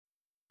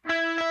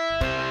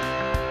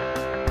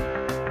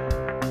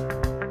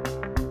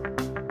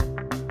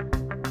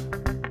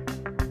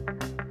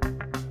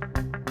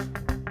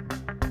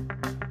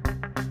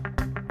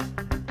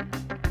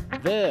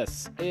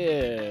This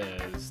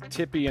is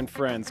Tippy and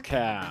Friends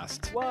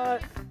Cast.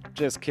 What?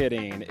 Just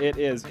kidding. It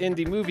is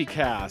Indie Movie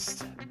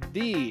Cast,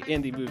 the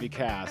Indie Movie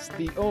Cast,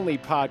 the only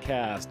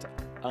podcast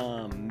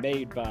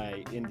made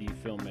by indie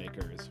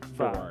filmmakers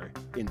for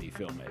indie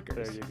filmmakers.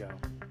 There you go.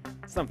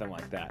 Something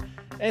like that.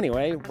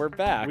 Anyway, we're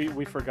back.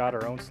 We forgot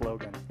our own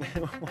slogan.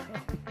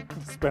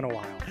 It's been a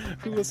while.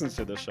 Who listens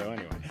to this show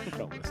anyway?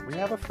 Don't listen. We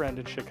have a friend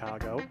in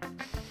Chicago.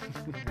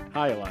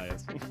 Hi,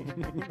 Elias.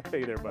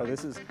 Hey there, Oh, buddy.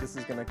 this is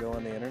gonna go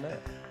on the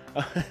internet.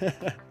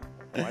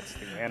 What's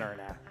the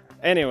internet?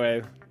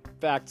 Anyway,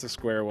 back to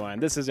square one.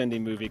 This is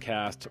Indie Movie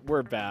Cast.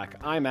 We're back.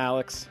 I'm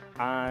Alex.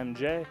 I'm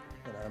Jay.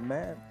 And I'm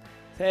Matt.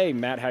 Hey,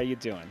 Matt, how you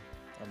doing?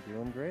 I'm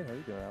doing great. How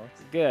you doing,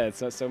 Alex?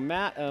 Good. So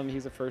Matt,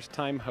 he's a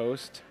first-time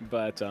host,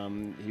 but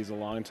he's a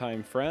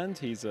longtime friend.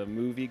 He's a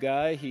movie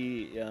guy.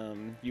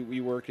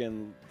 We work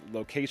in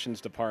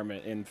locations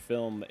department in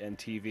film and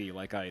TV,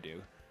 like I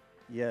do.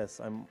 Yes,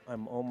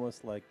 I'm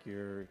almost like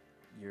your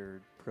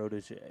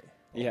protege.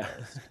 Yeah,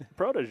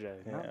 Protege.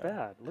 Not Yeah.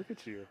 bad. Look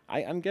at you.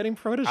 I'm getting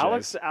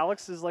proteges.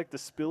 Alex is like the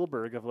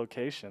Spielberg of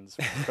locations.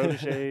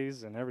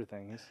 Proteges and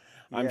everything.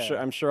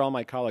 I'm sure all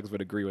my colleagues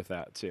would agree with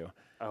that too.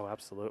 Oh,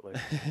 absolutely.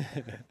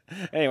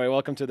 Anyway,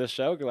 welcome to the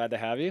show. Glad to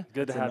have you.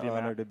 Good It's to have an you,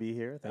 honor Matt. to be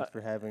here. Thanks for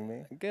having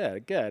me.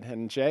 Good.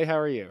 And Jay, how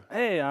are you?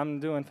 Hey,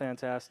 I'm doing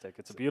fantastic.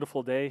 It's a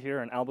beautiful day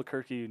here in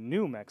Albuquerque,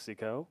 New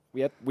Mexico.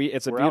 It's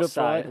a We're beautiful.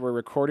 outside. We're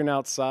recording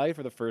outside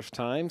for the first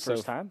time.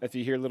 First time. If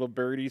you hear little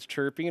birdies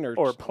chirping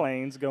Or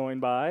planes going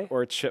by.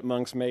 or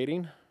chipmunks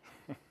mating,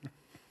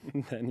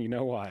 then you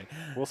know why.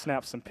 We'll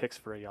snap some pics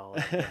for y'all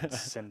and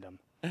send them.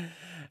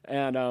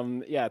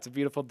 And it's a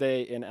beautiful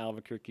day in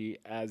Albuquerque,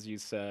 as you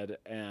said,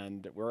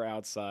 and we're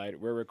outside.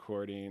 We're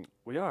recording.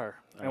 We are.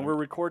 And we're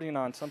recording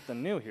on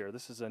something new here.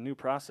 This is a new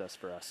process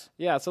for us.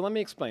 Yeah, so let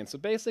me explain. So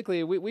basically,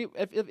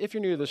 if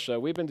you're new to the show,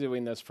 we've been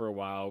doing this for a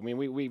while. I mean,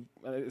 we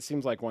it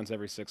seems like once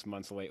every 6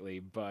 months lately,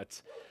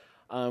 but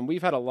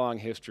we've had a long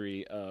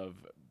history of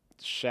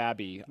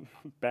shabby,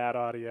 Bad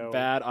audio.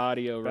 bad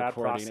audio Bad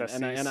recording,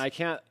 processes. and I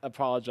can't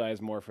apologize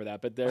more for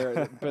that.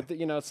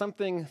 But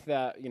something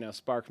that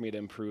sparked me to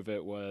improve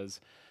it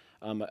was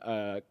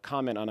a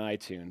comment on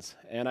iTunes.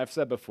 And I've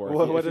said before,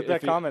 What did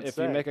that comment if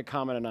say? you make a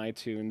comment on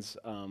iTunes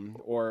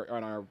or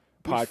on our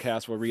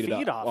podcast, we'll read feed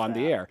it off on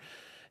the that. air.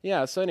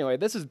 Yeah. So anyway,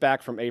 this is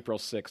back from April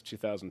 6,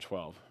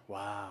 2012,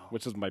 Wow.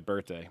 which is my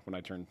birthday when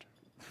I turned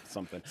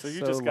something. So you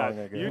So just got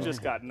long ago. you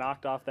just got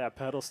knocked off that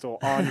pedestal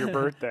on your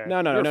birthday.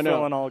 No. You're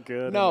feeling all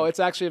good. No, and- it's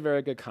actually a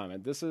very good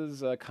comment. This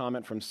is a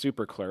comment from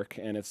Super Clerk,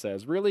 and it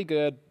says, really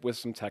good with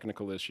some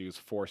technical issues,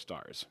 4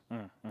 stars.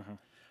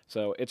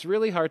 So it's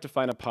really hard to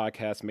find a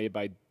podcast made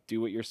by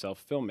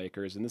do-it-yourself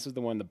filmmakers, and this is the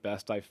one the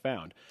best I've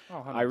found.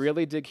 Oh, how I nice.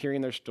 really dig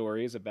hearing their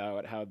stories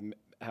about how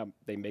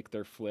they make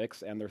their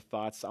flicks and their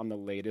thoughts on the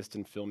latest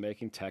in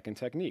filmmaking tech and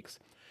techniques.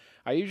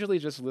 I usually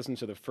just listen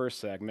to the first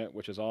segment,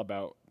 which is all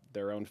about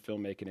their own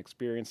filmmaking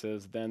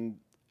experiences, and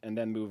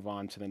then move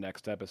on to the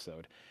next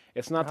episode.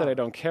 It's not that I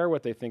don't care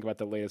what they think about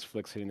the latest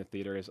flicks hitting the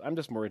theaters. I'm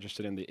just more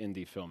interested in the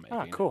indie filmmaking.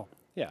 Ah, cool.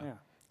 Yeah. Yeah.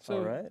 So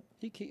All right.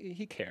 he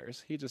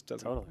cares. He just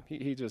doesn't. Totally.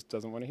 He just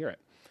doesn't want to hear it.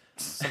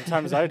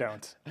 Sometimes I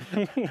don't.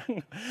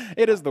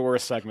 It is the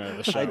worst segment of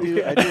the show. I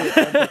do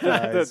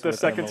empathize the with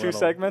second them a 2 little.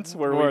 segments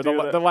where Or we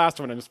do the last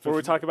one is where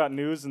we talk about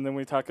news and then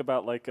we talk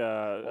about like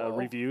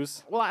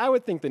reviews. Well, I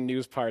would think the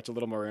news part's a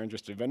little more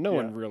interesting, but no Yeah.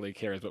 one really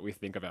cares what we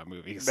think about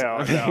movies.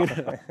 No.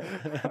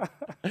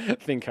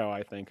 Think how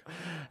I think.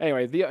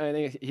 Anyway,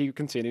 and he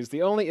continues.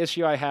 The only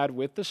issue I had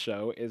with the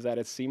show is that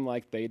it seemed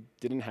like they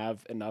didn't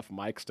have enough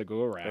mics to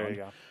go around. There you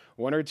go.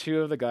 1 or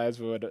 2 of the guys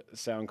would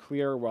sound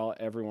clear, while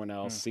everyone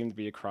else seemed to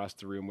be across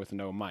the room with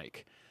no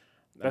mic.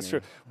 That's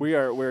true.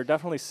 We're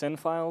definitely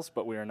cinephiles,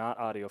 but we are not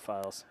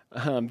audiophiles.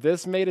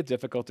 This made it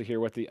difficult to hear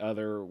what the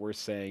other were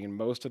saying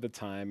most of the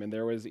time, and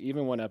there was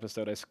even one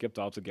episode I skipped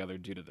altogether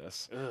due to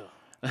this.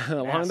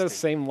 Along those nasty.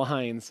 same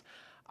lines,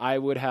 I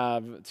would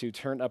have to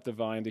turn up the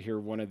volume to hear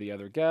one of the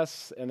other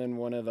guests, and then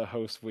one of the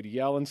hosts would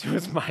yell into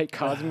his mic,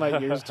 causing my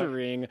ears to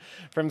ring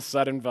from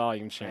sudden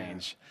volume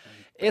change.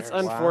 It's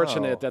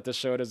unfortunate Wow. that the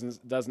show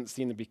doesn't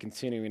seem to be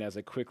continuing, as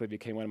it quickly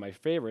became one of my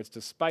favorites,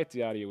 despite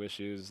the audio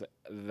issues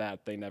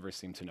that they never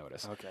seem to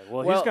notice. Okay.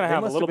 Well, Well, he's going to They have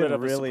a must little have bit been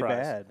of a really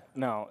surprise. bad.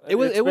 No, It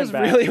was been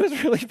bad.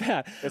 really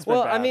bad. It's been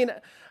well, bad.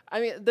 I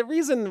mean, the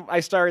reason I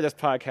started this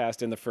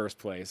podcast in the first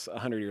place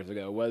 100 years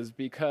ago was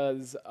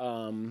because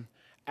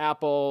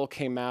Apple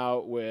came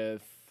out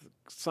with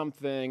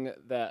something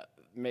that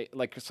made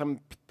like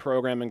some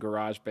program in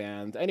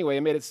GarageBand. Anyway,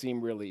 it made it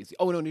seem really easy.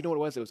 Oh no, you know what it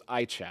was? It was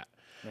iChat.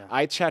 Yeah.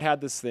 iChat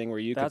had this thing where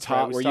you That's could right.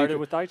 talk. We where started you could,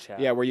 with iChat.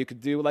 Yeah, where you could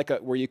do like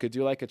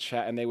a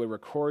chat, and they would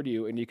record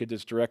you, and you could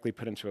just directly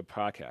put into a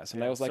podcast.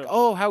 And Yeah, I was like, so-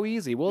 oh, how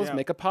easy! We'll Yeah. just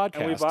make a podcast.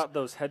 And we bought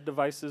those head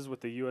devices with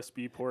the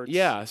USB ports.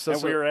 Yeah, so-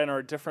 and so- we were in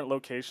our different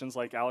locations.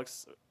 Like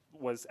Alex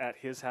was at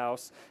his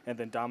house, and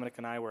then Dominic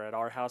and I were at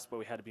our house, but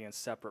we had to be in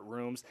separate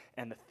rooms,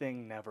 and the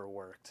thing never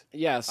worked.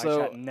 Yeah,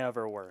 iChat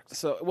never worked.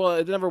 well,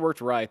 it never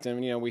worked right,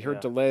 and we heard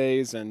Yeah.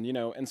 delays, and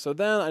and so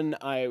then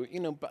I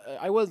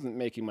wasn't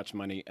making much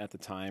money at the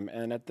time,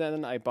 and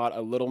then I bought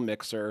a little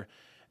mixer,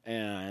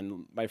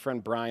 and my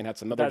friend Brian had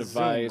some other That's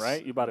device. Zoom,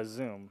 right? You bought a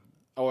Zoom.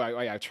 Oh,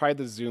 I tried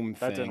the Zoom That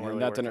thing, didn't really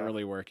and that work didn't out.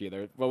 really work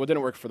either. Well, it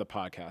didn't work for the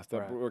podcast.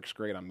 That Right. works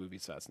great on movie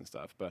sets and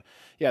stuff. But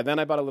yeah, then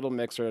I bought a little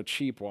mixer, a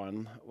cheap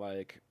one,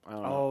 like I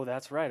don't know, Oh,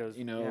 that's right. It was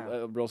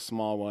a real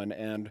small one,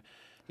 and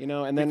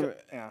and then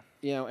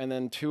yeah. and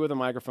then two of the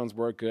microphones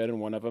worked good,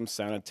 and one of them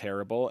sounded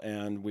terrible,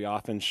 and we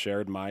often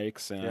shared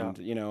mics, and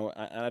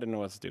I didn't know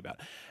what to do about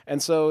it.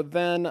 And so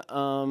then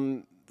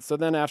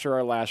after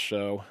our last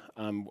show,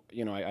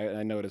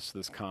 I noticed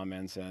this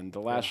comment, and the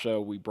last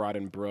show we brought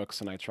in Brooks,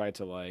 and I tried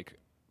to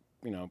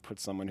put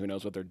someone who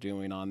knows what they're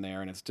doing on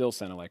there, and it still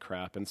sounded like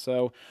crap. And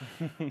so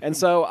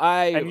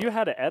I And you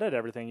had to edit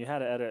everything. You had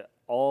to edit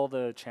all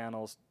the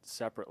channels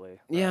separately.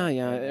 Yeah, right?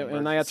 yeah,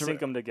 and I had to sync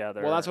them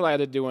together. Well, that's what I had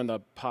to do in the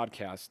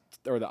podcast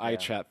or the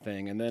iChat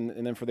thing, and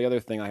then for the other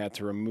thing, I had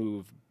to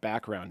remove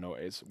background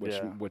noise,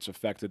 which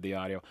affected the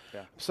audio.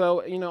 Yeah.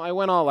 So I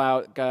went all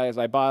out, guys.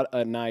 I bought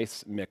a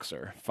nice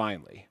mixer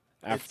finally.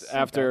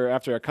 After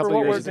a couple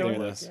what of we're years of doing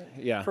doing. this,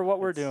 yeah, For what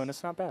we're doing,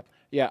 it's not bad.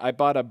 yeah, I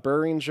bought a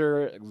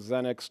Behringer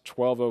Xenix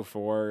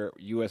 1204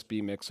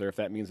 USB mixer, if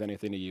that means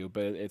anything to you.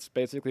 But it's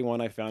basically one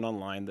I found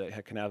online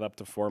that can have up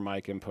to 4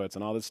 mic inputs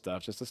and all this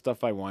stuff, just the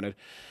stuff I wanted.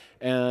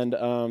 And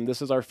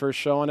this is our first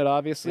show on it,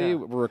 obviously. Yeah.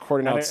 We're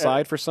recording And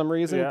outside for some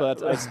reason, yeah.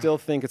 but I still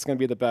think it's going to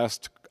be the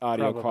best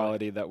audio Probably.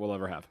 quality that we'll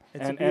ever have.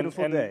 It's a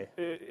beautiful day.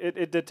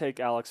 It did take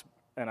Alex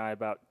and I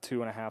about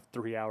 2.5,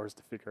 3 hours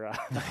to figure out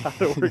how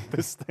to work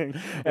this thing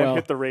and Well-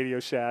 hit the Radio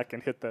Shack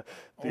and hit the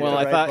Well,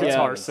 I right thought, buttons.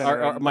 Guitar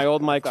Center and my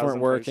old mics 1,000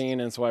 weren't places.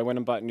 working, and so I went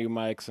and bought new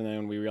mics, and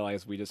then we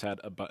realized we just had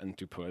a button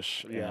to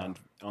push Yeah. and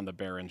on the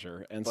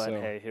Behringer. And But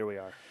so, hey, here we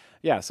are.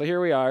 yeah, so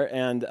here we are,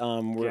 and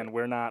Again,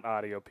 we're not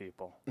audio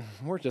people.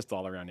 we're just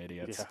all around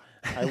idiots. Yeah.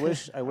 I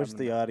wish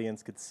the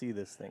audience could see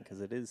this thing because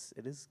it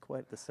is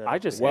quite the setup. I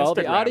just- Well,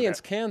 the Instagrammed audience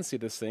it. can see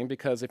this thing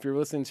because if you're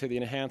listening to the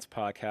Enhanced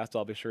podcast,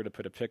 I'll be sure to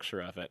put a picture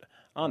of it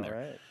on All there.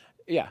 right.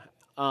 Yeah.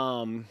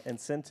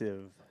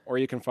 Incentive. Or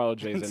you can follow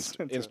Jay's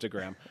Incentive.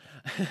 Instagram.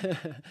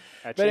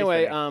 At But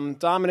anyway, Chafing.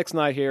 Dominic's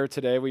not here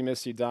today. We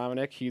miss you,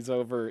 Dominic. He's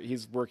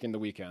working the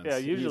weekends. Yeah,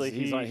 usually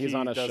he's he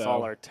on a does show.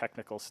 all our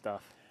technical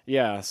stuff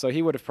Yeah, so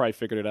he would have probably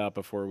figured it out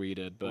before we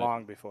did. But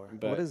long before.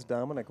 but What is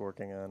Dominic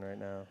working on right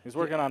now? He's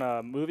working on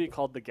a movie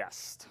called The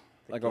Guest.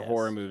 like a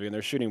horror movie, and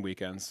they're shooting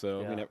weekends,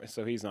 so Yeah.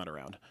 so he's not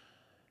around.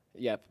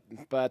 Yep,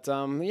 but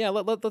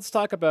let's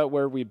talk about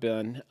where we've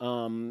been.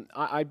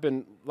 I've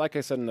been, like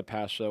I said in the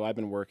past show, I've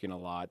been working a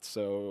lot,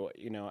 so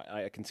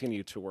I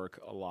continue to work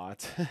a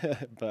lot.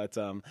 But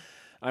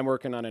I'm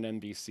working on an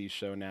NBC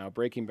show now.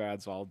 Breaking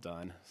Bad's all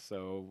done,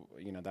 so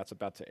that's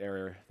about to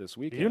air this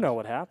weekend. You know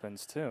what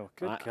happens too.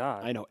 Good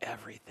God. I know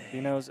everything. He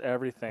knows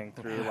everything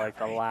through like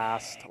the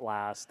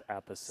last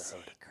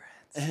episode.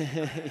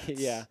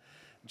 Yeah,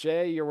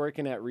 Jay, you're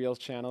working at Reels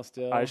Channel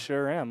still. I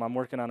sure am. I'm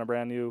working on a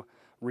brand new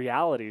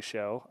reality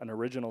show, an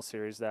original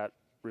series that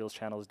Reels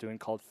Channel is doing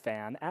called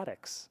Fan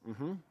Addicts.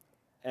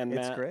 And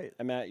It's Matt, great.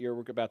 And Matt, you're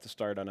about to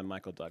start on a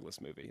Michael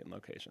Douglas movie in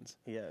locations.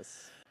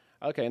 Yes.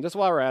 Okay, and just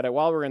while we're at it,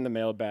 while we're in the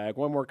mailbag,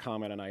 one more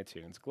comment on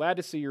iTunes. Glad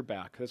to see you're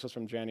back. This was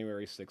from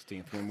January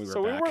 16th when we were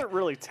So back. we weren't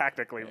really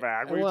technically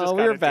back. We well, just we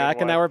kinda were back,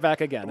 did and now one. we're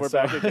back again. We're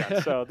so- back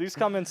again. So these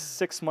come in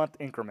 6-month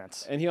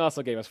increments. And he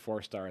also gave us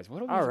 4 stars.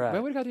 What All right.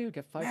 What we got to do?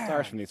 Get 5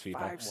 stars from these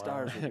people. 5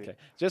 stars. would be- Okay.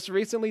 Just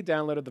recently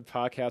downloaded the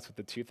podcast with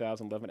the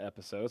 2011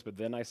 episodes, but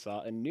then I saw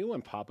a new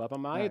one pop up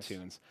on my Nice.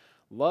 iTunes.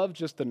 Love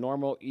just the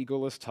normal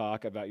egoless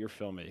talk about your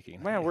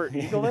filmmaking. Man, we're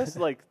egoless.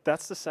 Like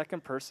that's the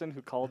second person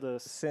who called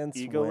us Since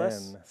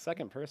egoless. when?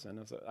 Second person.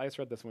 I just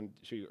read this one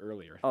to you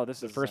earlier. Oh,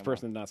 this the is the first same one.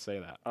 person did not say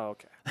that. Oh,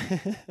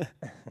 okay.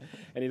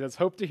 And he says,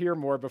 hope to hear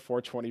more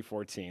before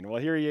 2014. Well,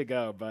 here you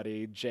go,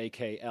 buddy.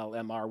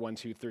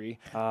 JKLMR123.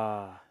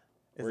 Ah,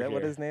 Is We're that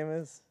what here. his name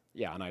is?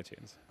 Yeah, on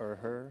iTunes. Or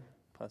her?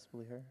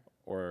 Possibly her?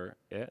 Or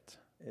it.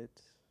 It.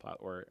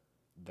 Or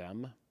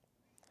them.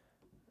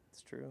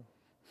 It's true.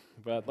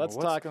 But let's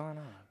what's talk. going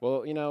on?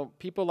 Well,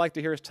 people like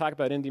to hear us talk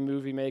about indie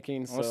movie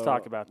making. So Let's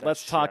talk about that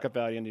Let's talk shit.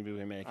 about indie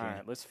movie making. All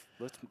right,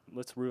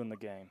 let's ruin the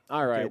game.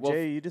 All right. Okay, Well,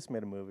 Jay, you just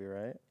made a movie,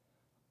 right?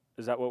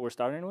 Is that what we're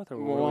starting with, or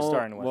what are we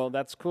starting with? well,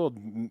 that's cool.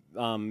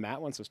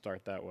 Matt wants to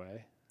start that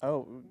way.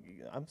 Oh,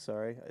 I'm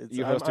sorry.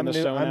 You hosting the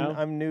new, show now?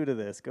 I'm new to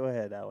this. Go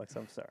ahead, Alex.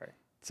 I'm sorry.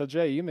 So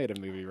Jay, you made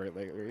a movie right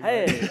lately.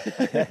 Hey.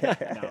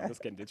 No, I'm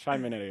just kidding. Dude.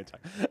 Chime in at any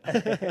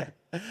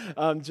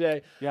time.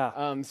 Jay.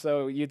 Yeah.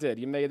 So you did.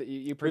 You made.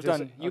 You We've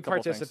done a you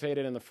couple things.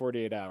 participated in the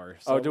 48 hour.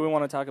 Oh, So do we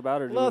want to talk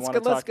about it, or do we let's want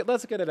to talk?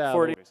 let's get it out.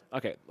 40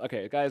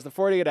 Okay, guys. The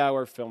 48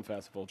 hour film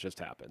festival just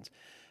happened,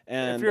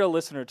 and If you're a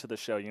listener to the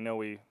show, you know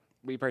we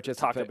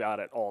participate. talk about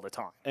it all the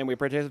time. And we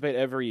participate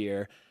every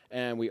year,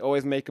 and we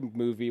always make a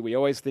movie. We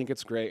always think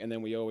it's great, and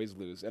then we always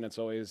lose, and it's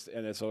always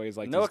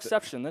like No just-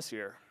 exception this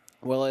year.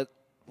 Well,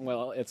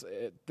 Well,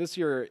 this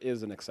year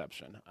is an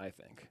exception, I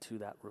think. to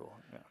that rule.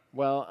 Yeah.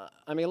 Well,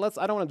 I mean,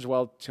 I don't want to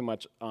dwell too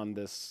much on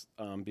this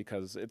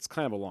because it's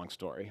kind of a long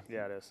story.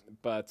 Yeah, it is.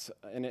 But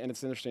and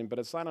it's interesting, but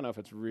I don't know if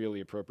it's really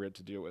appropriate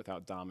to do it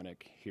without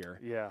Dominic here.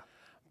 Yeah.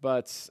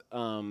 But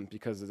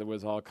because it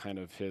was all kind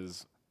of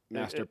his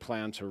master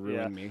plan to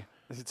ruin me.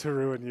 To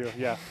ruin you,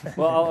 yeah.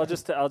 Well, I'll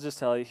just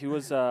tell you, he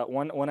was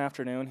one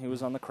afternoon he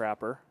was on the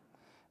crapper,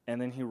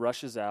 and then he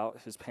rushes out,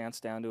 his pants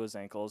down to his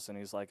ankles, and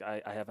he's like,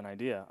 "I have an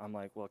idea." I'm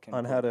like, "Well, can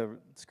On you how to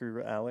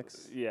screw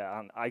Alex?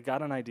 Yeah, I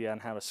got an idea on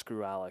how to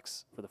screw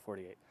Alex for the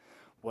 48.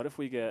 What if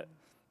we get?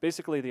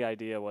 Basically, the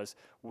idea was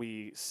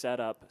we set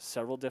up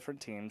several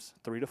different teams,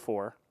 3 to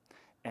 4,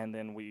 and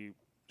then we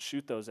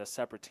shoot those as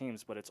separate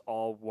teams, but it's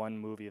all one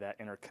movie that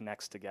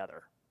interconnects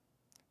together,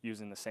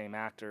 using the same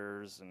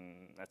actors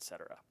and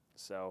etc.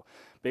 So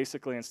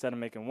basically, instead of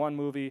making one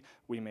movie,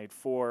 we made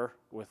 4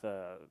 with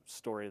a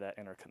story that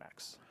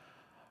interconnects.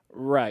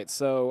 Right.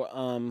 So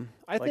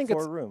I Like think 4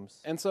 it's rooms.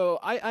 and so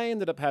I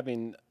ended up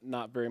having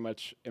not very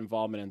much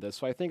involvement in this.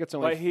 So I think it's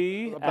only But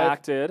he but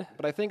acted.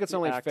 But I think it's He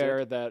only acted,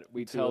 fair that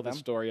we 2 tell of the them.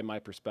 story in my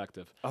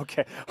perspective.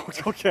 Okay.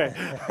 Okay.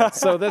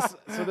 so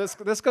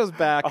this goes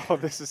back. Oh,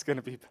 this is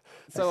gonna be. This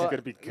So is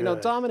gonna be good. you know,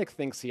 Dominic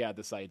thinks he had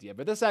this idea,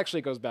 but this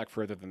actually goes back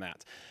further than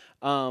that.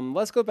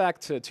 Let's go back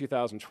to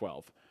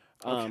 2012.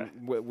 Okay.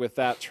 With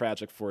that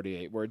tragic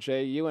 48, where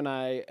Jay, you and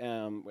I,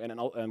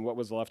 and what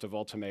was left of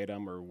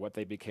Ultimatum, or what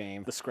they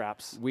became, The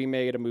scraps. we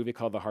made a movie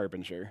called The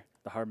Harbinger.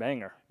 The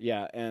Harbanger.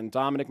 Yeah, and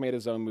Dominic made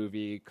his own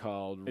movie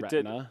called It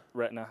Retina. did.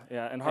 Retina.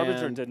 Yeah, and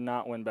Harbinger And- did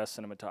not win Best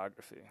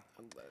Cinematography.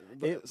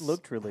 It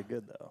looked really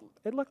good though.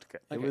 It looked good.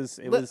 It Okay. was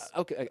it Let- was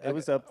okay. it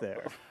was up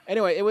there.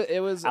 Anyway,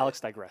 it was Alex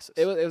digresses.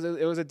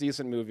 It was a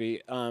decent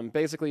movie.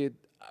 Basically,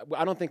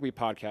 I don't think we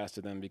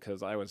podcasted them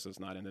because I was just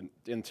not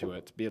into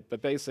it.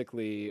 But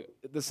basically,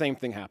 the same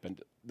thing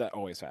happened that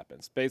always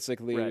happens.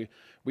 Basically, Right.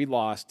 we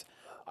lost.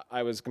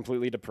 I was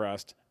completely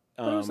depressed.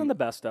 But it was in the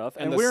best of.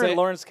 And the we were in sa-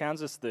 Lawrence,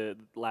 Kansas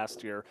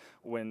last year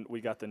when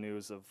we got the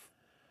news of.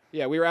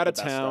 Yeah, we were out of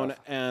best town,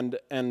 stuff.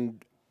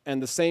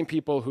 and the same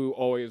people who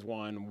always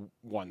won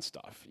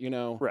stuff. You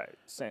know. Right.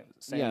 Same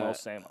Yeah. old,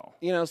 same old.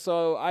 You know,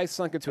 so I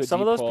sunk into a Some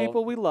of deep those hole.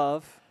 people we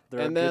love. They're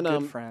and good, then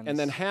good friends. and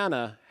then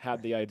Hannah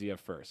had the idea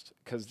first,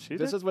 because She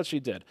this did? is what she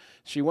did.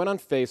 She went on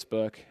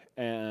Facebook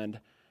and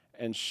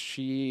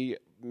she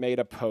made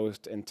a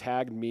post and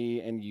tagged me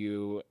and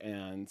you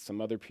and some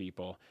other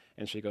people,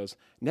 and she goes,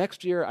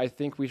 "Next year I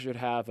think we should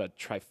have a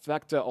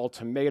trifecta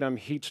ultimatum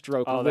heat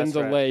stroke Oh, that's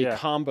Linda right, Lay yeah.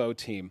 combo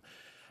team."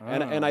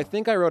 And I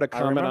think I wrote a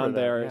comment remember on that,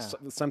 there,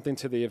 yeah. something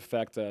to the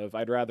effect of,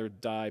 "I'd rather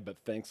die, but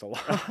thanks a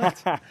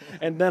lot."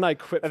 And then I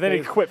quit. And then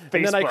he quit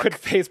And then I Facebook. quit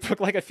Facebook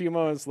like a few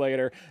moments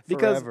later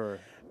because Forever.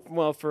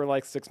 well, for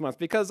like 6 months,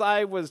 because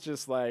I was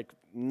just like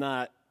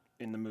not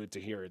in the mood to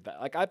hear that.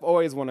 Like, I've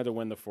always wanted to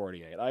win the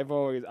 48.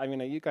 I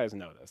mean, you guys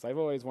know this. I've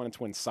always wanted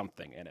to win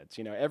something in it.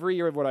 You know, every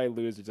year what I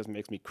lose, it just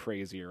makes me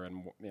crazier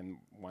and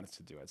wants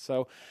to do it.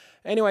 So,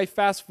 anyway,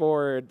 fast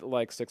forward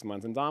like 6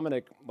 months, and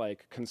Dominic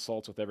like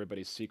consults with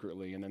everybody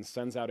secretly, and then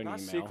sends out an Not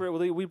email.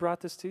 secretly, we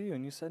brought this to you,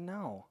 and you said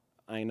no.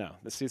 I know.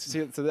 See,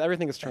 so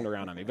everything is turned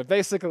around on me. But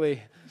basically,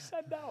 You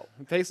said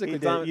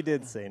no. You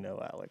did say no,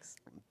 Alex.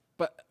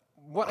 But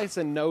what I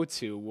said no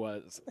to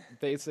was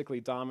basically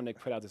Dominic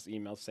put out this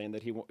email saying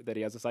that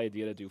he has this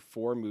idea to do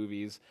 4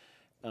 movies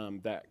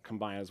that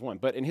combine as one.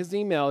 But in his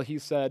email, he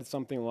said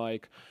something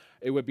like,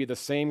 it would be the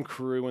same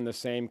crew and the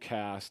same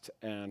cast,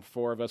 and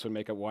 4 of us would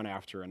make it one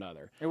after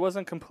another. It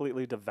wasn't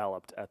completely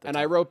developed at the And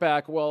time. I wrote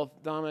back, well,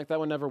 Dominic, that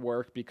would never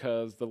work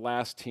because the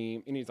last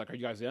team, and he's like, are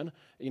you guys in?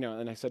 You know,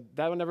 and I said,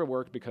 that would never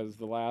work because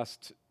the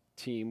last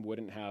team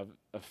wouldn't have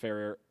a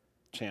fair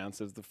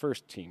chance as the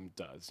first team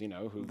does, you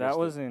know. That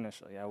was the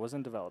initial. Yeah, it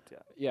wasn't developed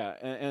yet. Yeah,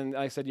 and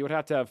I said you would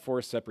have to have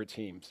 4 separate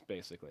teams,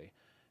 basically,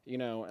 you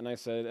know. And I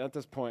said at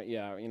this point,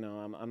 yeah, you know,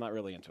 I'm not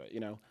really into it, you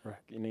know. Right.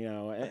 You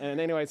know,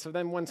 and anyway, so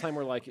then one time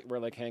we're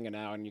like hanging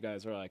out, and you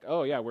guys are like,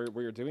 oh yeah,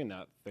 we're doing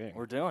that thing,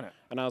 We're doing it.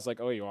 and I was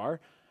like, oh, you are,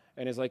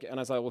 and he's like, and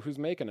I was like, well, who's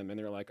making them? And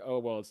they're like, oh,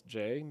 well, it's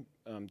Jay,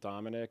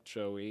 Dominic,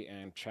 Joey,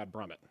 and Chad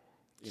Brummett.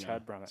 You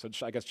Chad know. Brummett.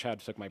 So I guess Chad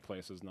took my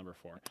place as number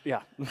 4.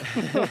 Yeah.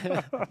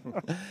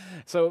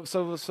 So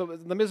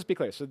let me just be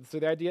clear. So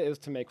the idea is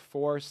to make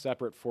 4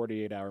 separate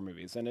 48-hour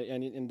movies, and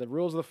in the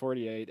rules of the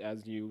 48,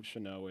 as you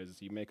should know,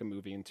 is you make a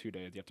movie in 2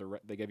 days. You have to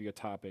they give you a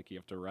topic, you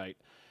have to write,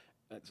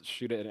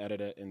 shoot it and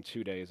edit it in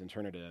 2 days and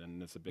turn it in,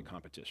 and it's a big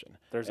competition.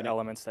 There's And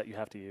elements that you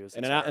have to use.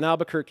 in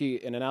Albuquerque,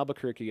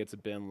 it's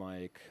been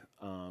like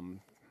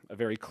a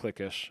very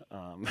cliquish.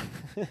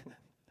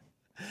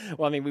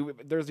 Well, I mean,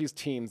 there's these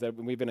teams that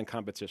we've been in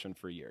competition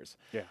for years.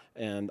 Yeah.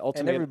 And And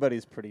ultimately,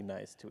 everybody's pretty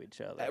nice to each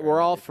other.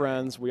 we're all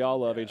friends. We all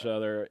love each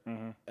other.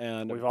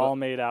 and We've but- all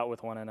made out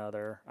with one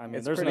another. I mean,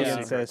 It's there's pretty no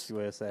secrets.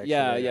 incestuous, actually.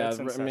 yeah, It's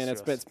I mean, it's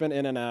incestuous. been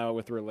in and out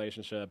with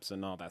relationships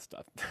and all that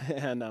stuff,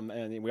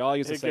 and we all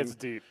use the It same. gets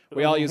deep.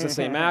 We all use the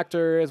same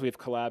actors. We've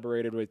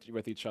collaborated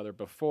with each other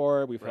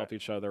before. We've Right. helped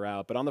each other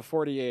out. But on the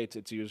 48,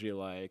 it's usually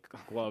like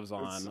gloves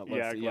on.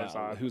 Gloves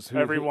on. Who's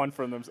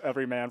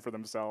every man for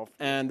themselves.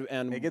 and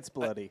It gets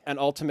bloody. An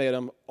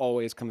ultimatum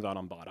always comes out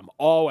on bottom.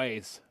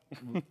 Always,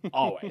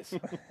 always.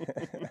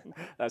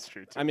 That's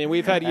true too. I mean,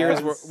 we've had years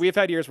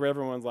As- where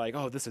everyone's like,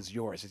 "Oh, this is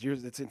yours. It's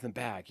yours. It's in the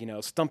bag." You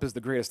know, Stump is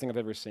the greatest thing I've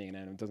ever seen,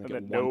 and it doesn't get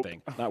then one nope.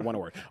 thing, not one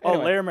award. oh,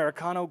 Anyway. Lair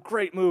Americano,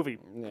 great movie.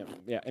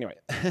 Yeah. Anyway,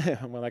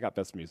 well, I got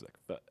best music,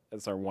 but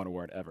it's our one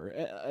award ever.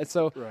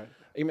 So, Right.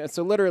 I mean,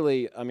 so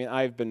literally, I mean,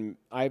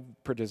 I've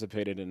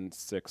participated in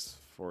 6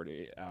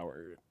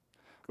 40-hour.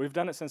 We've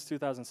done it since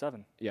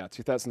 2007. Yeah,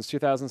 since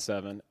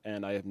 2007,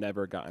 and I have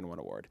never gotten one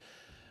award.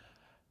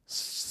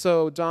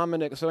 So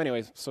Dominic. So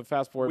anyways, so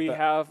fast forward. We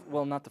have,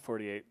 well, not the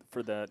 48.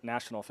 For the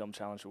National Film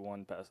Challenge, we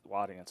won Best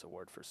Audience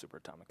Award for Super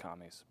Atomic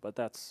Commies, but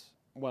that's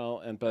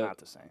not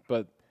the same.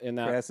 But in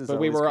that, Grass is but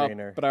we always were up.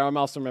 greener. But I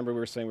also remember we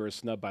were saying we were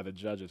snubbed by the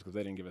judges because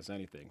they didn't give us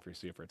anything for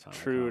Super Atomic.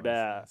 True Commies.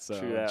 that. So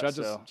True that.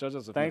 judges, So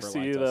judges have Thanks never to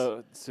liked you,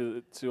 us.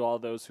 though, to all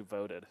those who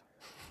voted.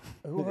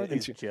 Who are In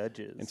these two-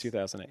 judges? in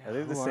 2008. Are they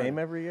the Who are same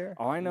they? every year?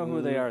 Oh, I know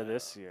who they are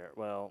this year.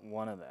 Well,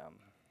 one of them.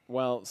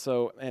 Well,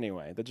 so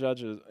anyway, the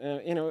judges,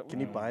 you know, Can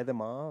you buy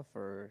them off,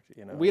 or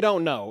you know? we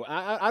don't know.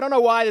 I don't know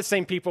why the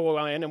same people will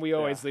win and we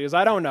always lose.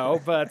 I don't know,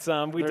 but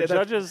we There are did.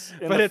 judges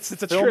in but the it's a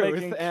filmmaking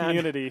truth, and-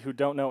 community who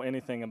don't know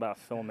anything about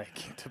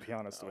filmmaking, to be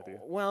honest with you.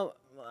 Well,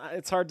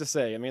 it's hard to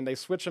say. I mean, they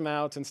switch them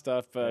out and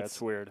stuff, but Yeah,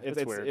 it's weird.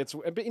 It's weird. It's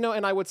but, you know,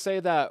 and I would say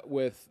that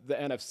with the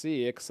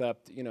NFC,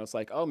 except you know, it's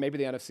like, oh, maybe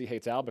the NFC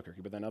hates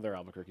Albuquerque, but then other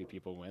Albuquerque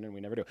people win, and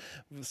we never do.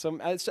 So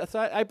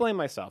I blame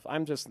myself.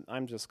 I'm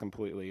just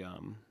completely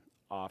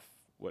off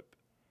what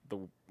the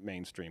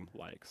mainstream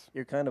likes.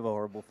 You're kind of a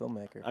horrible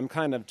filmmaker. I'm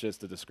kind of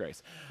just a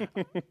disgrace.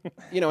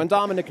 You know, and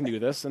Dominic knew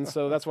this, and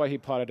so that's why he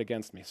plotted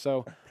against me.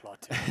 So,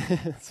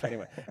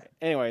 so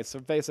anyway, so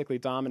basically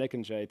Dominic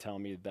and Jay tell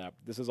me that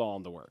this is all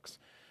in the works.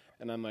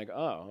 And I'm like,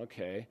 oh,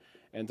 okay.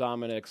 And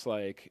Dominic's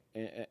like,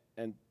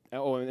 and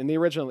in the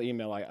original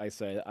email I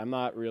say, I'm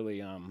not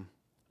really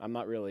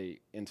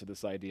into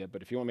this idea,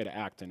 but if you want me to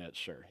act in it,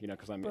 sure. You know,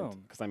 because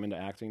I'm into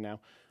acting now.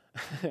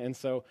 And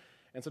so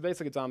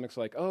basically Dominic's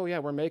like, oh yeah,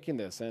 we're making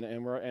this,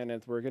 and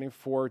we're getting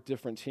 4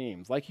 different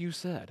teams. Like you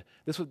said,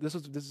 this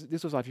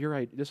was off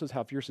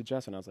your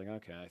suggestion. I was like,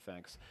 okay,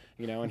 thanks.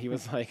 You know, and he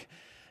was like,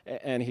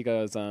 and he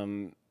goes,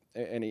 and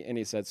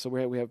he said, so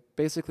we have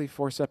basically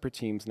 4 separate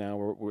teams now.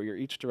 We're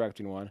each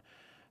directing one,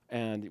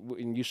 and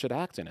you should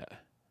act in it.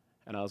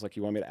 And I was like,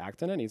 you want me to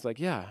act in it? And he's like,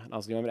 yeah. And I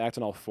was like, you want me to act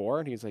in all 4?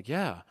 And he's like,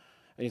 yeah.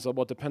 And he said,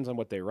 well, it depends on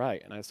what they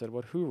write. And I said,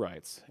 well, who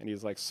writes? And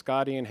he's like,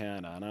 Scotty and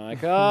Hannah. And I'm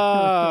like,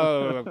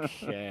 oh,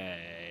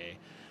 okay.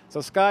 So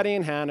Scotty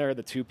and Hannah are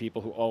the 2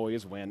 people who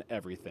always win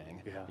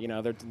everything. Yeah. You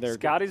know, they're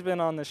Scotty's been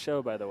on this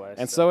show, by the way.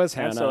 and so is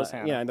Hannah. And so is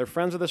Hannah. Yeah, and they're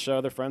friends of the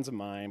show. They're friends of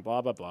mine.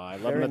 Blah blah blah. I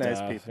love Very them to nice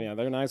death. people. Yeah,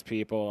 they're nice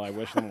people. I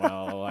wish them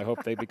well. I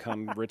hope they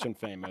become rich and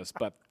famous.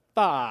 But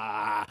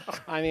I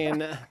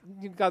mean,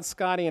 you got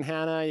Scotty and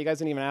Hannah. You guys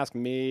didn't even ask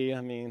me.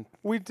 I mean,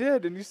 We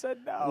did, and you said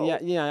no.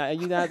 yeah.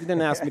 You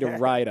didn't ask me to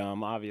write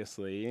them,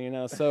 obviously. You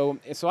know, so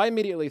I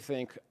immediately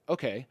think,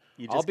 okay,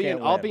 You I'll just be in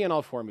can't I'll win. be in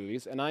all 4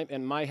 movies,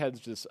 and my head's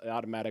just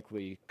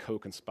automatically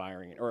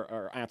co-conspiring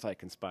or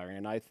anti-conspiring,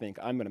 and I think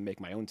I'm going to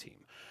make my own team.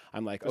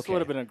 I'm like, This okay,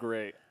 would have been a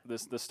great.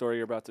 The story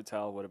you're about to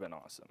tell would have been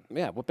awesome.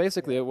 yeah. Well,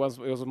 basically, it was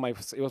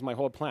my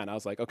whole plan. I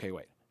was like, okay,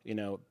 wait. You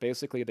know,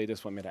 basically, they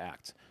just want me to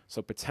act.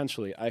 So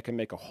potentially, I can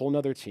make a whole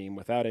nother team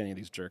without any of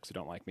these jerks who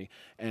don't like me,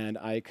 and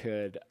I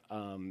could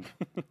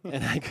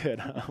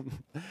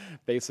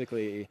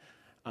basically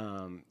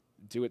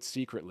do it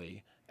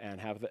secretly and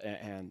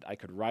and I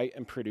could write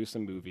and produce a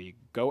movie,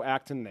 go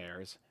act in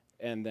theirs,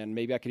 and then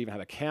maybe I could even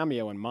have a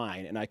cameo in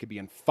mine, and I could be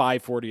in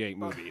 5 48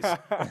 movies.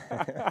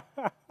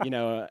 You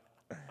know.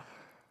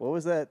 What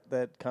was that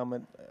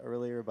comment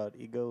earlier about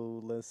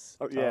egoless?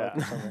 Oh, talk yeah.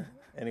 or something?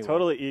 Anyway,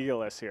 Totally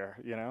egoless here,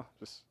 you know.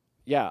 Just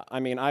Yeah, I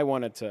mean, I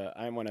wanted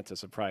to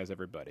surprise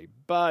everybody,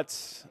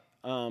 but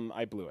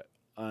I blew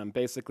it.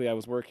 Basically, I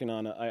was working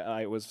on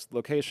I was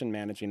location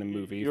managing a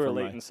movie. you were for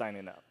late my- in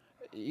signing up.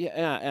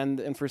 Yeah,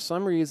 and for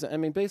some reason, I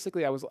mean,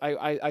 basically, I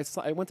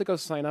went to go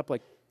sign up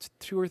like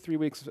 2 or 3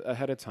 weeks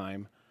ahead of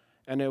time,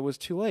 and it was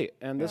too late.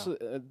 And this Yeah.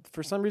 was,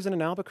 for some reason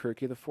in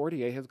Albuquerque, the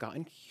 48 has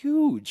gotten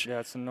huge.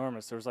 Yeah, it's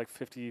enormous. There was like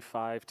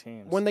 55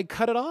 teams. When they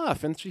cut it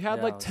off, and she had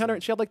Yeah, like it 10 or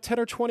was she had like 10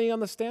 or 20 on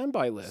the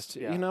standby list,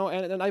 Yeah. you know,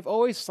 and I've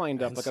always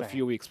signed up like a Insane.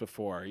 few weeks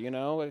before, you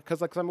know,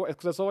 because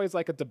it's always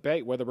like a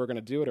debate whether we're going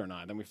to do it or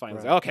not. Then we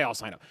finally say, Right. okay, I'll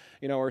sign up,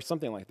 you know, or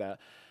something like that.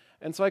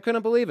 And so I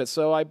couldn't believe it,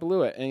 so I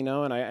blew it, and, you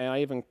know, and I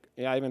even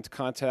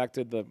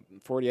contacted the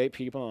 48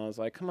 people, and I was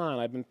like, come on,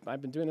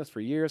 I've been doing this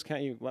for years,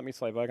 can't you let me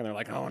slide back? And they're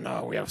like, oh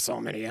no, we have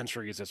so many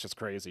entries, it's just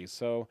crazy.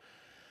 So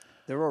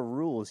there are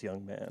rules,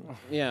 young man.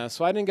 yeah,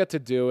 so I didn't get to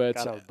do it.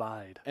 Gotta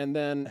abide. And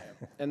then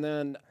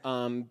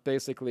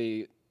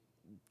basically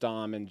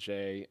Dom and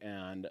Jay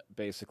and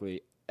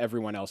basically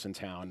everyone else in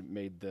town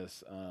made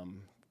this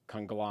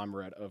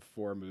conglomerate of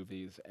 4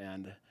 movies,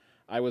 and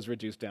I was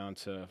reduced down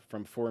to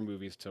from 4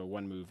 movies to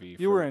 1 movie.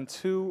 You were in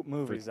 2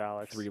 movies,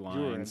 Alex. 3 You were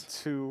in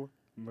lines. 2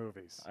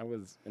 movies. I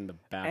was in the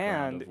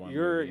background And of 1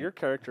 your movie. your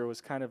character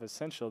was kind of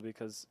essential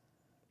because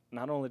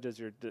not only does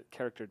your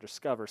character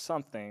discover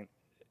something,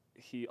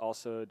 he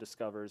also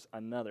discovers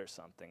another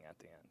something at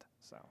the end.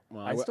 So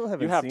Well, I still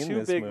haven't you have seen 2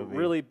 this big, movie.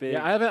 really big.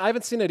 yeah, I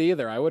haven't seen it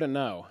either. I wouldn't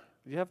know.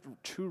 You have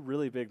 2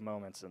 really big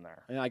moments in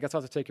there. Yeah, I guess I'll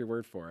have to take your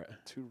word for it.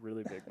 2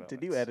 really big moments.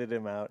 Did you edit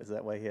him out? Is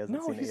that why he hasn't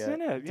No, seen it he's yet?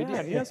 in it. Yeah,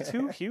 and he has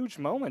 2 huge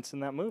moments in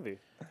that movie.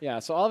 Yeah,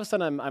 so all of a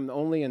sudden I'm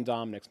only in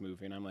Dominic's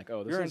movie, and I'm like,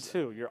 oh, this You're is. in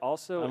 2. You're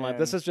also. I'm like,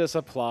 this is just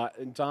a plot.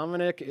 And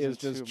Dominic He's in is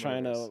just 2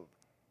 trying movies.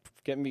 to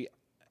get me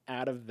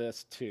out of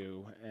this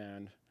too,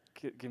 and.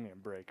 Give me a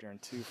break. You're in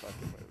 2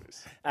 fucking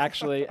movies.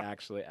 Actually,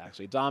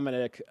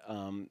 Dominic,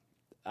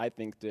 I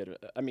think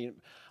I mean,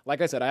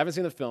 like I said, I haven't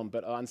seen the film,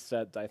 but on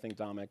set, I think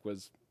Dominic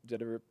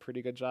did a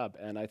pretty good job,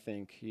 and I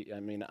think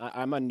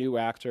I'm a new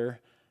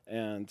actor,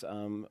 and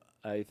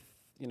I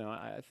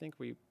think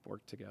we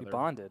worked together. You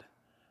bonded.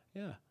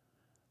 Yeah.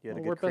 You had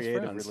Well, a we're good best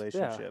creative friends.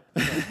 relationship.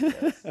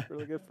 Yes,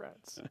 really good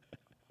friends.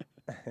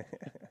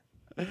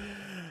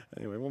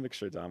 Anyway, we'll make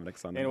sure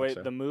Dominic's on the Anyway, next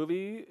show. the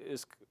movie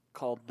is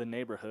called The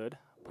Neighborhood,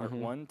 part Mhm.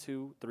 1,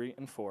 2, 3,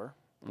 and 4.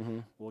 Mm-hmm.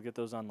 We'll get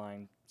those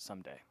online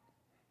someday.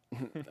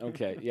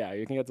 Okay, yeah,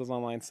 you can get those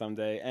online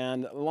someday.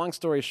 And long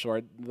story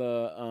short,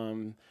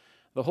 the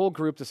whole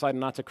group decided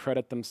not to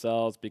credit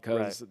themselves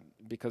because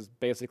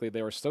basically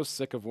they were so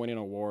sick of winning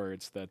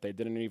awards that they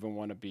didn't even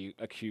want to be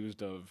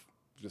accused of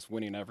just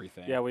winning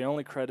everything. Yeah, we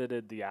only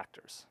credited the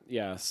actors.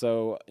 Yeah,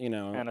 so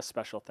And a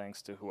special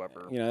thanks to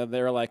whoever. they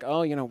were like,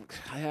 oh,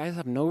 I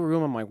have no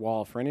room on my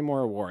wall for any more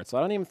awards, so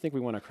I don't even think we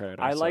want to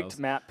credit I ourselves. liked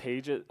Matt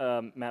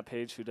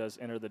Page, who does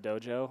Enter the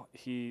Dojo.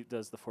 He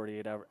does the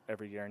 48 hour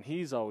every year, and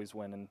he's always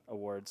winning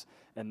awards.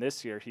 And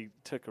this year, he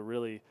took a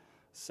really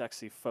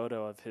sexy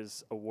photo of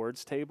his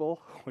awards table,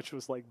 which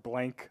was like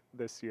blank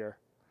this year.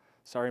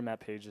 Sorry, Matt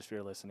Page, if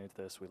you're listening to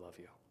this, we love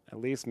you. At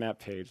least Matt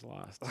Page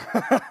lost. We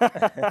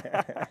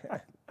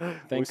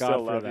Thank still God for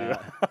love you.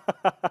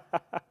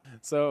 that.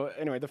 So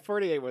anyway, the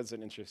 48 was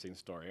an interesting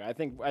story. I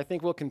think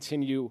we'll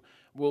continue.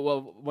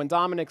 We'll when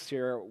Dominic's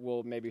here,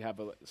 we'll maybe have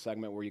a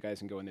segment where you guys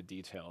can go into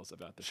details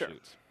about the Sure.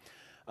 shoots.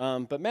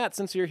 But Matt,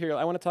 since you're here,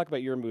 I want to talk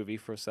about your movie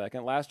for a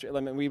second. Last year,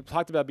 we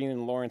talked about being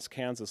in Lawrence,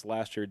 Kansas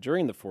last year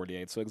during the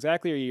 48. So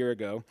exactly a year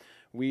ago,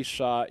 we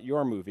shot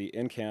your movie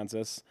in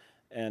Kansas,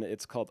 and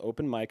it's called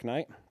Open Mic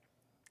Night.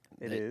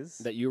 It is.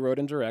 That you wrote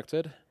and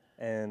directed.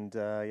 And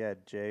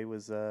Jay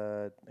was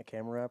a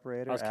camera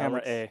operator. I was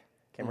camera Alex- A.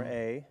 Camera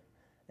A,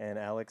 and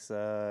Alex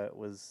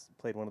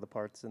played one of the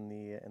parts in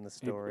the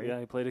story.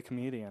 He played a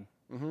comedian.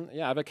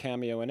 Yeah, I have a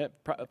cameo in it.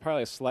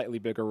 Probably a slightly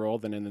bigger role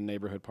than in the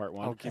Neighborhood Part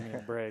 1. Oh, give me a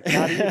break.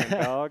 Not even,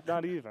 dog.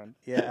 Not even.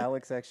 Yeah,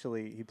 Alex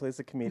actually he plays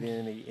a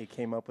comedian, and he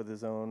came up with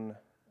his own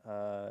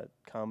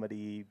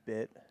comedy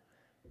bit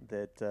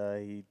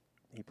that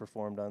he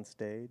performed on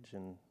stage,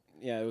 and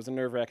Yeah, it was a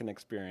nerve-wracking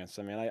experience.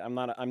 I mean,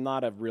 I'm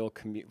not a real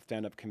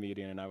stand-up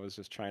comedian, and I was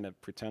just trying to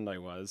pretend I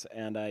was.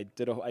 And I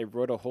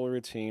wrote a whole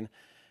routine,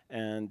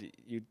 and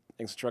you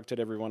instructed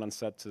everyone on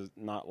set to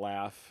not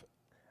laugh.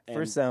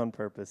 for sound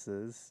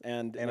purposes.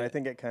 And I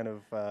think it kind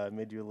of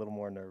made you a little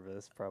more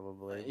nervous,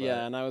 probably.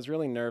 Yeah, and I was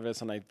really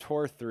nervous, and I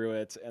tore through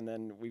it, and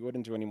then we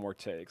wouldn't do any more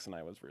takes, and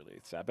I was really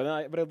sad. But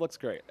it looks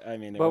great. I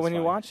mean, But was when you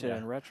fine. watch it Yeah.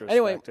 in retrospect,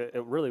 Anyway-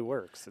 it really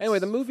works. Anyway,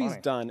 the It's movie's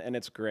funny. done and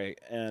it's great,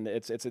 and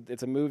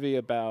it's a movie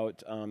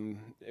about a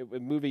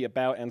movie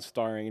about and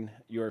starring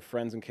your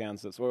friends in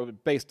Kansas, or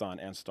based on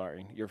and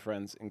starring your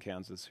friends in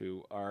Kansas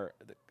who are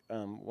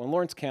well, in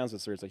Lawrence,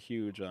 Kansas. There's a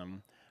huge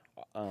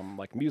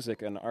like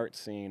music and art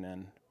scene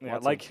and Yeah,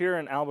 lots like of, here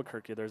in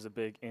Albuquerque, there's a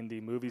big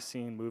indie movie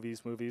scene,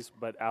 movies.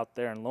 But out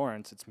there in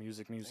Lawrence, it's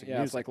music.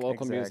 yeah, it's like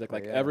local music. Exactly,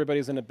 Like yeah.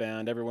 everybody's in a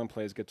band, everyone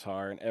plays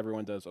guitar, and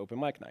everyone does open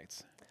mic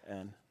nights.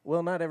 And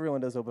Well, not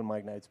everyone does open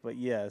mic nights, but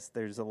yes,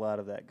 there's a lot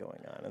of that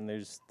going on, and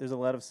there's a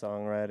lot of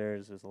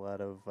songwriters, there's a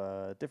lot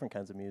of different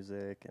kinds of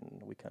music,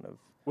 and we kind of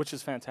which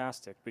is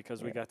fantastic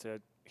because we Yeah. got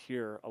to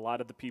hear a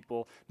lot of the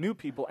people, new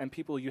people, and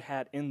people you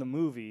had in the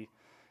movie,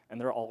 and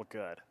they're all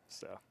good.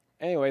 So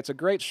anyway, it's a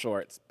great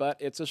short, but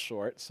it's a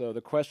short. So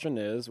the question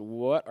is,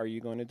 what are you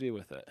going to do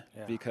with it?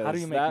 Yeah. Because How do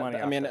you make money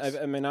I off mean, this?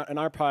 I mean, in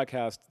our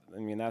podcast, I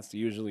mean, that's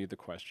usually the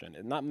question.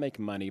 Not make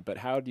money, but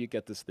how do you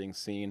get this thing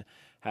seen?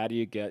 How do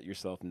you get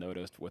yourself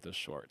noticed with a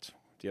short?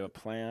 Do you have a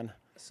plan?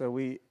 So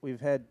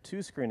we've had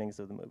 2 screenings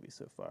of the movie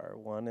so far.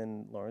 One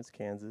in Lawrence,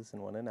 Kansas,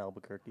 and one in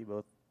Albuquerque.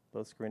 Both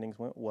screenings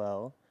went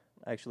well,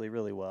 actually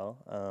really well.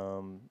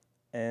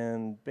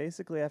 And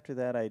basically after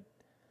that,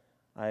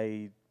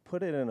 I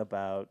put it in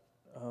about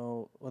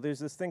there's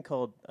this thing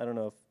called, I don't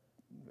know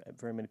if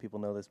very many people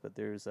know this, but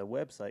there's a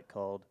website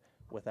called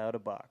Without a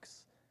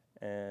Box,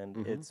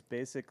 and it's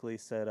basically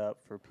set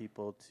up for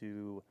people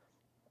to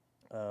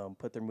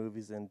put their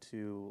movies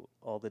into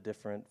all the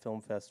different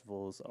film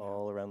festivals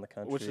all around the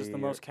country. Which is the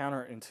most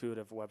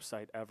counterintuitive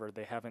website ever.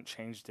 They haven't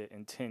changed it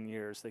in 10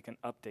 years. They can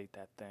update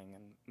that thing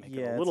and make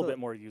it a little bit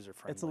more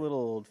user-friendly. It's a little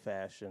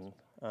old-fashioned,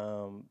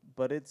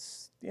 but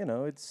it's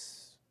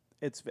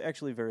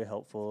actually very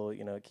helpful.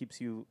 It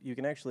keeps you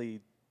can actually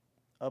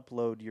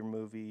upload your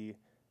movie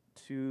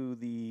to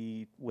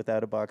the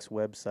Without a Box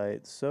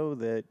website so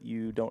that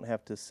you don't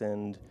have to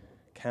send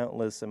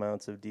countless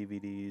amounts of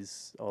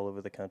DVDs all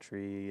over the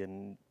country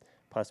and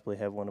possibly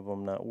have one of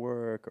them not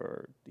work,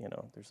 or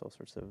there's all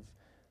sorts of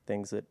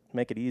things that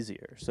make it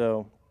easier.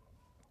 So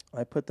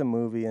I put the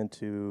movie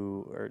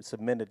or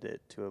submitted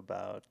it to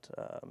about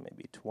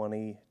maybe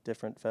 20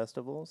 different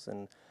festivals,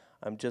 and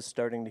I'm just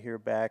starting to hear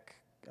back.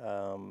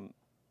 There's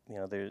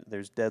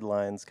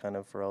deadlines kind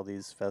of for all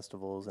these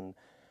festivals, and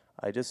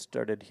I just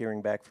started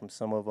hearing back from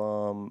some of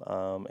them,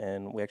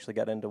 and we actually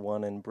got into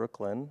one in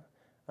Brooklyn.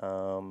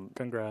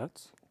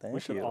 Congrats. Thank we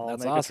should you. all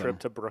That's make awesome. a trip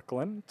to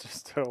Brooklyn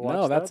just to watch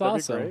No, that's That'd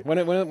awesome. Be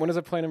great. When is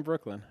it playing in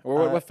Brooklyn?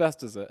 Or what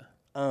fest is it?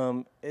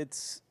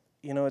 It's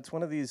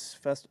one of these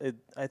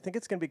I think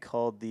it's going to be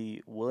called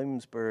the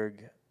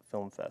Williamsburg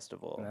Film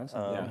Festival.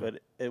 But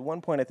at one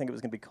point I think it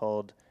was going to be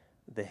called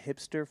the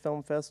Hipster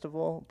Film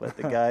Festival, but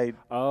the guy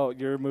Oh,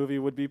 your movie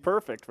would be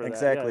perfect for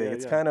exactly. that. Yeah,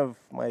 It's kind of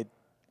my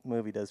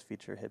movie does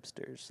feature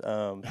hipsters,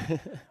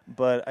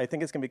 but I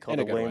think it's going to be called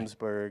the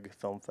Williamsburg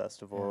Film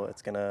Festival.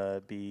 It's going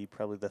to be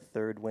probably the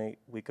third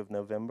week of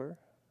November.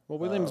 Well,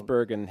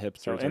 Williamsburg and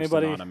hipsters are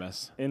anybody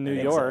synonymous. in New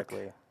York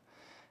Exactly.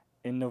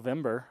 in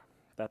November,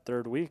 that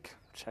third week,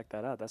 check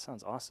that out. That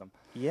sounds awesome.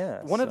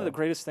 Yeah. One of the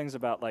greatest things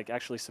about like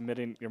actually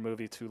submitting your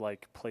movie to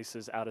like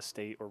places out of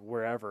state or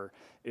wherever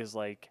is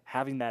like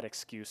having that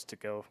excuse to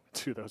go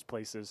to those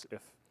places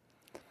if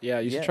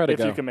You should try to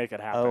go. If you can make it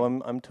happen. Oh,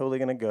 I'm totally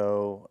gonna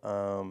go.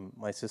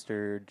 My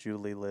sister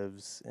Julie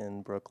lives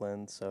in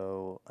Brooklyn,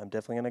 so I'm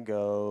definitely gonna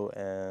go,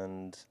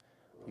 and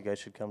you guys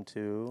should come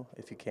too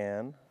if you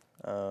can.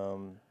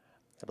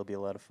 It'll be a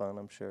lot of fun,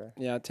 I'm sure.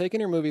 Yeah, taking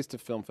your movies to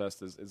Film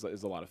Fest is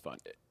a lot of fun.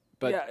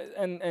 But yeah,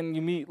 and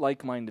you meet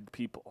like-minded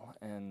people,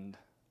 and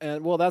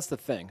well, that's the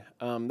thing.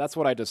 That's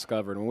what I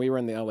discovered when we were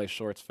in the LA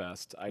Shorts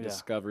Fest. I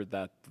discovered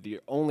that the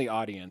only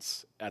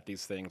audience at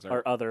these things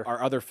are other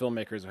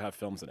filmmakers who have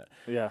films in it.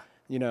 Yeah,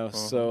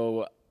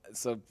 So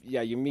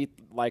you meet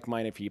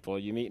like-minded people,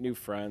 you meet new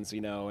friends,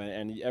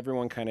 and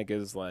everyone kind of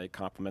gives like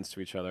compliments to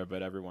each other,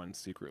 but everyone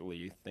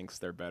secretly thinks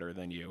they're better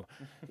than you,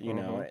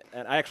 know.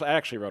 And I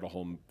actually wrote a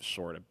whole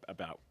short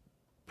about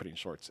putting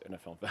shorts in a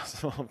film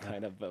festival,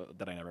 kind of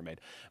that I never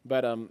made,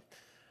 but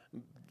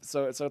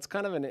so it's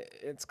kind of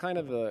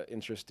an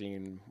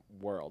interesting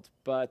world,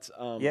 but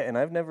and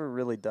I've never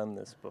really done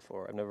this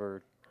before. I've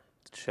never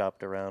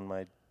shopped around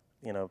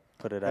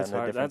put it out in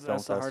a different film festivals.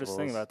 That's the hardest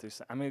thing about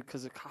these. I mean,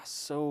 because it costs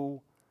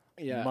so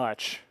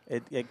much.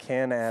 It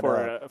can add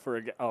up.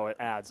 It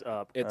adds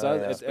up. It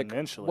does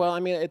exponentially. Well, I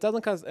mean, it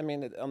doesn't cost. I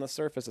mean, on the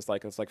surface, it's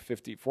like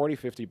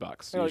 $50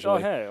 bucks. You're usually.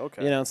 like, oh, hey,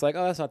 okay. It's like,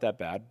 oh, that's not that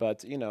bad.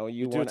 But you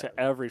do it to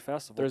every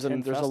festival. There's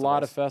a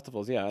lot of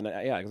festivals. Yeah, and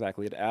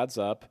exactly. It adds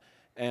up,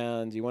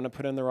 and you want to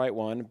put in the right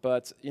one.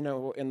 But in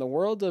the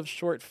world of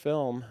short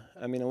film,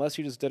 I mean, unless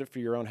you just did it for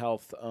your own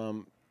health,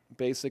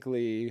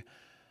 basically,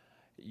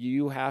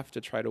 you have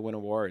to try to win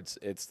awards.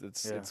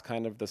 It's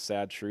kind of the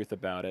sad truth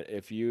about it.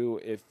 If you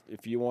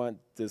want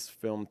this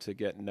film to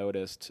get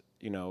noticed,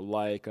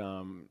 like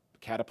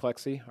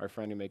Cataplexy, our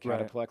friend who made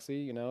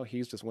Cataplexy,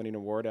 he's just winning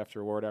award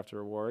after award after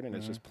award, and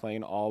it's just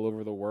playing all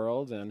over the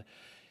world. And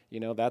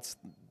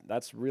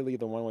that's really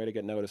the one way to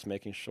get noticed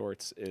making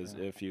shorts is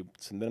if you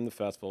submit them to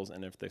festivals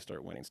and if they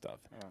start winning stuff.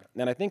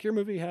 And I think your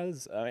movie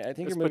has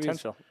your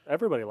potential.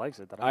 Everybody likes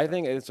it. I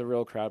think it's a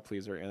real crowd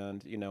pleaser,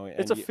 and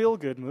it's a feel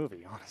good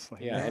movie, honestly.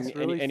 Yeah,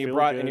 and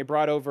you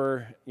brought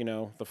over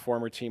the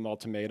former Team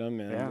Ultimatum,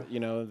 and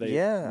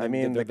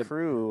the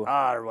crew.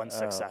 Everyone's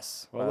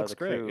success. Well, it looks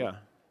great. Crew, yeah.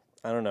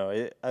 I don't know.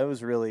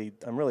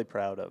 I'm really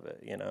proud of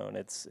it. And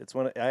it's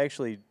one. I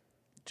actually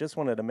just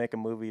wanted to make a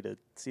movie to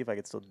see if I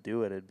could still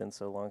do it. It had been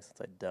so long since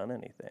I'd done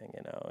anything,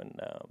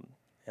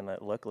 and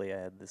luckily I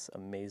had this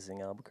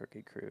amazing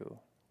Albuquerque crew.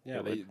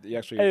 Yeah,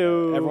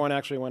 everyone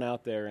actually went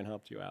out there and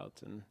helped you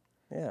out, and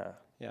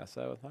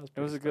so that was it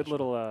was a good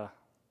little.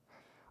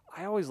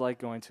 I always like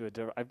going to a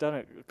different. I've done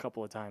it a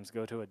couple of times.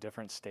 Go to a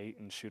different state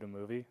and shoot a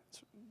movie.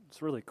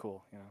 It's really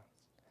cool.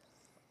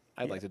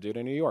 I'd like to do it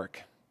in New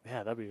York.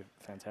 Yeah, that'd be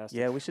fantastic.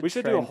 Yeah, we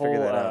should do a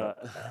whole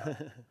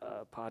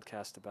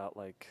podcast about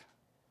like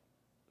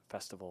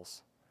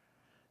festivals.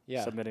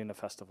 Yeah, submitting to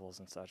festivals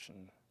and such,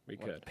 and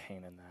what a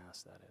pain in the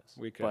ass that is.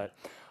 We could. But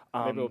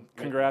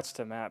congrats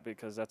to Matt,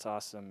 because that's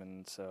awesome,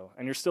 and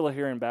you're still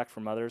hearing back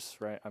from others,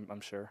 right?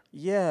 I'm sure.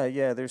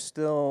 Yeah. There's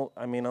still.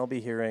 I mean, I'll be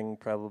hearing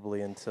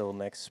probably until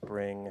next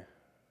spring.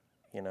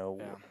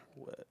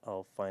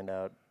 I'll find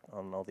out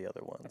on all the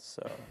other ones.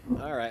 So.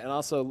 All right, and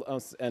also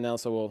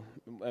we'll.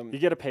 You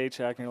get a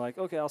paycheck, and you're like,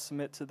 okay, I'll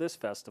submit to this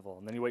festival,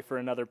 and then you wait for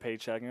another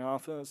paycheck, and I'll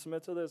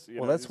submit to this.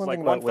 That's one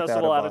thing about one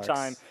festival at a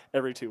time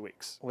every 2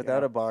 weeks.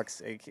 Without a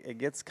box, it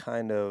gets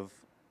kind of.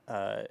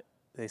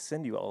 they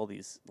send you all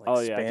these like Oh,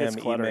 yeah, it gets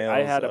spam cluttered. emails.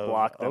 I had to of,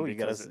 block them Oh, you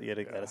because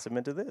gotta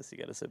submit to this. You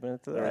gotta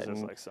submit to there was that. just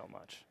And, like so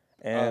much.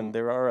 and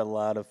there are a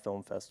lot of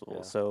film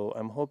festivals, Yeah. so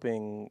I'm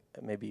hoping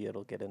maybe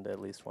it'll get into at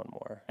least one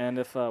more. And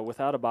if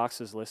Without a Box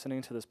is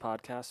listening to this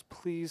podcast,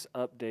 please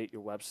update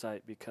your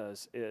website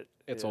because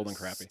It's old and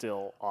crappy.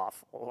 Still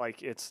awful.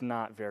 Like it's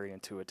not very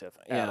intuitive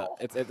at Yeah, all.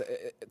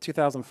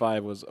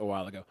 2005 was a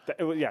while ago.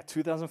 Yeah,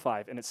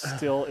 2005, and it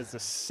still is the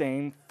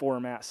same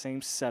format,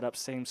 same setup,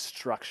 same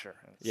structure.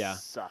 It Yeah.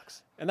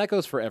 sucks. And that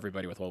goes for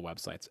everybody with old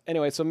websites.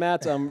 Anyway, so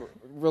Matt,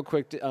 real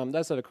quick,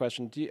 that's a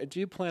question. Do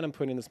you plan on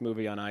putting this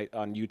movie on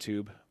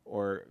YouTube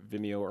or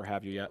Vimeo, or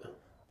have you yet?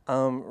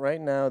 Right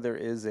now there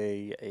is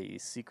a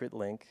secret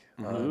link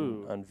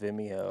Ooh. on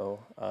Vimeo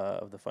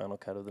of the final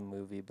cut of the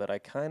movie, but I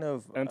kind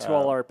of And to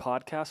all our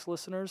podcast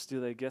listeners,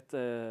 do they get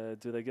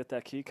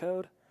that key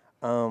code?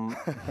 um,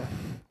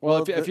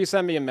 Well, Well, if you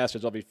send me a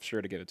message, I'll be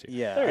sure to give it to you.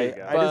 yeah, There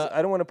you I, go.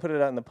 I don't want to put it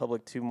out in the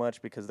public too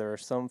much because there are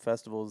some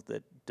festivals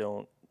that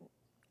don't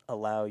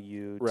allow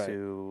you Right.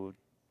 to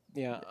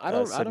Yeah, I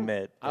don't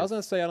submit. I was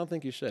gonna say I don't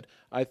think you should.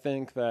 I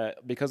think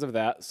that because of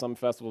that, some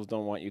festivals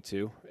don't want you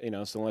to.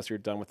 So unless you're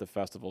done with the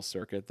festival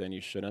circuit, then you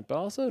shouldn't. But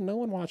also, no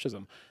one watches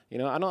them. I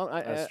don't.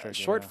 That's tricky,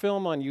 Short yeah.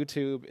 film on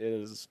YouTube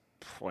is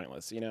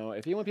pointless.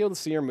 If you want people to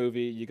see your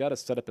movie, you got to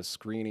set up a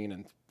screening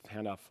and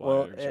hand out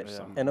Well, flyers or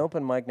something. an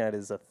open mic night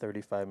is a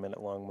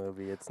 35-minute long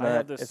movie. It's I have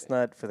not. this- It's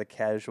not for the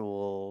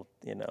casual,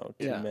 Yeah.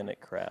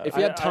 2-minute crowd. If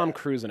you had I- Tom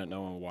Cruise in it,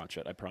 no one would watch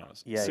it. I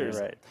promise. yeah, Seriously.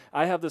 you're right.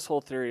 I have this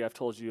whole theory. I've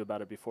told you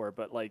about it before,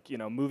 but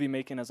movie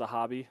making as a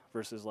hobby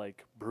versus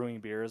like brewing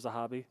beer as a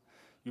hobby.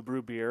 You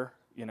brew beer,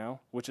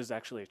 which is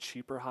actually a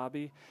cheaper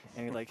hobby,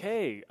 and you're like,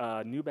 hey,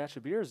 new batch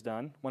of beer is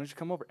done. Why don't you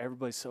come over?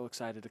 Everybody's so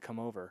excited to come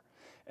over.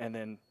 And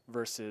then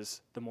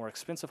versus the more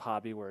expensive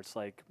hobby where it's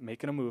like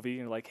making a movie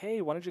and you're like,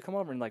 hey, why don't you come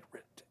over? And like,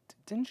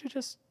 didn't I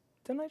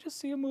just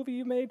see a movie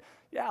you made?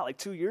 Yeah, like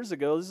 2 years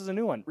ago. This is a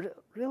new one.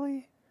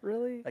 Really?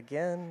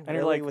 Again, And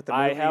you're really, like, with the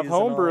I have movies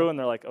and homebrew, all? and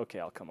they're like, okay,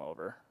 I'll come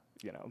over.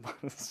 But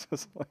it's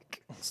just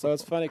like, So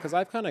it's funny because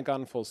I've kind of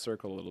gone full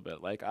circle a little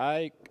bit. Like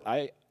I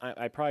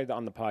probably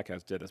on the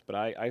podcast did this, but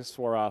I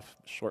swore off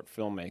short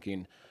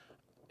filmmaking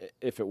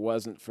if it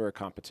wasn't for a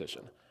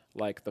competition,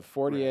 like the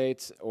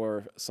 48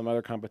 or some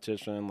other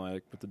competition,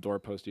 like what the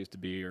Doorpost used to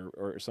be,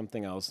 or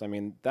something else. I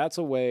mean, that's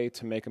a way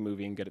to make a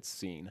movie and get it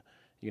seen,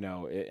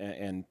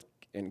 and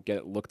get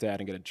it looked at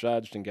and get it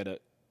judged and get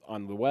it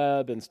on the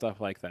web and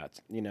stuff like that.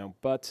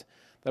 But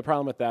the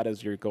problem with that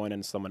is you're going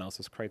into someone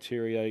else's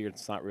criteria.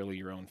 It's not really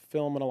your own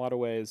film in a lot of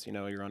ways,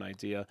 your own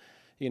idea.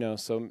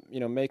 So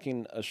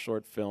making a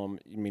short film,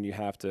 you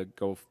have to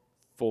go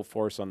full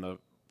force on the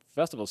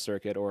festival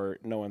circuit or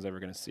no one's ever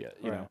going to see it,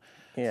 you know.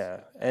 Yeah,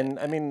 and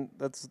I mean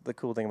that's the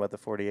cool thing about the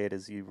 48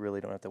 is you really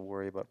don't have to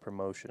worry about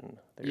promotion.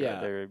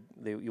 You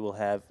will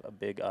have a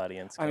big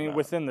audience. I mean, out.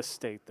 within the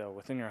state though,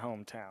 within your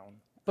hometown.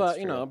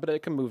 But true. but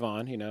it can move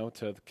on,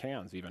 to the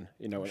Cannes even,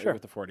 Sure.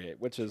 with the 48,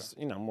 which is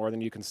more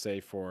than you can say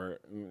for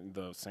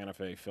the Santa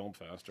Fe Film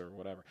Fest or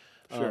whatever.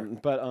 Sure.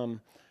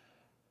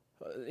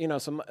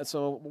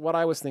 So what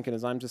I was thinking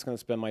is I'm just going to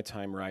spend my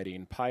time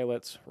writing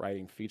pilots,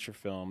 writing feature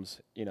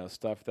films,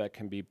 stuff that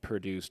can be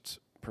produced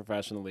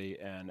professionally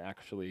and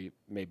actually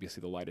maybe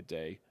see the light of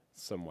day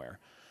somewhere.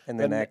 and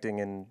then but n- acting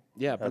in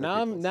Yeah, but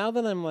now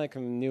that I'm like a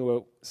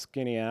new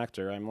skinny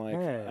actor, I'm like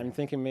Hey. I'm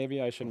thinking maybe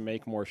I should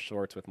make more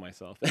shorts with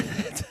myself.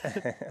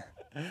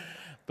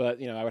 But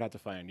I would have to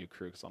find a new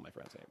crew because all my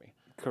friends hate me.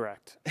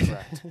 Correct.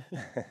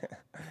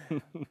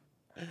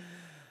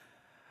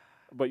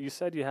 But you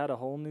said you had a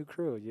whole new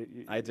crew.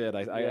 You I did.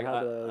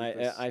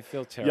 I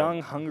feel terrible.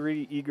 young,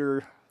 hungry,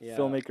 eager Yeah.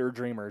 filmmaker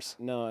dreamers.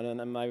 No,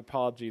 and my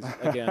apologies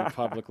again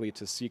publicly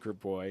to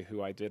Secret Boy,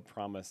 who I did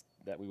promise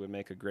that we would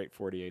make a great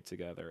 48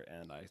 together,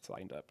 and I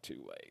signed up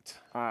too late.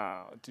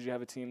 Did you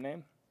have a team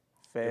name?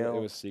 fail. It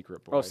was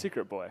Secret Boy. Oh,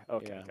 Secret Boy.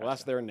 Okay. Yeah, well,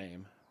 that's gotcha. their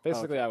name.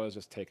 Basically, I was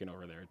just taking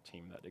over their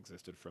team that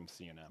existed from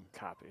CNM.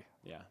 Copy.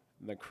 Yeah,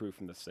 the crew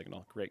from The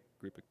Signal. Great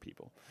group of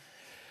people.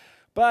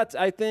 But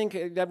I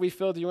think that we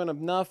filled you in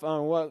enough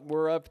on what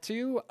we're up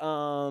to.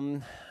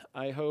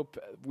 I hope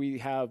we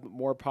have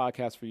more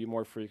podcasts for you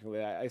more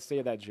frequently. I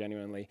say that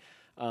genuinely.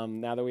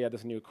 Now that we have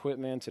this new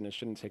equipment and it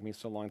shouldn't take me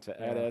so long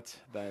to edit,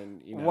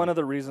 then One of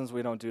the reasons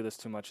we don't do this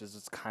too much is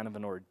it's kind of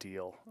an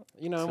ordeal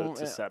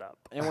to set up.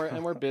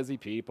 and we're busy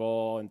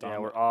people, and Yeah,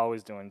 Dominic, we're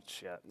always doing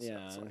shit. So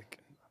yeah, it's like,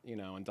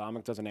 and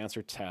Dominic doesn't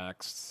answer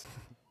texts.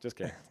 Just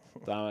kidding.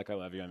 Dominic, I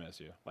love you. I miss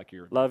you. Like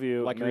you're love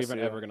you. like you're miss even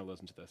you. ever going to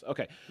listen to this.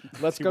 Okay,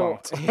 let's He go.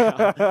 won't.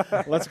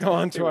 Yeah. Let's go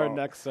on He to our won't.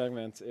 next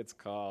segment. It's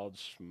called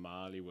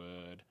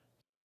Schmollywood.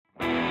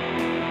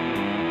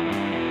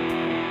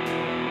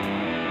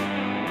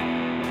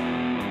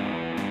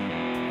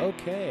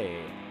 Okay,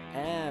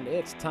 and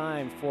it's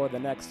time for the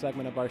next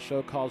segment of our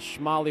show called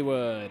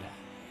Schmollywood.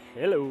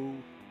 Hello.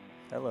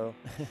 Hello.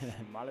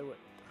 Mollywood.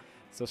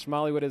 So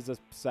Schmollywood is a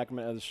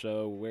segment of the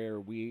show where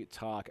we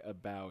talk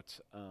about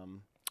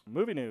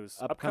Movie news.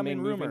 Upcoming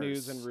movie rumors.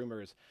 news and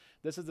rumors.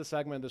 This is the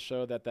segment of the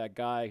show that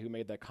guy who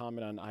made that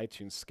comment on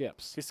iTunes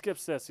skips. He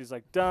skips this. He's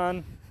like,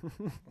 done.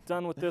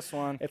 Done with this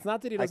one. It's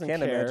not that he I doesn't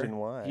can't care. imagine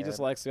why. He just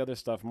likes the other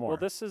stuff more. Well,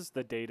 this is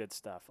the dated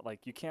stuff.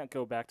 Like, you can't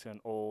go back to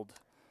an old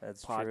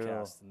That's true.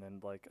 podcast and then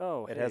like,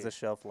 oh, It hey, has a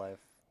shelf life.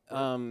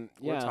 we're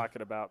yeah.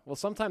 talking about. Well,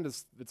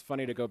 sometimes it's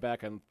funny to go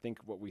back and think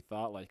what we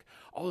thought. Like,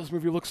 oh, this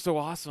movie looks so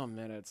awesome,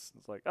 and It's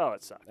like, oh,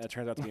 it sucked. it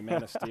turns out to be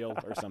Man of Steel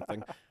or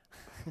something.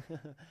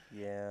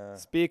 Yeah.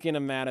 Speaking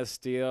of Man of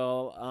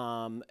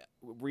Steel,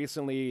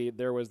 recently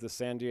there was the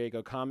San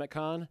Diego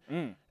Comic-Con,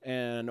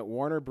 and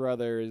Warner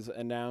Brothers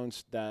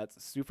announced that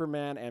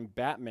Superman and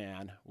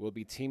Batman will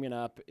be teaming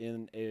up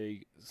in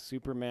a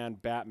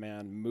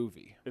Superman-Batman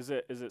movie. Is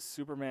it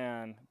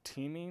Superman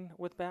teaming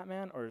with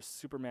Batman or is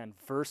Superman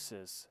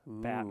versus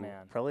Ooh,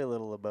 Batman? Probably a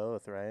little of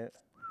both, right?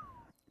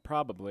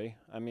 Probably.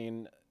 I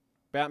mean,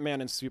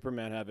 Batman and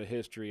Superman have a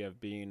history of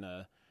being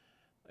a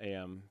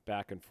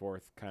back and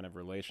forth kind of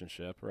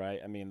relationship,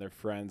 right? I mean, they're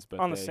friends, but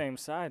On the same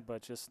side,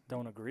 but just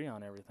don't agree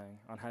on everything,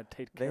 on how to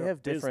take They care have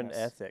of different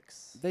business.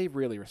 ethics. They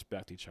really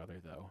respect each other,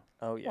 though.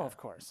 Oh yeah. Well, of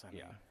course. I mean,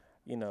 Yeah.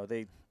 You know,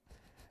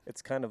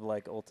 it's kind of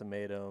like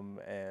Ultimatum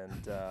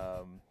and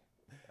the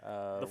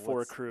Four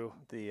what's crew.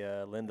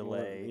 the Linda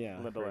Lay yeah.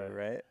 Linda crew, Lay.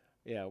 right?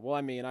 Yeah, well,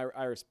 I mean,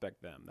 I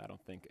respect them. I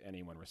don't think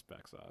anyone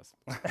respects us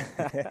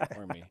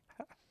or me.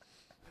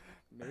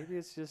 Maybe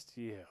it's just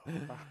you.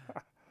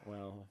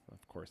 Well,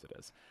 of course it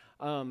is.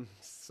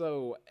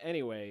 So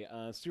anyway,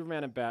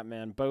 Superman and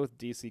Batman, both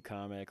DC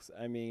Comics.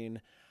 I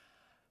mean,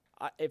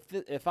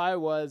 if I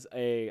was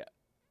a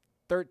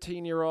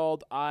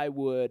 13-year-old, I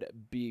would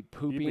be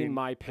pooping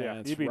my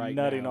pants. You'd be right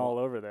nutting now. all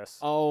over this.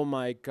 Oh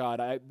my God!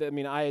 I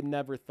mean, I had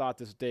never thought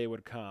this day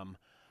would come,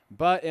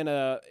 but in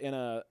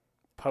a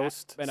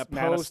Post Man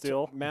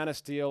of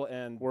Steel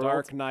and World?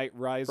 Dark Knight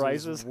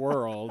Rises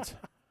world.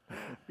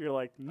 You're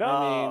like, no.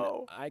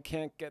 I mean, I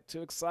can't get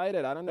too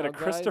excited. I don't know. In a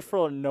guys.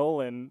 Christopher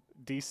Nolan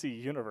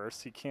DC universe,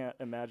 he can't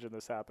imagine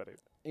this happening.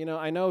 You know,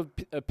 I know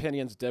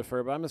opinions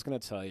differ, but I'm just going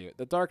to tell you,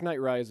 The Dark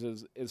Knight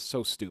Rises is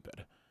so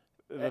stupid.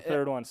 The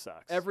third one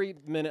sucks. Every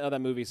minute of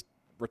that movie's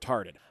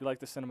retarded. You like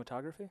the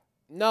cinematography?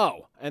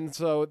 No, and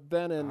so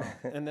then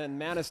and then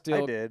Man of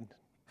Steel. I did.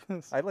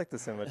 I like the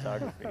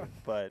cinematography,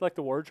 but Like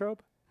the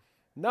wardrobe?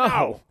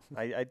 No.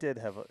 I did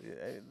have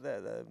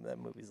that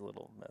movie's a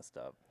little messed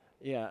up.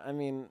 Yeah, I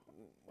mean,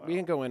 we Well,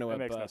 can go into that it,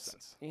 makes no but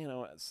sense. you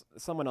know,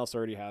 someone else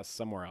already has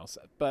somewhere else.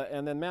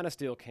 And then Man of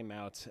Steel came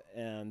out,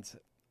 and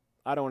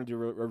I don't want to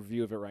do a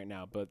review of it right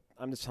now, but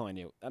I'm just telling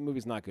you, that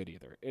movie's not good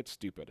either. It's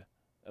stupid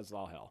as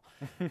all hell.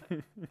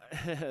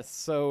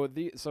 So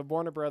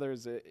Warner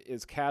Brothers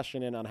is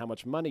cashing in on how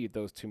much money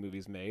those two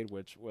movies made,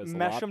 which was a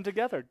Mesh lot, them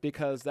together.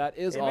 because that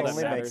is It all that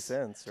only makes matters.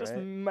 sense, Just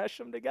right? mesh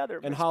them together.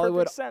 In Makes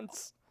Hollywood- perfect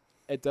sense.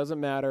 It doesn't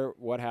matter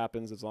what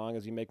happens as long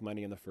as you make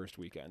money in the first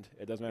weekend.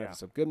 It doesn't matter if Yeah.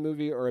 it's a good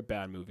movie or a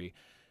bad movie.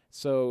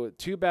 So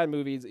 2 bad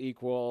movies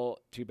equal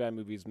 2 bad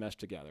movies meshed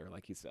together,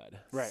 like he said.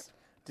 Right.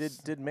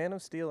 Did Man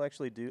of Steel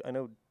actually do? I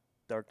know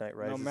Dark Knight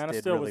Rises No, Man of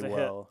did Steel really was a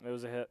well. hit. It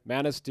was a hit.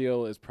 Man of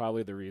Steel is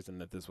probably the reason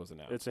that this was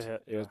announced. It's a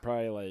hit, It was yeah.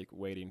 probably like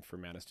waiting for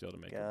Man of Steel to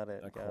make Got a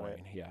it.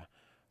 coin. Yeah,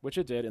 which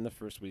it did in the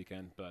first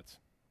weekend. But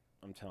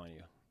I'm telling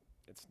you,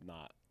 it's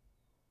not.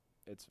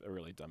 It's a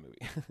really dumb movie.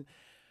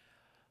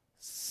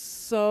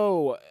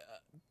 So,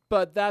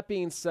 but that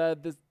being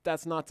said,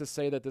 that's not to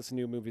say that this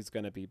new movie's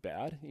going to be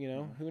bad. You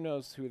know, who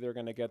knows who they're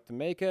going to get to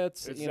make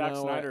it? It's you Zack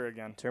know, Snyder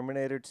again.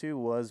 Terminator 2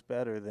 was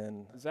better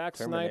than Zack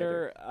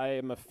Terminator. Snyder, I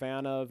am a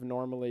fan of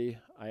normally.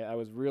 I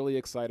was really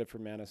excited for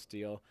Man of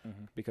Steel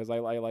Mm-hmm. because I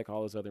like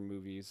all his other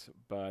movies,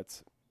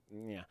 but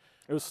yeah.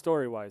 It was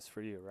story-wise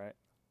for you, right?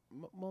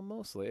 Well,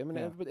 mostly. I mean,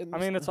 Yeah. but I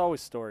mean, it's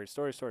always story.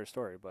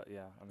 But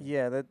yeah. I mean,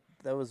 Yeah,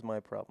 that was my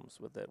problems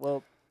with it.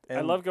 Well, I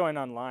and love going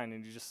online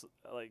and you just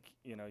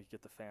you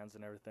get the fans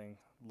and everything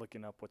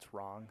looking up what's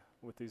wrong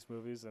with these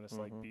movies, and it's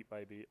like Mhm. beat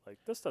by beat. Like,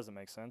 this doesn't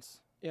make sense.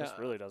 Yeah, This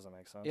really doesn't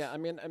make sense. yeah. I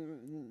mean,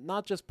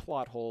 not just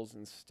plot holes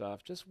and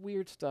stuff, just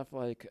weird stuff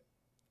like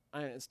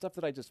stuff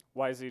that I just.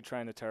 Why is he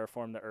trying to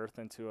terraform the Earth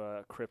into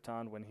a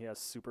Krypton when he has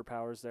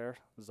superpowers there,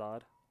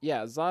 Zod?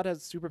 Yeah, Zod has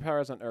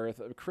superpowers on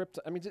Earth.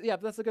 Yeah,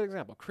 that's a good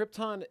example.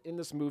 Krypton in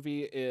this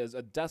movie is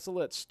a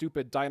desolate,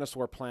 stupid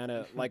dinosaur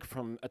planet, like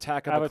from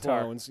Attack of Avatar.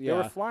 the Clones. They were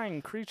Yeah,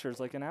 flying creatures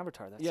like an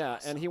Avatar. That's yeah,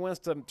 awesome. and he wants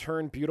to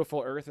turn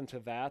beautiful Earth into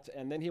that,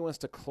 and then he wants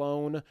to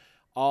clone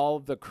all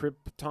the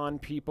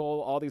Krypton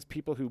people, all these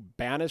people who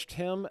banished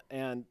him,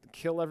 and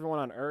kill everyone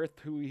on Earth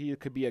who he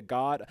could be a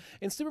god.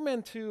 In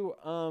Superman 2,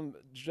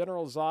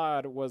 General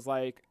Zod was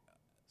like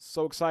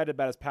so excited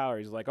about his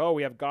powers. He's like, "Oh,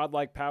 we have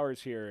godlike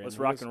powers here." And Let's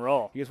he rock just- and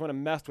roll. He just want to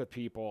mess with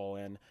people,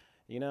 and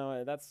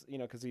that's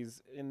because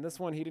he's in this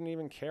one. He didn't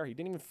even care. He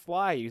didn't even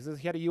fly. He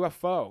had a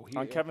UFO.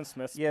 On Kevin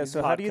Smith's yeah.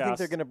 So how do you think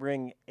they're podcast, going to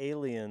bring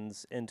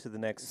aliens into the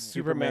next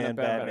Superman and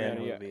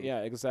Batman yeah, movie?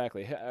 yeah,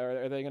 exactly.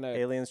 Are they gonna?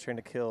 Aliens trying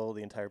to kill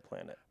the entire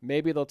planet.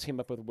 Maybe they'll team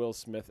up with Will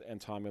Smith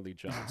and Tommy Lee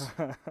Jones.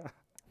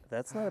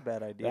 That's not a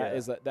bad idea.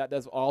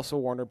 That's also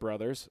Warner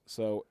Brothers,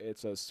 so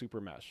it's a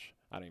super mesh.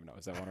 I don't even know.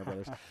 Is that Warner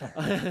Brothers?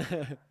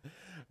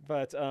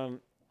 But And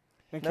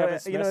No, Kevin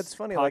you know, Smith's it's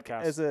funny. Like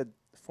podcast- as a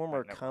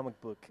former never comic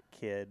book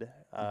kid,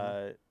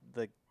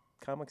 the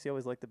comics you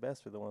always like the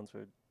best are the ones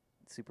where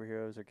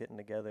superheroes are getting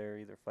together,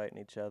 either fighting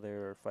each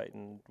other or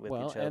fighting with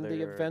well, each other. and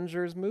the or-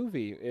 Avengers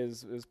movie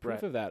is proof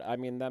Right. of that. I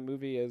mean, that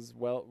movie is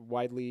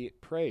widely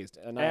praised,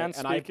 and And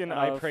speaking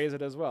I of praise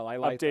it as well. I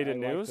liked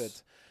updated I liked news,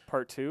 it.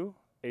 Part 2,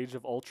 Age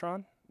of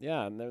Ultron.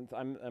 Yeah, and then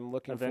I'm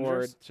looking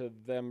Avengers? forward to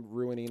them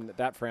ruining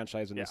that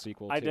franchise in Yeah. the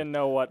sequel. I too. didn't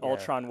know what Yeah.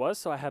 Ultron was,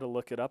 so I had to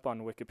look it up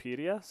on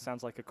Wikipedia.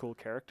 Sounds like a cool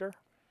character.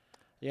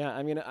 Yeah,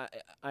 I mean,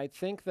 I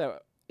think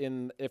that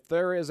if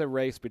there is a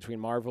race between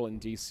Marvel and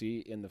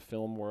DC in the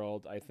film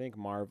world, I think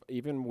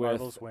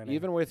Marvel's winning.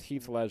 even with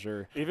Heath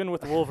Ledger, Even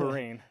with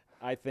Wolverine.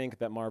 I think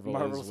that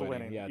Marvel's is winning.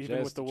 winning, Yeah, even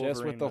with just the with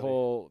Wolverine the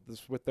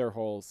movie. with their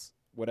whole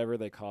whatever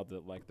they called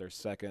it, like their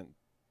second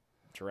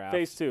draft.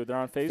 Phase 2. They're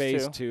on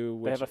Phase 2. 2. They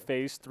Which, have a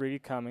Phase 3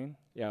 coming.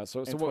 yeah,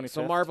 so in so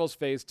 25th. Marvel's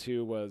Phase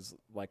 2 was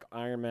like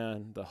Iron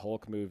Man, the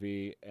Hulk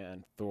movie,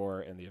 and Thor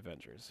and the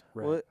Avengers.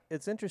 Well,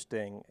 it's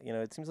interesting. You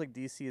know, it seems like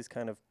DC is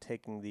kind of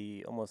taking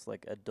the almost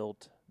like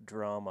adult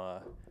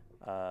drama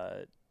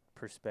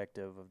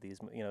perspective of these.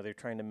 You know, they're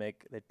trying to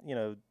make that. You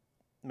know,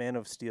 Man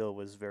of Steel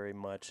was very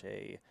much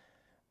a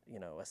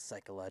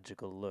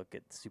psychological look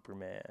at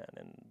Superman,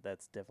 and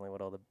that's definitely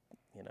what all the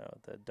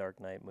the Dark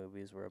Knight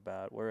movies were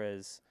about.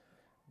 Whereas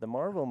the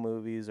Marvel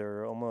movies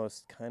are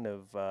almost kind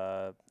of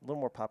a little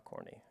more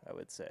popcorny, I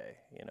would say.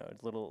 You know,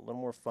 it's a little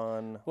more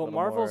fun. Well, little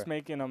Marvel's more,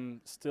 making them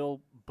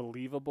still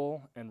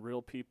believable and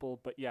real people,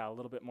 but yeah, a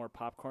little bit more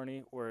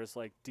popcorny. Whereas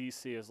like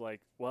DC is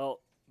like, well,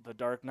 the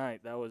Dark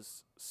Knight, that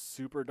was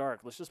super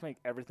dark. Let's just make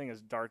everything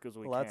as dark as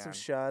we lots can. of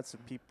shots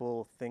of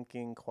people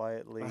thinking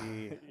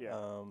quietly.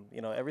 Yeah.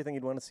 Everything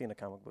you'd want to see in a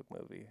comic book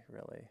movie,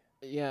 really.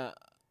 Yeah,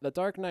 The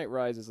Dark Knight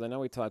Rises. I know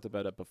we talked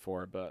about it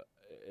before, but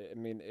I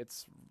mean,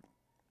 it's.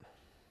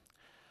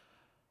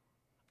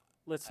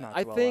 Let's not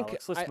I dwell, think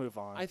Alex. Let's move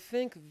on. I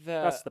think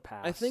that That's the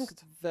past. I think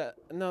that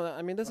no,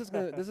 I mean this is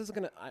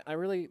gonna. I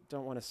really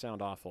don't want to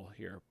sound awful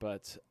here,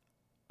 but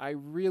I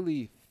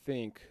really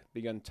think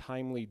the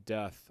untimely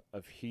death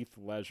of Heath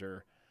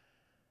Ledger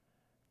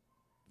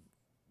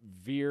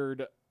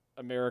veered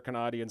American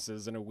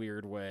audiences in a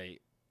weird way.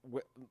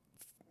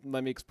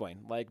 Let me explain.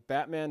 Like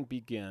Batman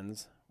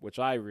Begins, which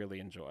I really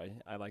enjoy.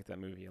 I like that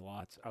movie a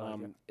lot. I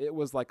like it. It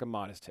was like a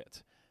modest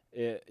hit.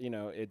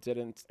 It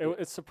didn't.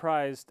 It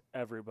surprised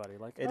everybody.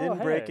 Like It oh, didn't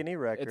break hey, any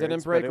records. It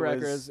didn't but break it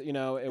records. Was, It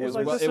was was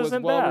like, well, this it was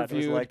isn't well bad. it was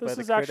reviewed. liked by This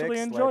the is actually critics,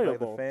 liked by the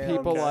enjoyable. fans.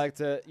 People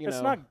liked it.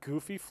 It's not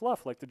goofy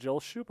fluff like the Joel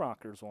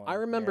Schumacher's one. I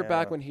remember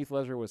back Yeah. when Heath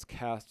Ledger was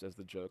cast as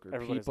the Joker.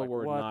 Everybody's People like,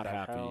 were "What not the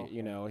happy. hell?"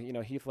 You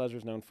know, Heath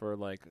Ledger's known for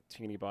like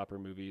teeny bopper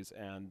movies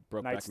and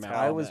Knight's Brokeback Tale.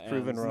 Mountain. I was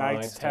proven and wrong.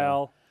 Knight's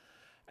Tale.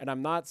 And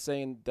I'm not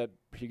saying that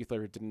Heath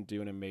Ledger didn't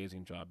do an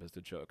amazing job as the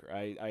Joker.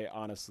 I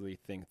honestly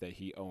think that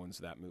he owns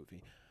that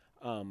movie.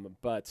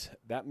 But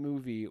that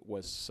movie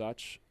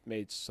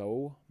made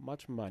so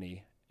much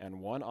money and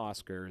won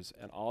Oscars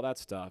and all that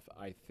stuff,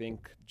 I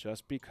think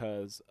just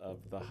because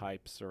of the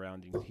hype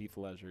surrounding Heath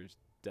Ledger's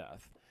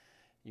death.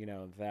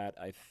 That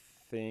I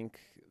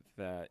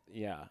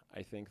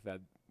think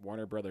that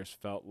Warner Brothers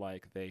felt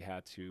like they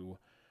had to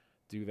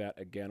do that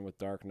again with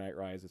Dark Knight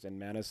Rises and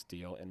Man of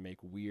Steel and make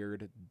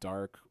weird,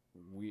 dark,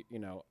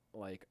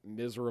 like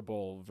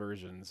miserable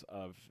versions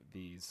of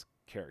these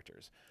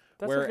characters.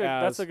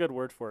 That's a good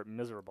word for it.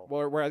 Miserable.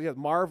 Whereas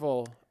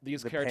Marvel,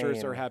 these The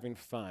characters are pain. having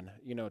fun.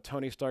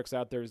 Tony Stark's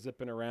out there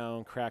zipping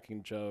around,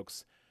 cracking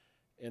jokes.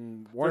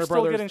 In They're Warner still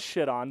Brothers, getting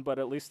shit on, but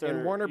at least they're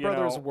in Warner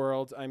Brothers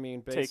world, I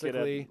mean, take it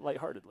basically,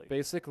 lightheartedly.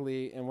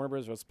 basically in Warner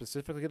Brothers world,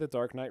 specifically The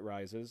Dark Knight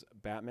Rises,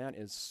 Batman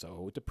is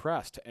so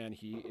depressed, and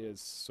he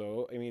is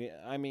so.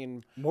 I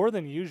mean, More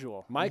than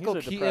usual. Michael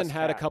He's a Keaton depressed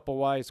had a cat. couple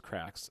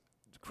wisecracks.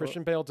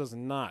 Christian Bale does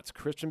not.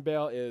 Christian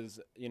Bale is,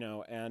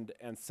 and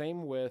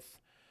same with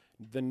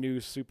the new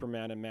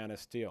Superman and Man of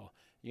Steel.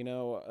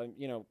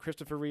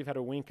 Christopher Reeve had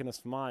a wink and a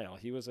smile.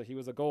 He was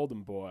a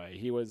golden boy.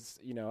 He was,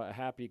 a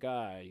happy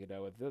guy.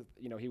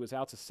 He was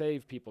out to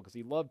save people because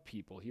he loved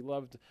people. He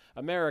loved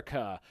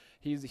America.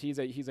 He's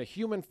a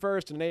human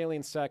first and an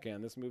alien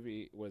second. This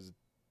movie was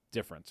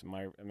different.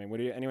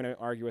 Would anyone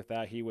argue with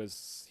that? He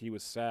was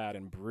sad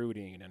and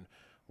brooding and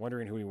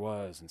wondering who he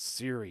was and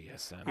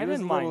serious. And I He was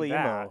didn't a little mind emo.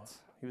 that.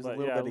 He was a but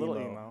little yeah, bit a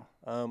little emo.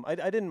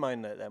 I didn't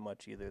mind that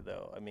much either,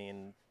 though. I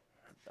mean,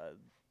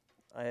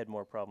 I had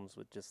more problems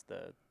with just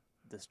the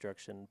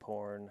destruction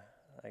porn,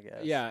 I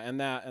guess. yeah, and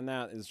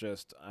that is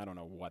just, I don't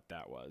know what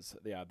that was.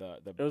 Yeah,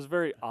 It was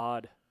very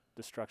odd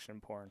destruction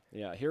porn.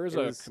 yeah. Here is It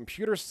a was-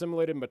 computer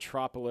simulated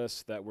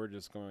metropolis that we're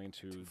just going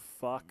to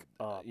Fuck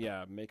up.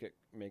 make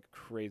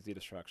crazy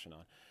destruction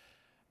on.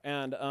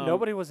 And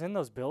Nobody was in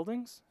those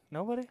buildings?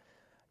 Nobody?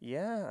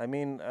 Yeah, I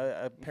mean,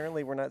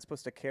 apparently we're not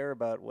supposed to care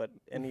about what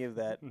any of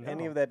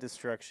that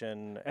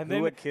destruction. And who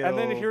then it killed. and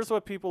then here's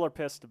what people are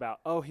pissed about.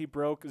 Oh, he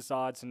broke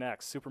Zod's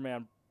neck.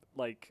 Superman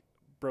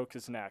broke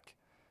his neck.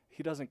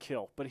 He doesn't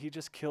kill, but he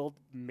just killed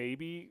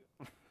maybe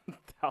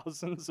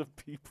thousands of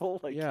people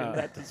like Yeah. in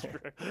that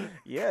district.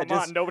 Yeah, Come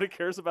just on, nobody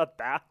cares about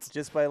that.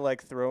 just by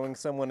like throwing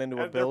someone into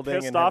a And they're building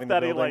pissed and off having the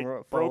that he, building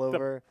like, fall broke the-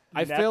 over.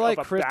 I Neck feel like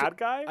of a bad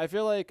guy. I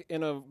feel like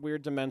in a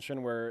weird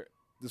dimension where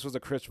this was a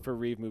Christopher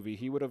Reeve movie,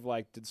 he would have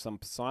like did some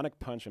sonic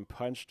punch and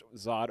punched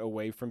Zod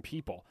away from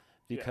people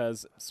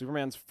because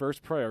Superman's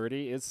first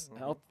priority is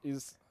health.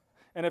 Is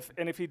And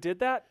if he did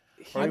that,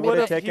 he Or he would would've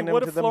have taken him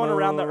would to have the flown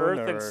around the moon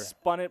Earth and or-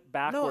 spun it no,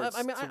 backwards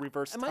I mean, to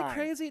reverse am time. I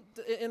crazy?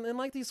 In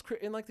like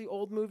in like the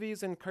old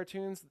movies and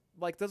cartoons,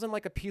 like doesn't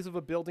like a piece of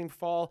a building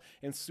fall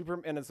and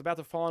and it's about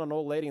to fall on an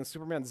old lady and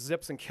Superman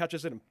zips and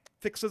catches it and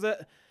fixes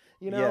it.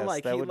 You know, Yes,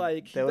 like that he would-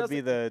 like he that would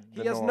be doesn't-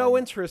 the he has norm. no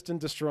interest in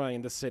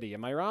destroying the city.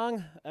 Am I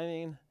wrong? I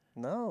mean,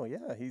 No,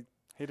 yeah, He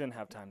didn't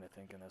have time to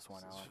think in this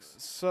one, Alex.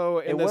 so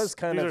in it this, was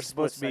kind these are of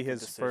supposed to be split-second his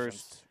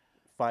decisions. first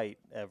fight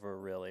ever,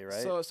 really,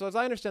 right? So as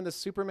I understand, the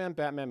Superman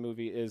Batman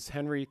movie is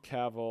Henry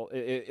Cavill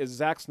is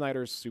Zack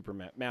Snyder's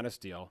Superman, Man of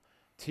Steel,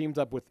 teamed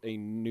up with a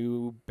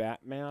new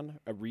Batman,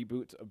 a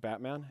reboot of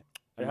Batman.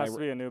 It has to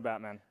be a new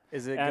Batman.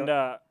 is it? And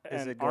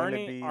is and it going to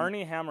Arnie be-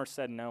 Arnie Hammer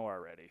said no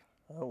already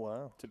oh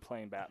wow. to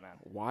playing Batman.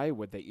 Why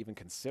would they even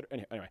consider?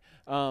 Anyway,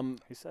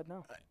 He said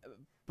no.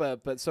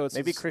 but so it's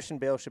Maybe it's- Christian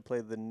Bale should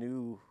play the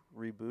new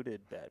rebooted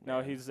Batman.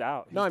 No, he's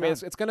out. No, He's I mean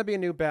done. it's going to be a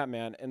new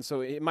Batman, and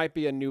so it might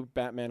be a new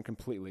Batman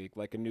completely,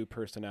 like a new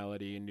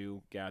personality,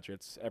 new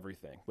gadgets,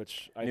 everything.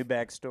 Which I new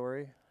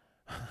backstory.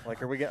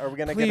 Like, are we gonna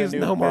get a Please, new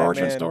no more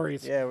origin Batman-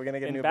 stories. Yeah, we're gonna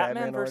get a in new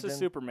Batman versus origin?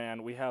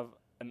 Superman, we have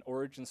an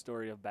origin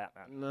story of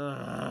Batman.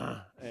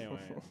 Nah. Anyway,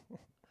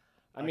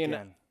 I mean,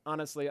 Again.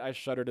 honestly, I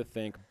shudder to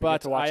think. We get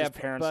But to watch I his have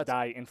parents but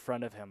die in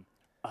front of him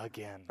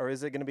again. Or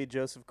is it gonna be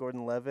Joseph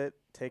Gordon-Levitt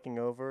taking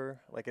over,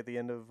 like at the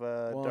end of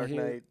Well, Dark he-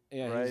 Knight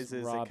yeah, he's Rises?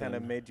 It kind of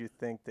Robin. made you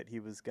think that he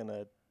was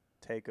gonna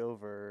take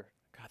over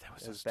God, that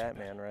was so as stupid.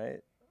 Batman, right?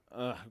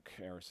 Who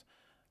cares?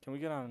 Can we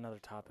get on another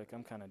topic?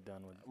 I'm kind of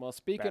done with. Well,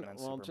 speaking, Batman,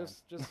 well,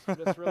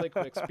 Superman. just really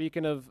quick.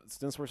 Speaking of,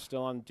 since we're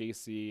still on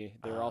DC,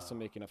 they're also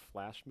making a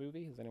Flash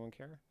movie. Does anyone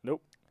care?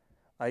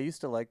 I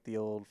used to like the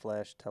old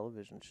Flash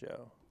television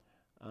show,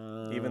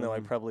 even though I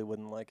probably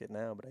wouldn't like it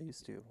now, but I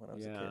used to when I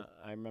was a yeah, kid.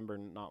 I remember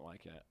not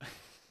liking it.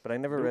 But I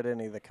never Nope. read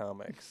any of the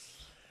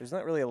comics. There's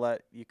not really a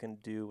lot you can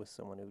do with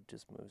someone who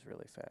just moves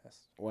really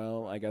fast.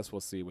 Well, I guess we'll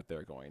see what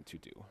they're going to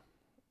do.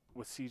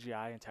 With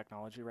CGI and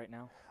technology right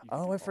now. you can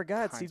Oh, do I all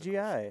forgot kinds of cool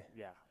CGI. shit.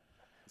 Yeah.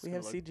 It's We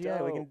gonna have look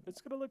CGI, we can- dope.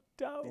 It's gonna look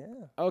dope.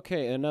 Yeah.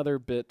 Okay, another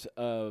bit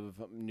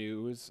of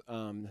news.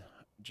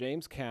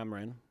 James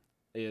Cameron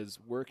is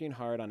working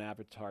hard on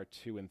Avatar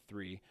 2 and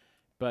 3,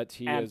 but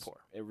he And has 4.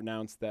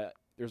 announced that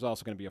there's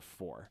also going to be a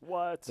 4.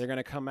 What? They're going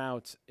to come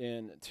out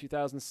in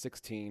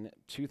 2016,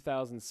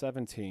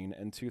 2017,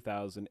 and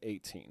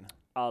 2018.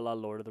 A la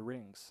Lord of the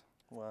Rings.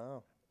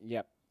 Wow.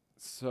 Yep.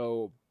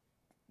 So,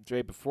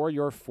 Jay, before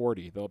you're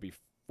 40, there'll be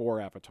 4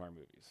 Avatar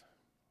movies.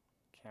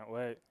 Can't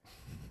wait.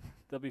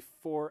 There'll be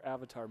 4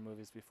 Avatar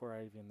movies before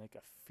I even make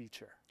a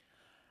feature.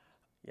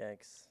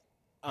 Yikes.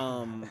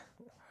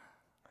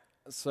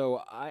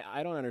 So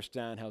I don't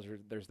understand how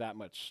there's that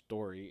much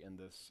story in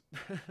this.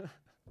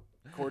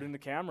 According to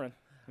Cameron,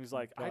 he's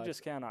like, I But-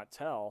 just cannot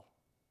tell.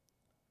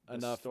 the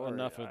enough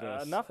story. of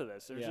this. Enough of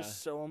this. There's Yeah.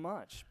 just so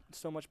much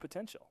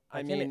potential.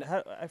 I can't mean,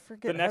 I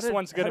forget. The how next did-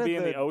 one's how going to did be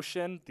in the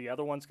ocean. The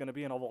other one's going to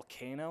be in a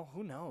volcano.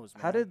 Who knows,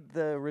 man? How did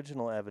the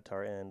original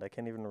Avatar end? I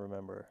can't even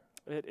remember.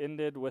 it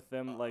ended with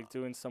them like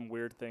doing some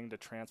weird thing to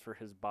transfer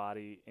his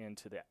body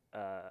into the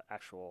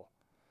actual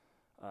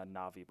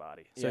Navi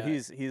body. So Yeah.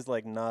 he's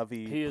like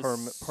Navi, He is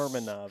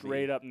Perma-Navi.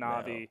 straight up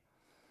now. Navi.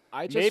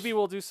 I just Maybe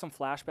we'll do some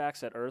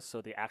flashbacks at Earth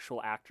so the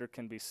actual actor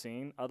can be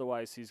seen.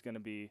 Otherwise, he's going to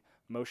be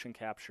motion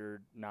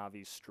captured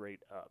Navi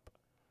straight up.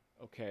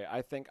 Okay,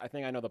 I think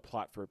I know the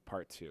plot for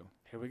part 2.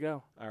 Here we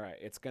go. All right,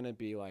 it's gonna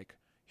be like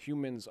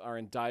humans are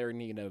in dire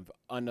need of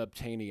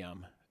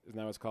unobtainium. Isn't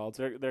that what it's called?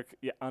 They're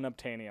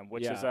unobtainium,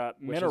 which is Yeah, a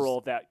which is-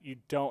 mineral that you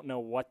don't know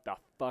what the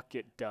fuck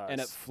it does. And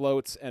it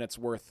floats, and it's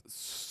worth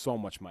so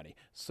much money.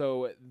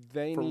 So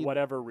they for need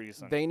whatever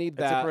reason. they need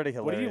It's that. a pretty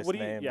What do you- hilarious what do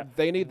you- name. yeah.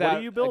 They need what that.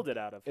 do you build it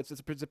out of? It's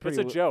a pretty. It's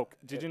a joke.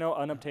 Did it- you know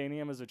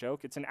unobtainium is a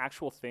joke? It's an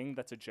actual thing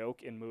that's a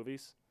joke in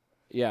movies.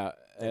 Yeah,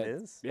 It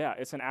is? Yeah,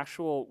 it's an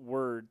actual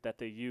word that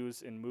they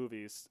use in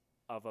movies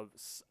of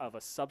a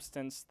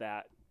substance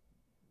that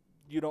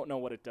you don't know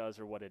what it does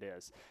or what it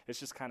is. It's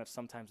just kind of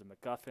sometimes a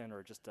MacGuffin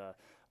or just a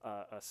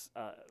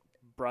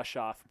brush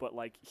off. But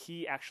like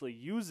he actually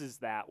uses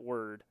that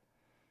word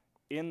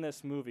in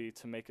this movie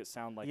to make it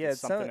sound like Yeah,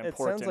 it's something it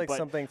important. sounds like but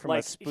something from a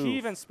like spoof. he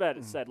even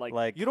said like,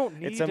 Like, you don't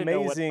need it's to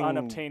know what amazing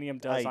unobtainium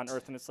does on height.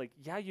 Earth, and it's like,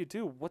 yeah, you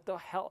do. What the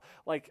hell?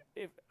 Like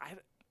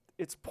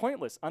it's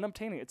pointless.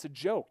 Unobtainium. It's a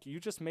joke. You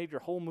just made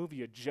your whole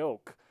movie a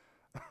joke.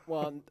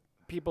 well,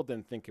 people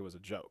didn't think it was a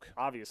joke.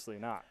 Obviously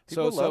not.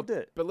 People loved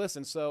it. But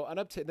listen, so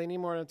they need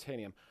more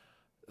unobtainium.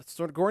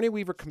 So Sigourney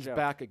Weaver comes joke.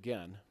 back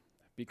again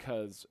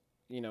because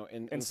in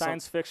In some-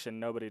 science fiction,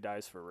 nobody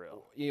dies for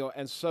real.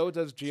 and so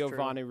does true.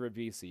 Giovanni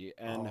Ribisi,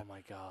 and oh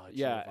my God.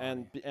 yeah,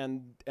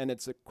 Giovanni.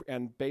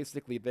 and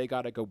basically they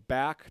got to go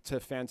back to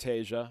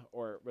Fantasia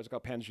or what's it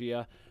called,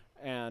 Pangea,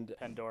 and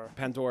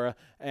Pandora.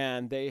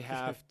 and they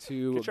have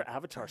to Get your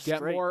avatar get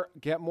straight. more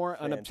Fantasia.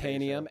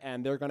 unobtainium,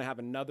 and they're going to have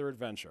another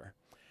adventure.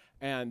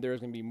 And there's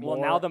going to be more.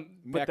 Well, now the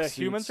mech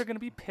humans suits. are going to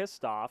be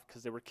pissed off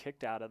because they were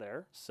kicked out of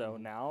there. So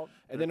now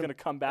And they're then going to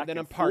come back and then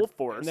in part, full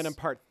force. And then in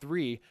part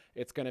 3,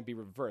 it's going to be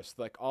reversed.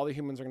 Like all the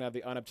humans are going to have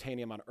the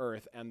unobtainium on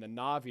Earth, and the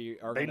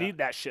Navi are. they gonna, need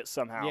that shit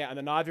somehow. Yeah, and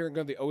the Navi are going to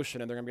go to the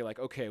ocean, and they're going to be like,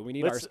 okay, we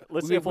need Let's we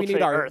infiltrate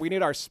need Earth. we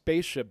need our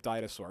spaceship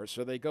dinosaurs.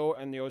 So they go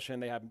in the ocean,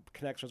 and they have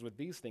connections with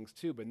these things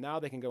too. But now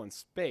they can go in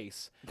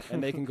space,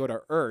 and they can go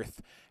to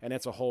Earth, and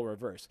it's a whole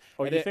reverse.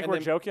 Oh, and you then- think and we're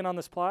then- joking on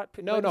this plot?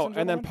 No, ladies no. and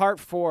And then gentlemen? part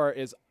 4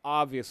 is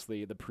obviously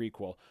the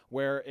prequel,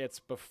 where it's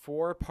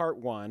before part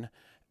 1,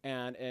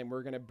 and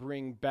we're gonna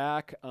bring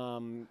back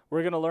We're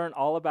going to learn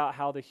all about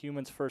how the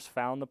humans first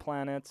found the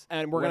planets.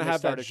 and we're when gonna they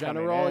have that started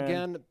coming general in.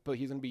 again, but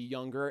he's gonna be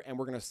younger, and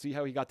we're gonna see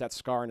how he got that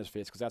scar in his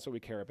face because that's what we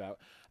care about,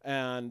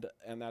 and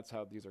that's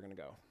how these are gonna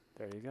go,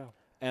 There you go.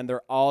 and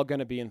they're all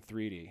gonna be in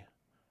 3D.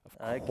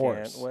 I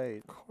course. can't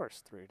wait. Of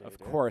course, 3D. Of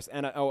dude. course,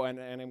 and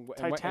and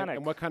Titanic.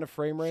 and what kind of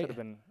frame rate? Should have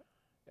been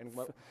And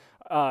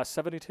what?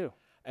 72.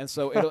 And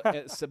so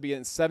it'll be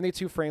in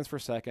 72 frames per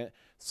second.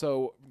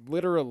 So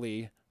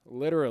literally,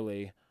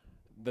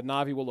 the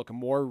Navi will look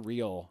more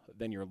real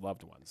than your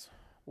loved ones.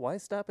 Why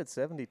stop at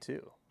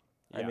 72?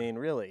 I Yeah. mean,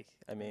 really.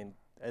 I mean,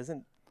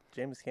 isn't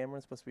James Cameron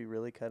supposed to be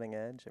really cutting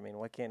edge? I mean,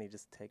 why can't he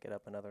just take it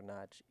up another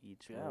notch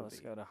each Yeah, movie? let's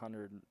go to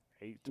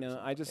 108. or No,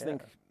 something. I just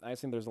Yeah.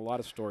 think there's a lot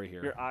of story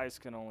here. Your eyes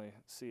can only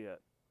see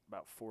at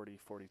about 40,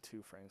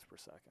 42 frames per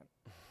second.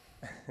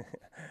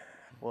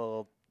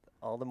 Well,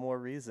 all the more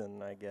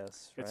reason, I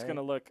guess. It's right? going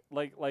to look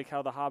like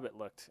how The Hobbit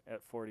looked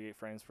at 48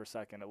 frames per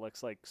second. It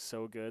looks like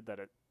so good that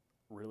it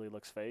really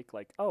looks fake.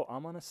 Like, oh,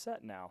 I'm on a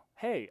set now.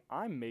 Hey,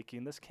 I'm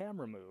making this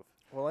camera move.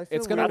 Well, I feel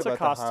It's weird gonna- That's a about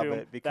The costume.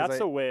 Hobbit because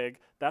That's I, a wig.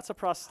 That's a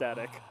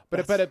prosthetic. but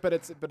it's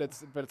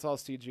all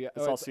CGI.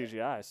 It's all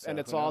CGI. So and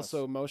it's who knows?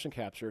 also motion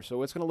capture,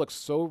 so it's going to look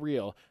so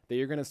real that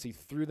you're going to see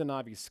through the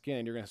Navi's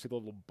skin. You're going to see the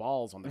little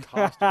balls on the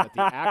costume that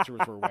the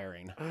actors were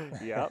wearing.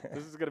 Yep,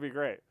 this is gonna be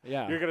great.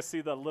 Yeah. You're gonna see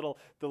the little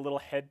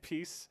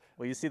headpiece,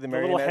 well, you see the the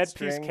little marionette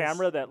headpiece strings.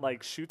 camera that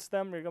like shoots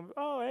them. You're gonna,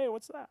 oh hey,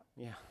 what's that?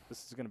 Yeah.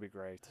 This is gonna be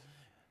great.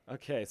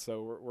 Okay,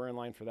 so we're in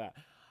line for that.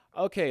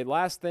 Okay,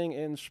 last thing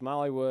in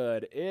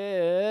Schmollywood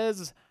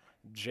is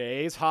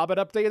Jay's Hobbit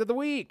update of the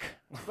week.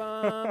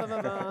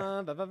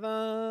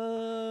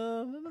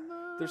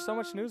 There's so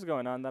much news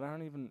going on that I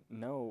don't even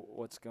know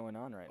what's going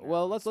on right now.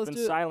 Well, let's It's been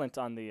do- silent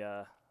on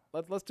the.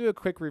 Let's do a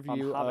quick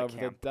review Hobbit of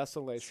Camp. the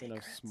Desolation of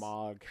Secrets.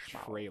 Smog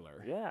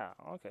trailer. Yeah.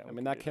 Okay. I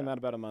mean, that came out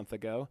about a month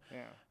ago.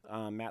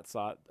 Yeah. Matt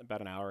saw it about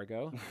an hour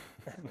ago.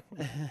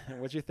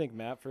 What'd you think,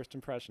 Matt? First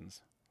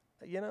impressions?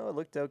 You know, it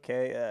looked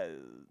okay.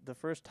 The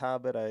first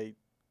Hobbit, I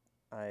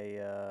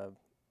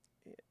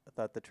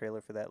thought the trailer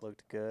for that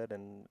looked good,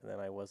 and then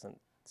I wasn't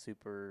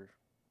super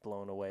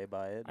blown away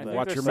by it. I but think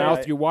Watch they're your saying-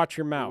 mouth. You watch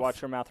your You mouth.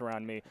 watch your mouth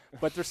around me,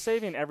 but they're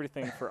saving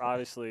everything for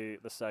obviously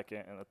the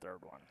second and the third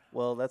one.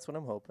 well, that's what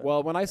I'm hoping.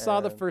 Well, when I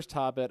saw the And- first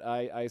Hobbit,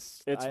 I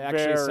It's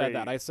actually said very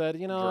that. I said,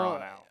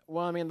 drawn out.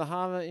 well, I mean, the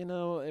Hobbit,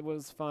 it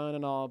was fun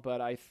and all,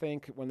 but I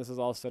think when this is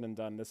all said and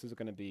done, this is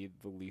going to be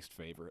the least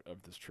favorite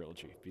of this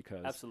trilogy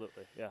because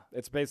Absolutely. Yeah.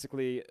 it's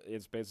basically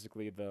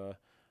the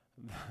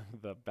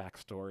the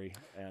backstory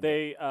and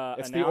They It's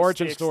the announced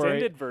origin the story.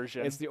 extended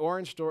version. it's the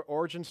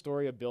origin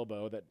story of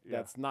Bilbo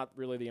that's not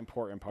really the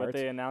important part. But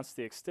they announced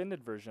the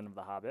extended version of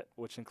The Hobbit,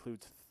 which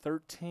includes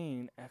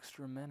 13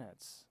 extra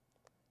minutes.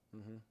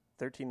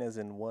 13 as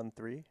in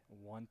 1-3.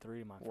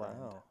 1-3, my friend.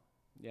 Wow.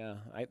 Yeah,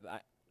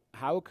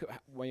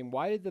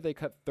 why did they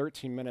cut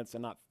 13 minutes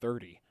and not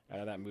 30 out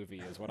of that movie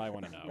is what I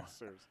want to know.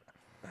 Seriously.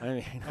 I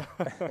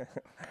mean,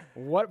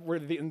 what were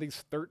in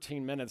these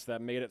 13 minutes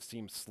that made it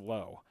seem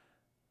slow?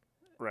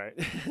 Right.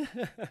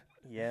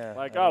 Yeah.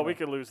 Like, I don't oh, we know.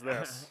 could lose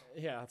this.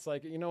 Yeah, it's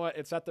like, you know what?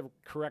 It's at the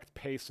correct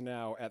pace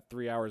now at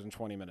 3 hours and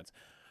 20 minutes.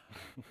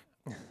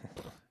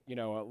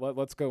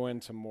 Let's go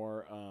into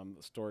more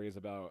stories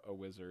about a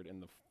wizard in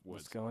the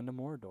woods. Let's go into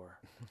Mordor.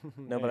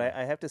 No, but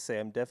I have to say,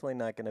 I'm definitely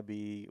not going to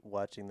be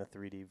watching the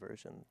 3D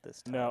version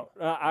this time. No,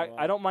 Well,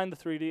 I don't mind the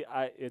 3D.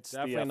 It's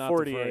Definitely the not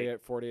 48. the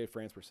 48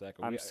 frames per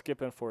second. I'm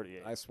skipping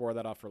 48. I swore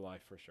that off for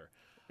life for sure.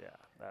 Yeah,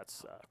 that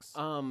sucks.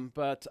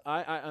 But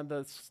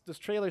this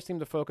trailer seemed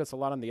to focus a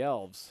lot on the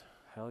elves.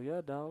 Hell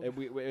yeah, dog.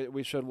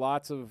 We showed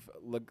lots of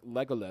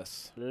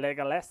Legolas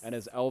Legolas and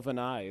his elven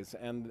eyes,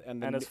 and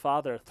his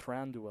father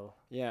Thranduil.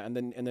 and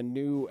the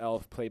new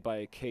elf played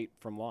by Kate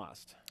from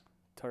Lost.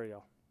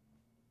 Turiel.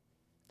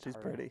 She's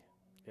Alright. pretty.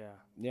 Yeah.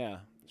 Yeah,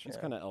 she's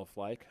Yeah. kind of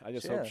elf-like. I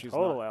just Yeah. hope she's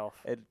Total not.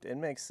 elf. It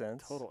makes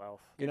sense. Total elf.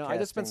 You know, Good I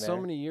just spent casting so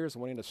there. many years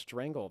wanting to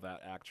strangle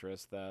that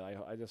actress that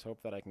I just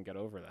hope that I can get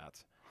over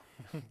that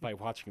by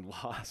watching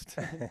Lost.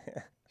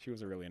 She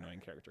was a really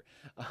annoying character.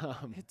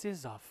 It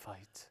is a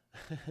fight.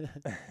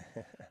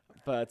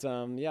 But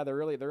yeah, they're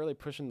really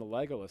pushing the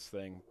Legolas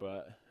thing.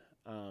 But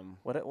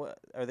What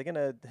are they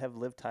gonna have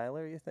Liv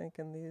Tyler? You think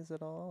in these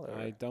at all? Or?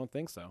 I don't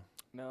think so.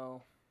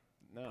 No,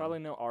 No. probably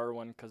no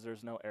Arwen because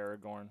there's no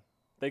Aragorn.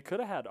 They could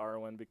have had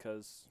Arwen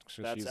because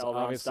So that's she's Elrond's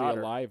obviously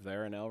daughter. alive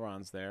there, and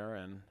Elrond's there,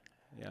 and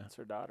yeah. That's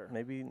her daughter.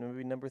 Maybe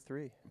number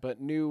 3.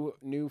 But new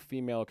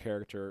female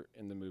character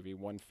in the movie,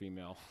 one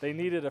female. They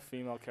needed a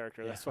female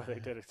character. Yeah. That's why they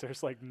did it.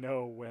 There's like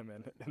no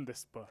women in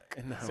this book.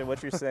 No. So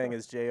what you're saying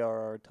is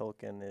J.R.R.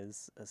 Tolkien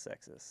is a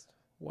sexist.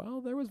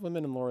 Well, there was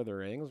women in Lord of the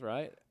Rings,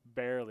 right?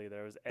 Barely.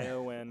 There was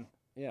Eowyn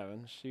Yeah,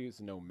 and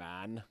she's no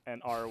man.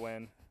 and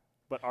Arwen,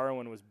 but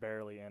Arwen was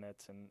barely in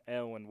it, and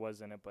Eowyn was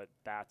in it, but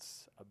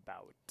that's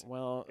about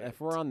Well, it. if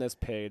we're on this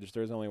page,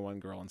 there's only one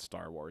girl in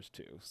Star Wars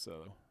too,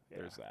 so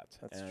there's that.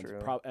 That's and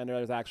true. And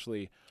there's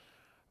actually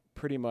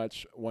pretty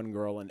much one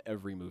girl in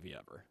every movie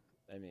ever.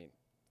 I mean,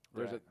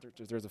 Right.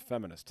 there's a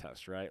feminist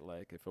test, right?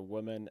 Like if a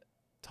woman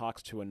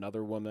talks to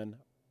another woman,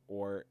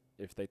 or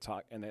if they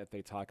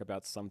talk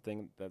about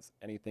something that's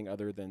anything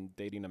other than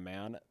dating a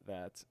man,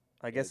 that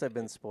I guess It- I've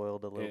been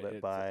spoiled a little it- bit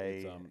it's- by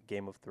it's,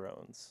 Game of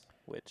Thrones,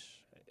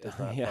 which does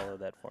not yeah. follow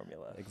that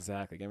formula.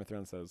 Exactly. Game of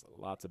Thrones says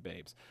lots of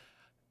babes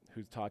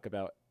who talk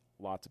about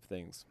lots of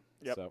things.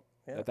 Yep. So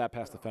Yeah. that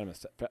passed the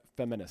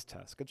feminist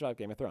test. Good job,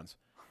 Game of Thrones.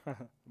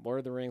 Lord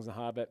of the Rings and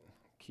Hobbit,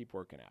 keep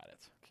working at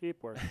it.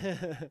 Keep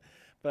working.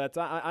 But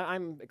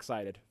I'm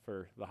excited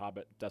for The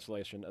Hobbit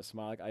Desolation of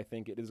Smaug. I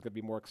think it is going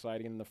to be more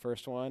exciting than the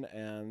first one,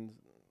 and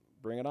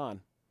bring it on.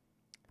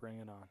 Bring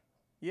it on.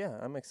 Yeah,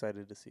 I'm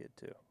excited to see it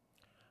too.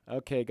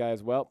 Okay,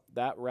 guys. Well,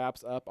 that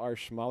wraps up our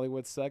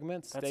Schmollywood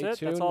segment. That's Stay it?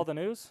 tuned. That's all the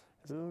news?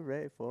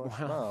 Hooray for Wow.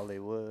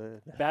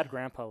 Hollywood. Bad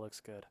Grandpa looks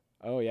good.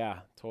 Oh yeah,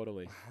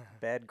 totally.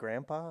 Bad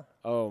Grandpa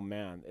Oh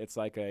man, it's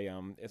like a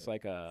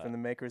from the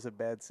makers of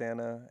Bad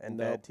Santa and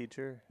nope. Bad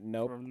Teacher.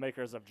 nope. From the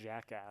makers of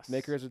Jackass.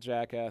 Makers of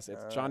Jackass.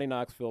 It's Johnny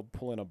Knoxville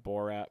pulling a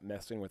Borat,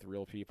 messing with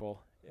real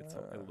people. It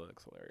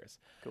looks hilarious.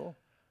 Cool.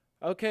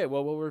 Okay,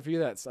 well, we'll review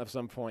that at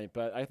some point,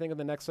 but I think in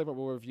the next segment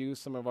we'll review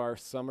some of our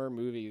summer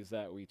movies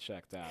that we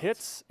checked out.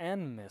 Hits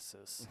and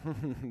misses.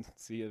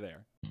 See you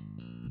there.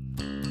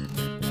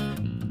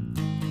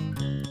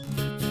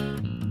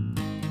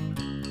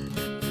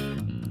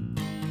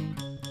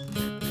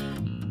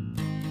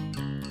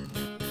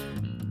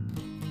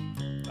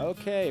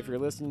 Okay, if you're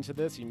listening to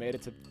this, you made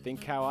it to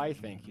Think How I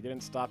Think. You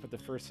didn't stop at the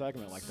first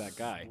segment like that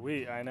guy.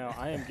 Sweet, I know.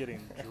 I am getting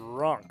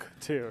drunk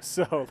too,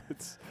 so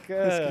let's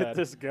Good. get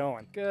this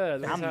going.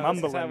 Good. This I'm is how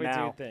mumbling we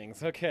now. do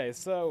things. Okay,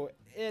 so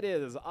it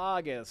is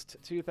August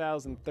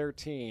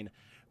 2013.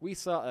 We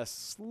saw a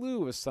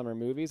slew of summer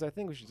movies. I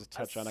think we should just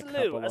touch on a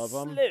couple of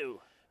them.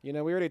 You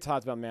know, we already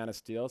talked about Man of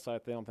Steel, so I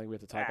don't think we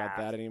have to talk about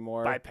that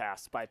anymore.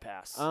 Bypass.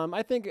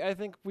 I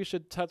think we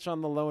should touch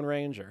on The Lone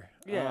Ranger.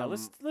 Yeah,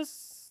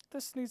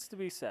 this needs to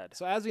be said.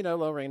 So as you know,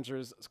 Lone Ranger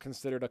is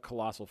considered a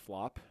colossal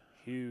flop.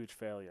 Huge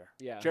failure.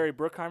 Yeah. Jerry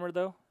Bruckheimer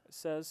though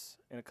says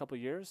in a couple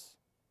years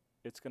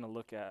it's going to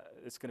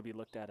be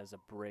looked at as a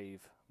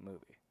brave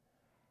movie.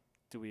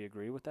 Do we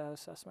agree with that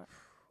assessment?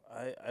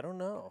 I don't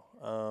know.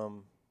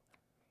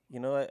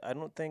 I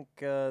don't think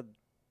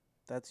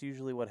that's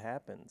usually what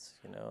happens.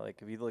 You know, like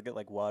if you look at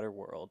like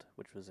Waterworld,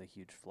 which was a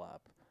huge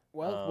flop.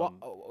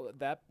 Well,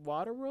 that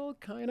Waterworld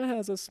kind of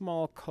has a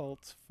small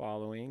cult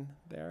following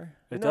there.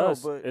 It No,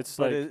 does. but It's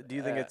but like do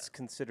you think uh, it's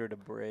considered a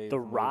brave? the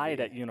ride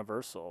movie? at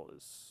Universal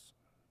is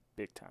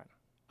big time.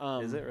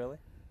 Is it really?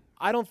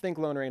 I don't think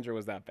Lone Ranger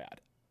was that bad.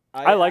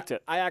 I liked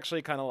it. I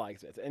actually kind of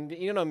liked it. And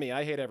you know me,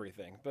 I hate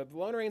everything. But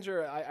Lone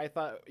Ranger, I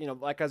thought,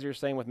 like as you're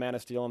saying with Man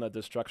of Steel and the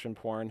destruction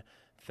porn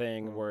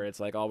thing, where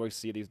it's like all we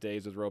see these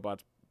days is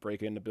robots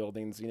breaking into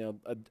buildings.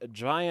 A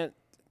giant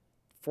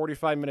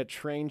 45-minute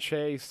train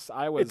chase.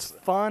 It's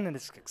fun and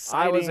it's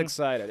exciting. I was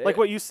excited. Like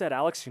what you said,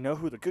 Alex, you know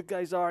who the good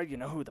guys are, you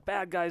know who the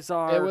bad guys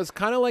are. It was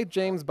kind of like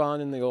James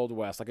Bond in the Old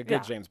West, like a good Yeah.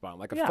 James Bond,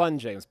 like a Yeah. fun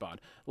James Bond.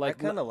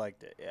 Like I kind of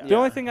liked it. Yeah. The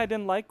only thing I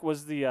didn't like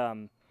was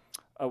the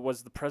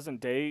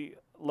present day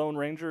Lone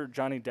Ranger,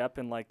 Johnny Depp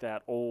in like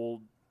that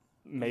old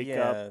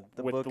makeup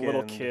the with the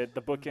little bookend. kid.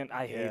 The bookend,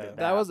 I hated that.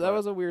 that was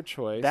but a weird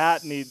choice.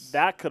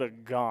 that could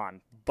have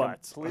gone,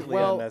 but Completely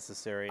Well,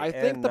 unnecessary. I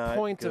think and the not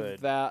point good.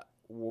 of that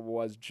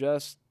was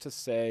just to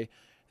say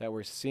that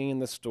we're seeing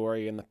the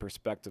story in the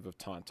perspective of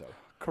Tonto.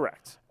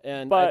 correct.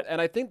 And But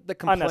I think the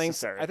complaints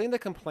unnecessary. I think the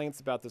complaints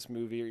about this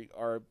movie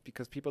are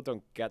because people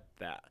don't get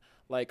that.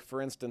 Like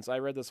for instance, I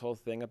read this whole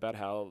thing about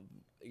how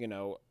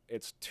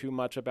it's too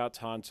much about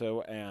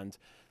Tonto and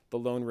the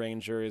Lone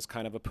Ranger is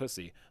kind of a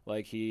pussy.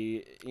 Like But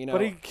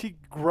he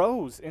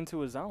grows into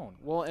his own.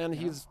 well, and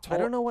he's I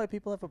told. don't know why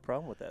people have a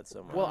problem with that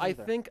so much. Well, I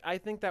either.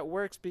 think that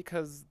works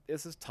because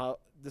this is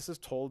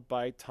told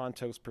by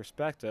Tonto's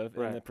perspective.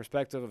 In Right. the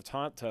perspective of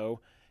Tonto,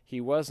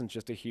 he wasn't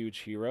just a huge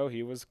hero.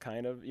 He was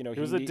kind of he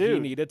was a he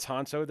dude. needed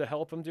Tonto to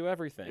help him do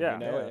everything.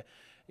 Yeah.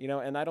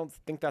 And I don't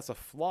think that's a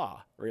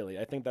flaw, really.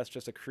 I think that's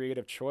just a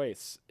creative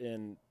choice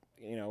in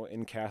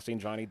casting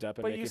Johnny Depp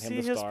and But you making see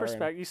him the his star.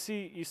 perspective.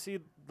 You see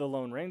the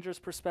Lone Ranger's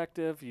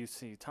perspective. You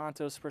see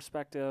Tonto's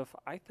perspective.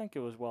 I think it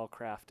was well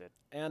crafted.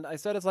 And I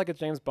said it's like a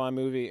James Bond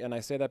movie, and I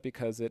say that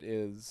because it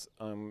is.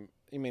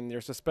 I mean,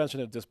 your suspension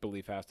of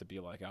disbelief has to be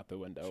like out the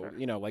window. Sure.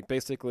 You know, like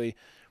basically,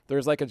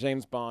 there's like a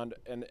James Bond,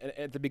 and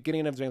at the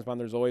beginning of James Bond,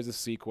 there's always a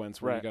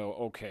sequence where Right. you go,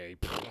 okay,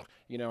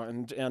 you know,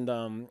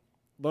 and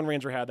Lone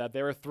Ranger had that.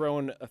 They were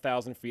thrown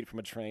 1,000 feet from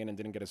a train and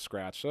didn't get a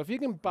scratch. So if you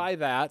can buy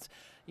that,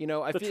 you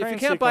know, if The you train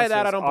can't buy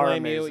that, I sequences don't are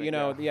blame you. amazing, You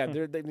know, yeah.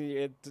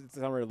 it's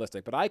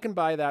unrealistic. But I can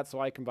buy that,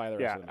 so I can buy the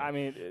rest Yeah, of it. I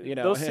mean, You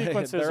know, those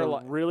sequences they're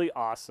are really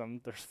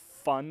awesome. They're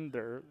fun.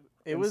 They're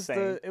It was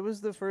insane.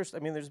 the first. I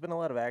mean, there's been a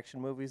lot of action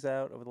movies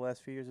out over the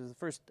last few years. It was the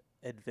first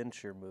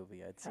adventure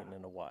movie I'd seen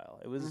in a while.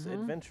 It was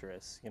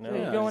adventurous, you know. Yeah,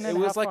 you Yeah, go in it and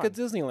was have like a fun.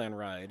 Disneyland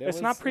ride. It It's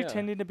not was- yeah.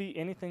 pretending to be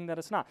anything that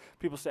it's not.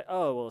 People say,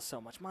 "Oh, well, it's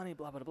so much money,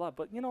 blah blah blah."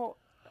 But you know,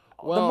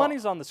 the Well,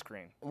 money's on the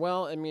screen.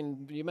 Well, I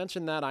mean, you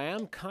mentioned that. I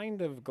am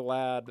kind of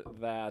glad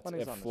that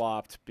Money's it on the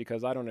flopped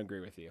because I don't agree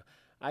with you.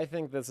 I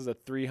think this is a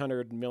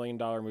 $300 million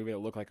movie that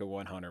looked like a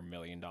 $100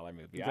 million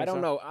movie. You I think don't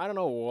so? know. I don't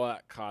know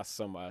what cost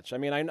so much. I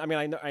mean,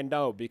 I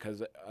know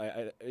because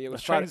it The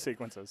was train shot.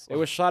 sequences. It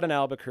was shot in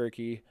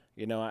Albuquerque.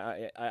 You know,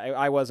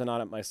 I wasn't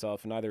on it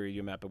myself, and neither of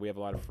you, Matt, but we have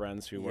a lot of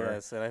friends who were.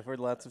 Yes, and I've heard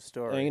lots of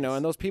stories. And, you know,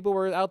 and those people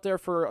were out there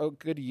for a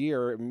good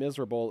year,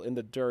 miserable in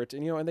the dirt,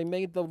 and you know, and they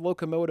made the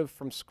locomotive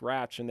from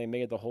scratch, and they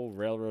made the whole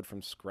railroad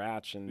from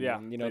scratch, and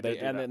Yeah, you know, they did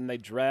do and that. then they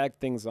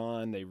dragged things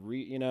on,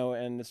 you know,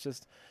 and it's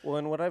just Well,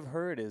 and what I've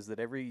heard is that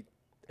every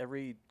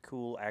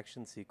cool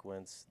action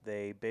sequence,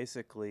 they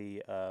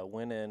basically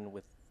went in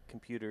with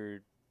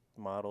computer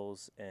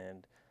models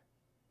and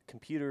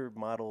computer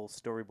model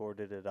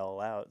storyboarded it all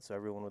out, so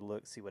everyone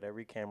would see what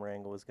every camera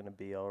angle was going to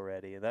be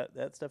already. And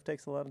that stuff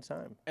takes a lot of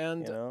time.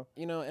 and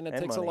You know? and it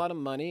And takes money. a lot of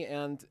money,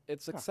 and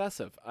it's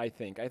excessive. I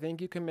think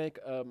you can make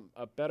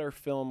a better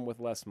film with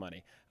less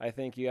money. I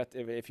think you have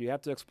to, if you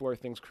have to explore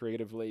things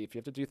creatively, if you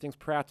have to do things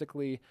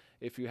practically,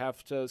 if you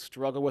have to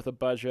struggle with a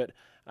budget,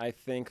 I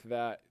think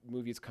that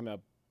movies come out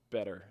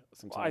better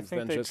sometimes Well, I think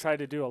than they just try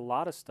to do a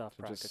lot of stuff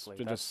than just- practically.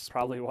 than That's just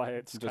probably why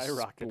it just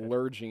skyrocketed.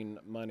 splurging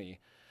money.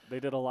 They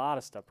did a lot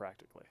of stuff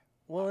practically.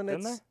 Well, and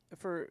Didn't it's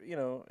for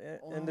Well,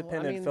 I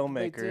independent mean,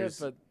 they did,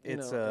 filmmakers. but, you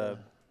it's know,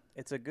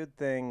 it's a good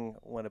thing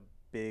when a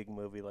big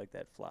movie like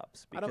that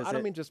flops. I Because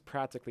don't mean just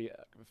practically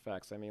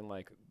effects. I mean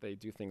like they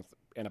do things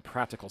in a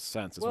practical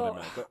sense. Is Well, what I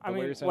meant. But I what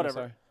were mean, you saying? I'm whatever.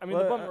 sorry. I mean,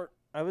 Well, the one where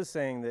I was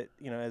saying that,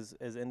 you know, as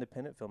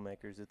independent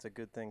filmmakers, it's a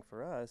good thing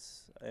for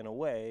us in a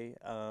way.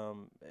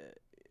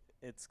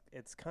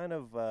 It's kind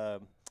of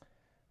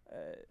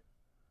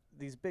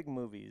these big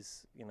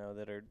movies, you know,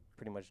 that are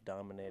pretty much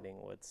dominating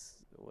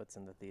what's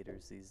in the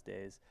theaters these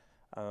days.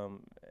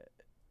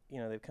 You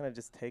know, they've kind of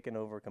just taken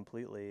over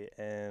completely.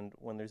 And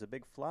when there's a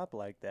big flop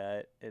like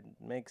that, it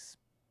makes,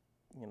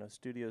 you know,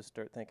 studios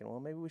start thinking,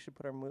 well, maybe we should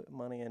put our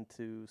money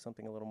into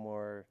something a little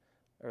more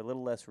or a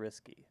little less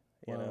risky.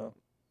 You know. Well,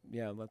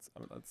 yeah, let's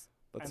and hope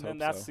then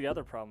that's so. the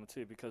other problem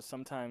too, because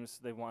sometimes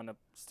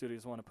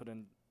studios want to put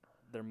in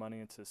their money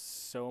into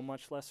so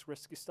much less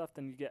risky stuff,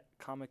 then you get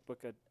comic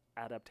book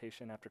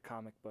adaptation after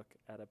comic book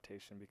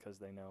adaptation because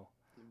they know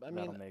I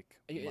that'll mean, make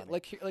y- money.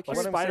 like Well, A what I'm saying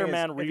is,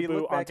 Spider-Man if you look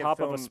reboot on back at top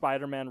of a film-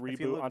 Spider-Man if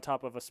you reboot look- on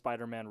top of a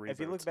Spider-Man reboot. If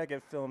you look back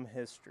at film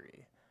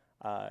history,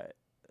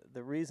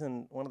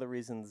 one of the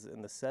reasons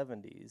in the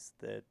 70s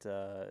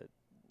that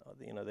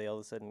you know, they all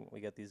of a sudden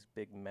we got these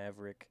big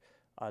maverick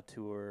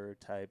auteur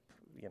type,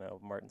 you know,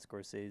 Martin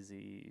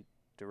Scorsese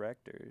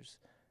directors,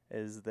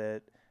 is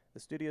that the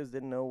studios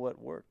didn't know what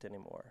worked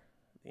anymore.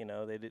 You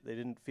know, they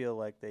didn't feel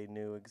like they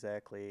knew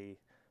exactly,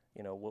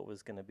 you know, what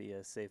was going to be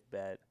a safe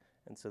bet,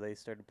 and so they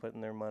started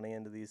putting their money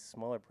into these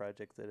smaller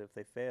projects that if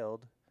they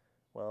failed,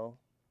 well,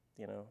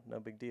 you know, no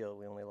big deal.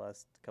 We only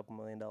lost a couple $1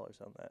 million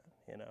on that,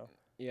 you know.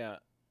 yeah,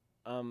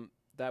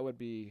 that would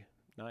be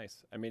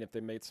nice. I mean, if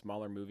they made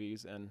smaller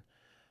movies, and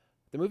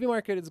the movie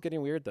market is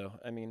getting weird though.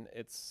 I mean,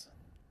 it's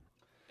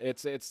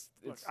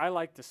Look, I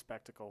like the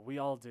spectacle. We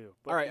all do.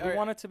 But All right, we all right.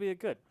 want it to be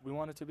good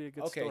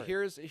okay. story.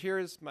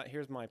 Here's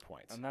my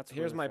point. And that's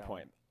here's really my valid.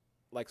 point.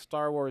 Like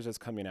Star Wars is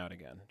coming out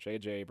again.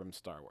 J.J. Abrams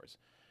Star Wars.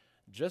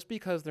 Just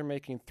because they're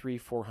making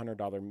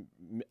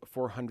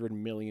 $400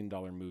 million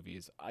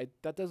movies,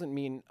 that doesn't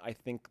mean I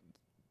think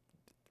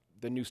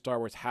the new Star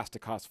Wars has to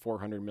cost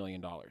 $400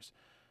 million.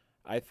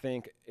 I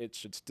think it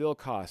should still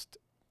cost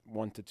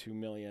 1 to 2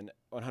 million,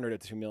 100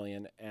 to 2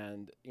 million,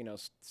 and you know,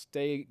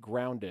 stay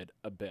grounded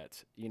a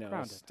bit. You know,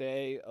 Grounded.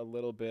 stay a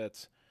little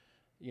bit.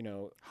 You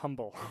know,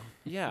 Humble.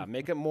 yeah,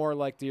 make it more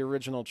like the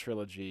original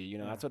trilogy. You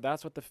know, Yeah.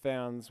 that's what the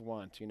fans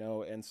want. You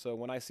know, and so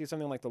when I see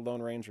something like the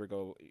Lone Ranger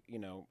go, you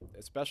know,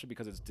 especially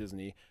because it's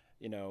Disney,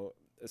 you know,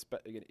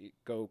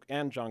 go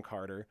and John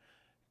Carter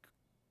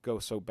go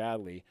so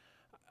badly.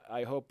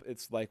 I hope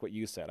it's like what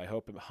you said. I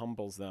hope it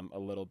humbles them a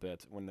little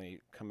bit when they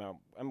come out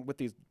with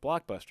these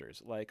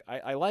blockbusters. Like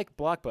I like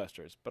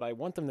blockbusters, but I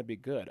want them to be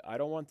good. I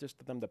don't want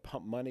just them to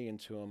pump money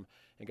into them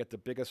and get the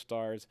biggest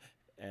stars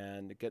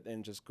and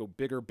just go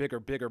bigger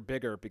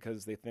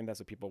because they think that's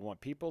what people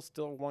want. People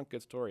still want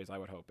good stories, I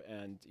would hope.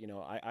 And you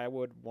know, I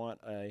would want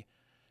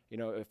you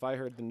know, if I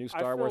heard the new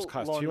Star Wars feel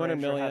cost Lone 200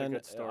 Ranger had a million,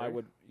 good story. I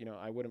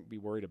wouldn't be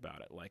worried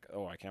about it. Like,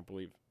 oh, I can't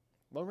believe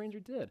Lone Ranger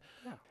did.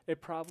 Yeah.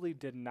 It probably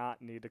did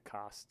not need to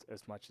cost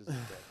as much as it did.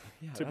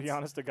 Yeah, To be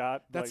honest to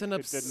God, that's like, an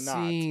it did not.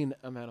 obscene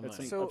amount of It's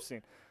money. So,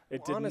 obscene.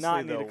 It did Honestly,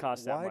 not need though, to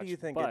cost that why much. do you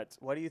think but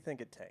why do you think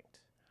it tanked?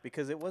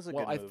 Because it was a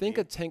Well, good I movie. think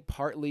it tanked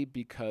partly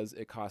because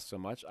it cost so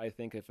much. I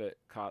think if it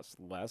cost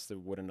less, it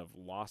wouldn't have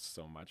lost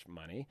so much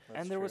money.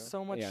 That's and there was true.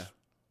 so much. Yeah.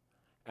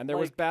 And there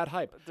was like, bad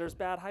hype. There's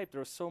bad hype. There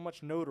was so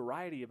much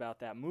notoriety about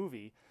that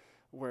movie,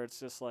 where it's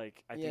just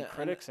like I Yeah, think and-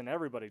 critics and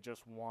everybody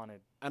just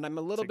wanted. And I'm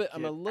a little to bit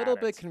get at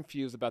bit it.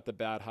 confused about the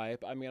bad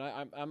hype. I mean,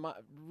 I'm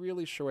not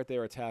really sure what they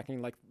were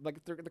attacking. Like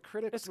the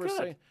critics It's were good.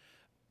 saying.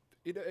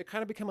 It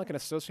kind of became like an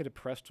Associated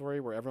Press story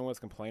where everyone was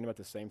complaining about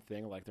the same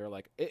thing. Like they're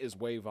like, it is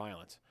way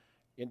violent.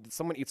 And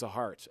someone eats a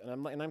heart,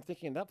 and I'm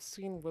thinking that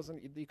scene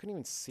wasn't. You couldn't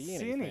even see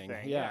anything.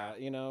 yeah.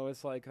 You know,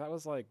 it's like that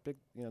was like big.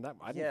 You know that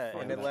I didn't Yeah,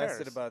 find and it that.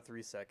 lasted cares? about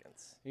 3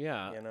 seconds.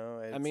 Yeah, You know,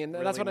 I it's mean,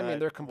 really that's what I mean.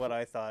 not They're what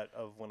I thought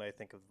of when I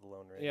think of the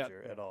Lone Yeah.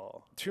 Ranger at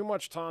all. too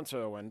much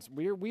Tonto and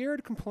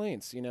weird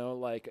complaints. You know,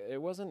 like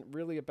it wasn't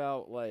really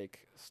about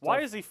like. Why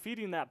stuff- is he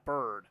feeding that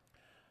bird?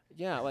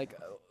 Yeah, like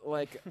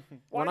Why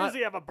when does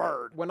he have a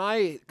bird? when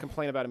I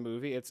complain about a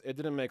movie, it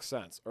didn't make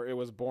sense, or it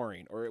was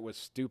boring, or it was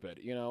stupid,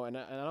 you know. And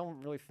I don't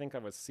really think I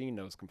was seeing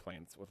those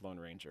complaints with Lone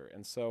Ranger,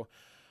 and so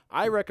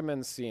I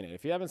recommend seeing it.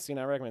 If you haven't seen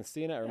it, I recommend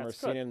seeing it. I remember it's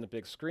seeing good. it in the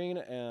big screen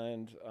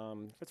and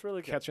It's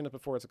really good. catching it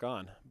before it's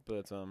gone.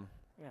 But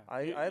Yeah.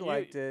 I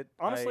liked it.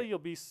 Honestly, you'll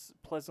be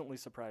pleasantly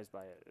surprised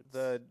by it. It's,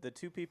 the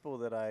two people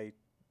that I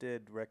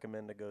did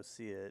recommend to go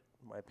see it,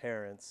 my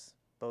parents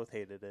both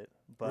hated it.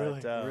 But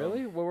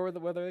Really? really,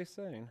 what are they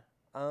saying?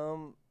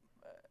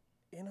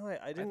 You know, I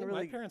I didn't think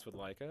really. my parents would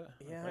like it.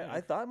 Yeah,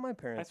 I thought my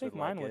parents. I think would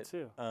mine like would it.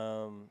 too.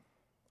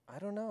 I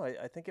don't know.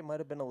 I think it might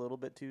have been a little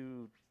bit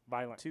too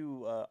Violent.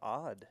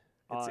 odd.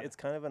 Odd. It's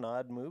kind of an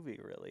odd movie,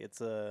 really.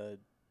 It's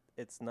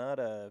not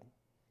a.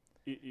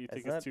 You it's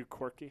think not- it's too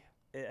quirky?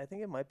 I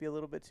think it might be a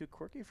little bit too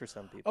quirky for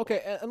some people.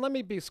 Okay, and let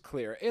me be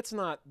clear. It's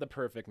not the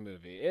perfect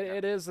movie.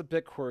 It is a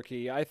bit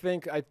quirky. I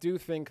do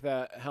think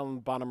that Helen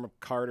Bonham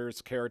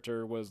Carter's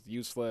character was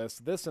useless.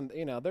 This and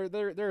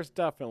there's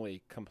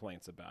definitely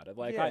complaints about it.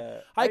 Like Yeah,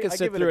 I could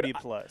sit give through it a it. B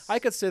plus. I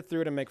could sit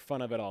through it and make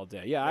fun of it all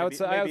day. Yeah, I would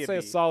Maybe a say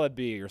a B. solid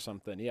B or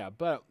something. Yeah,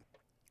 but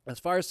as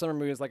far as summer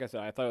movies, like I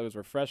said, I thought it was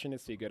refreshing to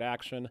see good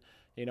action.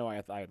 You know,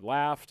 I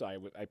laughed. I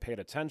paid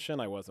attention.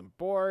 I wasn't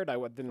bored.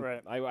 Didn't.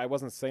 Right. I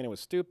wasn't saying it was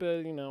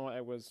stupid. You know,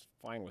 I was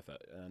fine with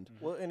it. And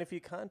Well, and if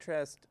you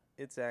contrast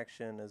its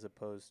action as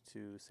opposed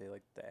to, say,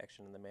 like the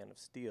action in The Man of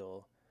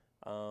Steel,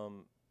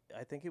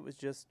 I think it was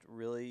just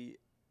really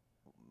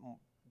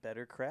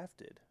better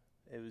crafted.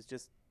 It was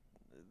just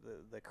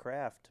the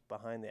craft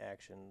behind the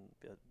action,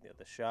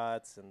 the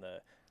shots and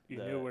You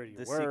the- knew where you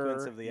the were.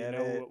 sequence of the you edit.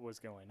 know what was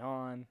going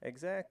on.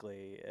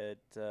 Exactly.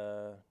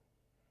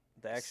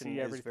 The action See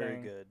is very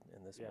everything. good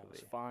in this Yeah, it was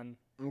movie. fun.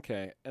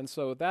 okay, and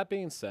so that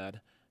being said,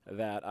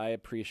 that I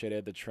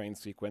appreciated the train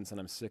sequence and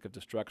I'm sick of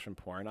destruction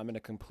porn, I'm going to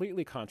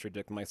completely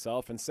contradict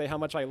myself and say how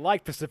much I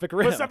like Pacific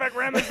Rim. Pacific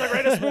Rim is the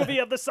greatest movie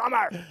of the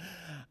summer.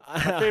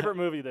 My favorite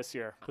movie this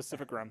year,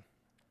 Pacific Rim.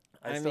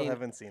 I I still mean,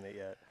 haven't seen it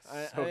yet.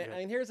 So good.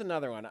 And here's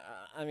another one.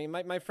 I mean,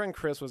 my friend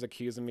Chris was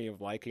accusing me of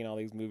liking all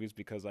these movies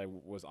because I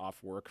was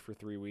off work for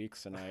 3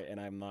 weeks and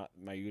I'm not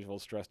my usual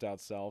stressed out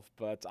self.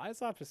 But I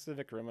saw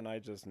Pacific Rim and I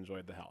just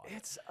enjoyed the hell out of it.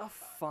 It's a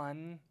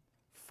fun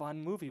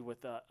movie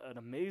with an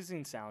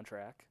amazing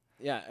soundtrack.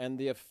 Yeah, and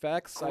the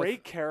effects.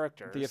 Great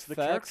characters. the The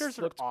characters effects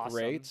are looked awesome.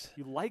 great.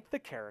 You like the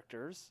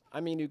characters.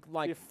 I mean, The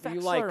you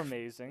effects like are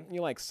amazing.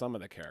 you like some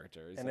of the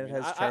characters. And I it mean,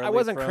 has I Charlie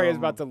wasn't crazy from-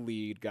 about the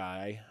lead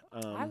guy.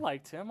 I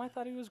liked him. I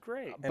thought he was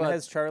great. And but- it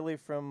has Charlie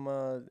from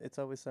It's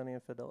Always Sunny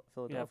in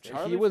Philadelphia. Yeah, He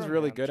Charlie was from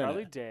really him, good in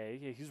Charlie it. Day.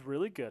 Yeah, he's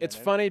really good. It's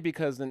in funny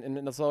because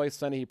in It's Always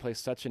Sunny he plays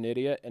such an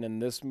idiot, and in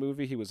this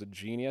movie he was a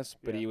genius,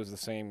 but Yeah. he was the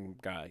same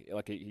guy.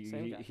 Like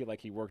Same guy.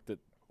 he worked at.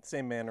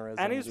 Same mannerisms.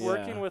 And he's Yeah.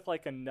 working with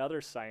like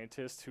another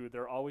scientist who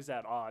they're always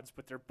at odds,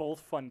 but they're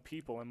both fun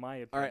people in my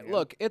All opinion. right,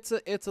 look, it's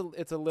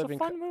a living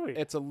fun movie.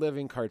 It's a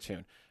living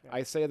cartoon. Yeah.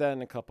 I say that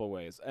in a couple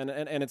ways, and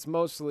it's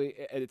mostly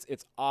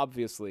it's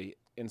obviously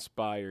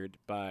inspired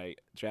by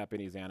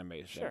Japanese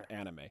animation, Sure.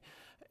 anime,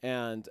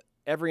 and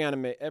every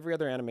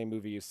other anime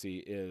movie you see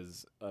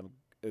is a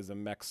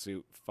mech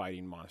suit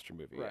fighting monster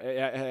movie.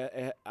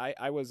 Right.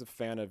 I was a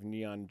fan of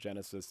Neon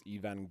Genesis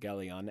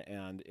Evangelion,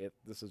 and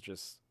this is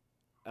just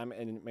I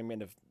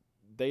mean if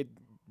they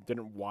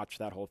didn't watch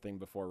that whole thing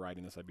before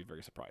writing this, I'd be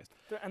very surprised.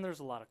 And there's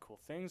a lot of cool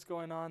things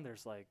going on.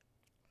 There's like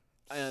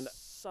And-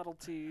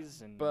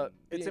 subtleties and but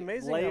It's the-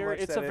 amazing how layer. much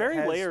It's that a it very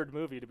has- layered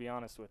movie, to be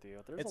honest with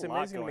you. There's It's a lot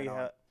amazing to me going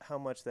on. how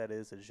much that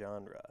is a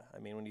genre. I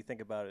mean, when you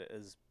think about it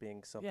as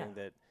being something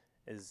that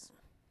is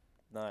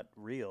not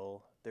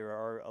real, there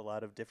are a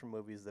lot of different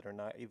movies that are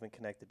not even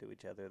connected to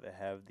each other that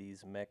have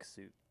these mech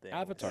suit things.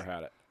 Avatar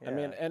had it. I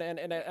mean, Yeah.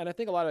 and I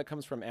think a lot of it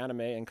comes from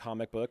anime and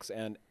comic books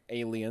and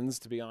Aliens.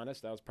 To be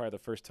honest, that was probably the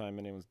first time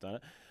anyone's done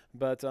it.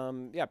 But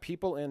yeah,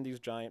 people in these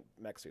giant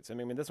mech suits. I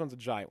mean, this one's a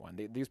giant one.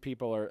 These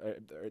people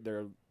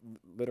they're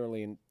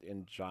literally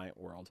in giant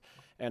world,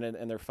 and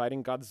they're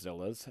fighting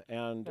Godzillas.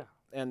 And Yeah.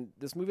 and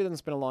this movie doesn't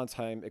spend a long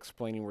time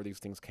explaining where these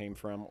things came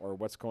from or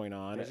what's going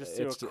on. They just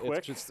do a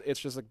It's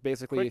just like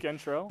basically quick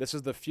intro. this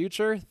is the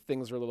future.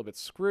 Things are a little bit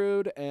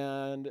screwed,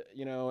 and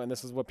and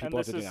this is what people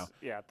have to do now.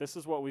 Yeah, this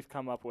is what we've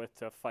come up with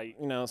to fight.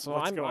 So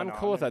what's I'm going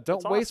cool with on, that. Don't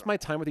it's waste awesome. my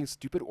time with these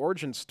stupid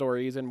origin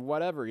stories and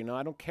whatever.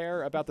 I don't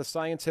care about the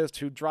scientist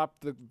who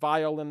dropped the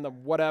vial and the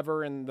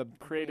whatever and the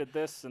Created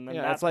this and then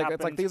yeah. that It's like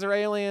happened. these are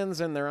aliens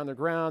and they're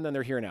underground and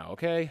they're here now.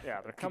 Okay.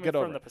 Yeah, they're coming Get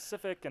over from the it.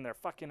 Pacific and they're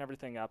fucking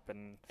everything up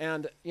and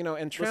And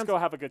and let's go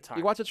have a good time.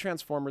 you watch a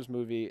Transformers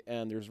movie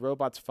and there's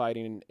robots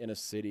fighting in a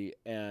city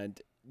and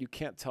you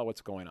can't tell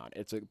what's going on.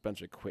 It's a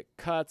bunch of quick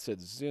cuts. It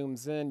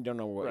zooms in. You don't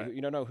know Right.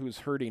 you don't know who's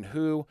hurting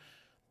who.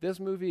 This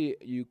movie,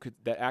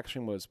 the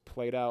action was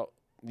played out.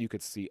 You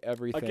could see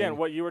everything. Again,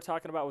 what you were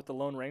talking about with the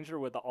Lone Ranger,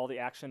 with all the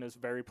action is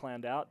very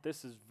planned out.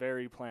 This is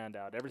very planned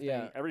out. Everything,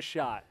 Yeah. every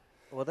shot,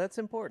 Well, that's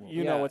important.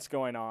 you know Yeah. what's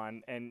going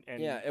on, and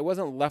yeah, it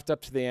wasn't left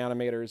up to the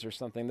animators or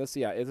something. This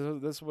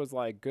was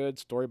like good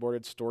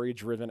storyboarded,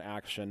 story-driven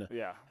action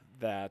yeah.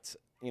 that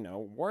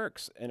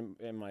works in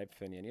my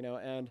opinion.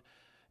 And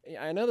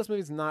I know this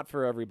movie's not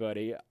for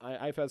everybody.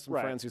 I've had some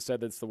Right. friends who said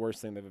that's the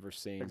worst thing they've ever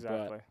seen.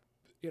 Exactly.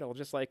 But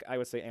just like I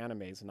would say,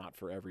 anime is not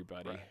for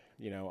everybody. Right.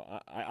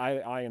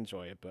 I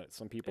enjoy it, but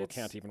some people It's-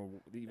 can't even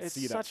It's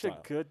see that such style.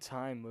 a good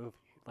time movie.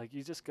 Like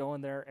you just go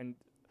in there and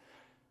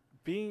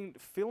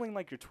feeling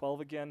like you're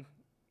 12 again.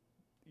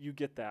 You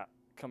get that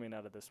coming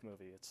out of this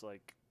movie. It's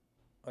like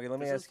Okay, let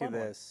me This is ask you fun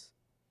one. this: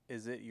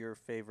 is it your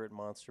favorite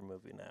monster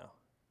movie now?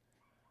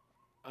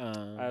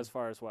 as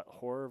far as what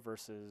horror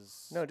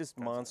versus No, just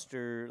Godzilla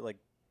monster, like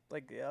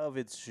of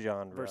its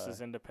genre.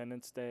 versus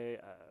Independence Day.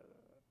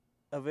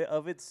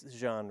 of its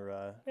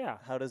genre. Yeah.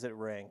 How does it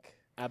rank?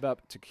 Add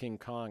up to King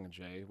Kong,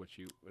 Jay, which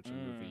a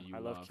movie you I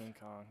love. love King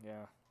Kong.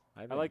 Yeah,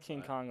 I think like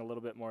King Kong a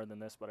little bit more than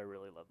this, but I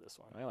really love this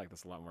one. I like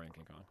this a lot more than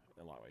King Kong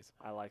in a lot of ways.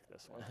 I like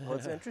this one. Well,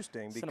 it's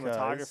interesting because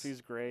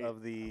Cinematography's great.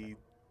 of the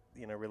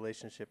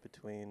relationship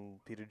between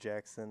Peter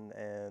Jackson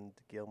and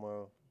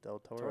Guillermo del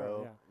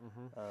Toro.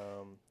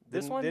 yeah.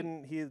 This This one-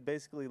 didn't he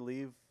basically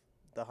leave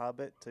The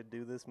Hobbit to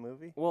do this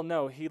movie? Well,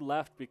 no, he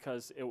left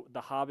because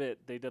The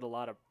Hobbit. They did a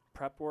lot of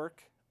prep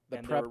work The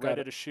and prep they were got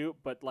ready it. to shoot,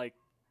 but like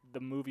the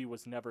movie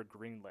was never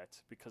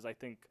greenlit because I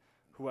think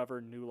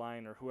whoever New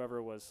Line or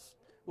whoever was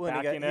Well,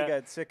 and backing he it,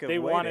 got sick of they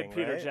waiting, wanted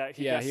Peter right?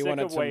 Jackson. Yeah, got he sick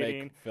wanted of to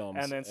waiting, make films,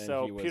 and then and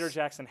so he Peter was-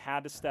 Jackson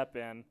had to step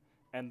in,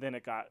 and then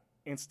it got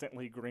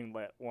instantly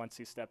greenlit once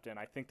he stepped in.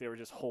 I think they were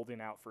just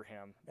holding out for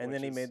him. And which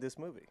then he is- made this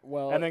movie.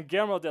 Well, And then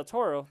Guillermo del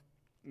Toro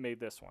made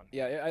this one.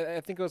 yeah, I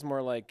think it was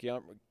more like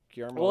Guillermo.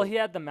 Well, he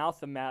had the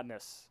Mouth of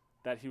Madness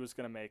that he was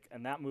going to make,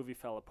 and that movie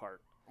fell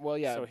apart. Well,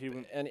 yeah, So he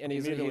went- and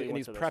immediately went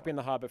he's to this prepping one.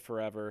 the Hobbit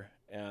forever,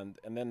 and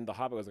then the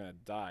Hobbit was going to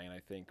die, and I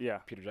think Yeah.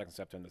 Peter Jackson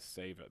stepped in to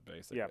save it,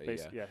 basically.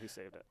 Yeah, he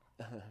saved it.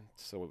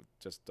 So it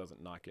just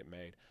doesn't not get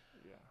made.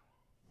 Yeah.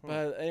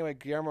 But anyway,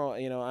 Guillermo,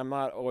 I'm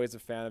not always a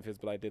fan of his,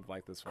 but I did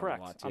like this one Correct.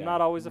 a lot. I'm yeah.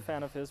 not always a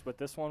fan of his, but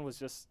this one was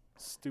just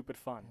stupid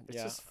fun. It's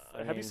Yeah, just. I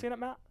Have you mean- seen it,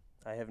 Matt?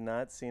 I have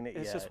not seen it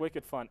It's yet. just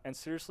wicked fun. And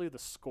seriously, the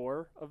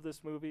score of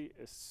this movie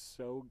is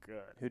so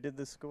good. Who did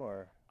the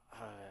score?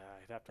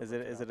 I'd have to Is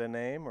look it is up. it a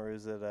name or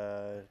is it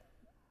a?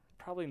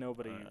 Probably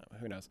nobody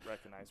Who knows?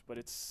 recognized, but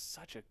it's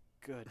such a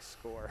good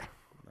score.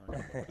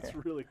 No. It's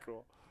really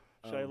cool.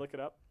 Should I look it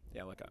up?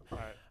 Yeah, look up. All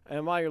right.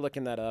 And while you're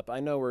looking that up, I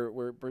know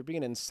we're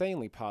being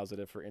insanely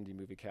positive for Indie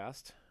Movie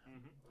Cast,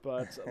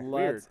 but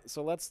Weird.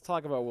 let's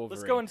talk about Wolverine.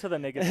 Let's go into the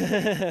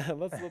negative.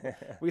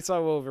 We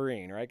saw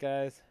Wolverine, right,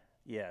 guys?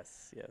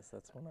 Yes,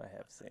 that's one I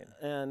have seen.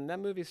 And that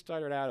movie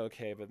started out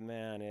okay, but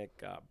man, it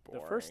got The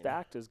boring. first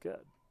act is good.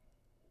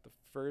 The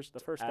first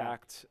first act.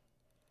 act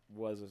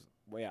was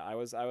well, yeah, I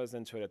was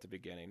into it at the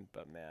beginning,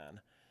 but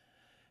man,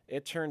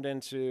 it turned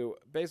into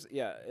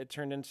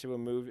a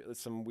movie,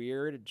 some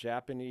weird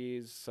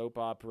Japanese soap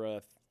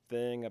opera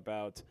thing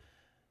about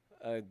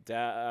a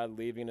dad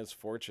leaving his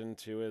fortune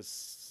to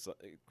his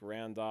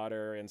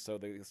granddaughter, and so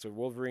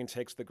Wolverine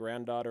takes the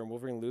granddaughter, and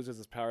Wolverine loses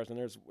his powers,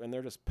 and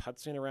they're just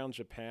putzing around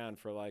Japan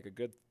for like a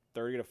good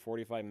 30 to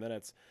 45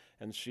 minutes,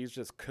 and she's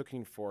just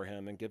cooking for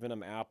him and giving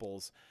him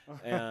apples,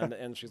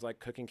 and she's like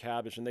cooking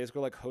cabbage, and they just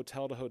go like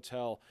hotel to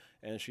hotel,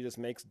 and she just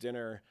makes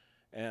dinner.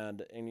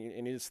 And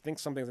you just think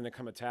something's going to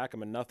come attack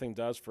him, and nothing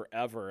does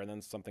forever, and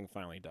then something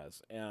finally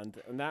does. And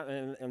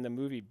the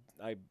movie,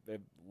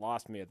 it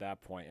lost me at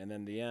that point. And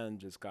then the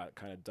end just got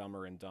kind of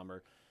dumber and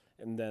dumber.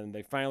 And then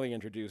they finally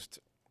introduced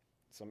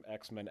some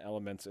X-Men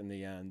elements in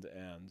the end,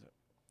 and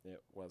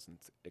it wasn't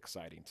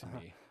exciting to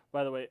me.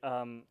 By the way,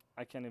 I'm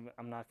not going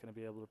to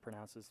be able to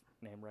pronounce his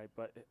name right,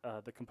 but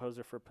the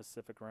composer for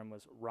Pacific Rim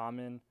was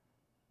Ramin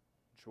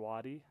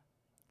Djawadi.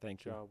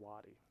 Thank you.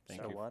 Djawadi.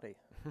 Thank you. Jawadi.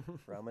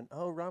 Ramen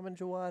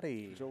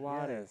Djawadi.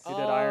 Djawadi. Yes. He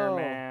did Iron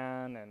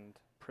Man and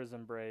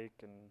Prison Break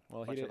and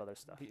Well, a bunch of other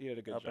stuff. He did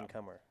a good Up job. and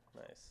comer.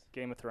 Nice.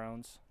 Game of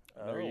Thrones.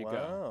 There Oh, you go.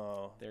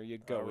 wow. There you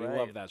go. All We right.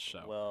 love that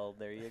show. Well,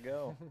 there you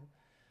go.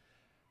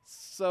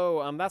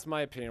 So that's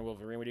my opinion of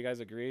Wolverine. Would you guys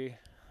agree?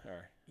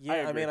 Or Yeah, I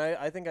agree. mean,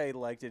 I think I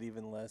liked it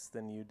even less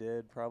than you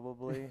did,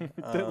 probably.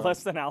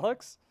 Less than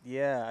Alex?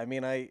 Yeah, I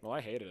mean, well,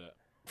 I hated it.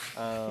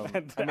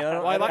 And I mean, I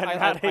don't. Well, I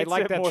don't I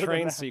like it that more than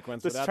train that.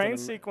 sequence. This but that's train an-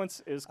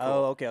 sequence is cool.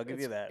 oh, okay. I'll give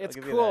you that. It's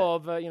I'll give you cool,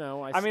 but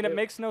I mean, it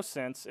makes no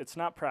sense. It's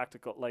not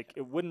practical. Like,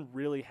 it wouldn't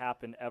really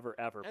happen ever.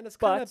 and it's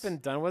but, kind of been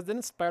done with.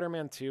 Didn't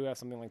Spider-Man 2 have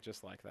something like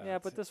just like that? Yeah,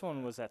 but this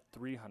one was at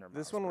 300 miles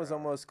This one per was hour.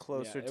 almost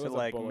closer it to was a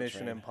like bullet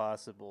Mission train.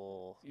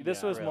 Impossible.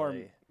 This Yeah, was more,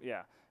 really.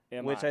 yeah.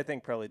 Which I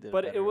think probably did.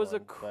 But a it better was a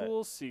one, but-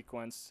 cool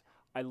sequence.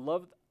 I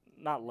loved,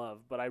 not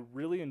love, but I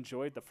really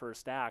enjoyed the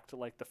first act.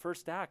 Like, the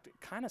first act, it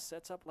kind of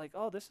sets up like,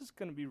 oh, this is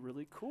going to be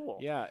really cool.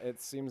 Yeah, it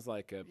seems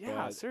like it. Yeah,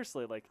 but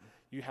seriously. Like,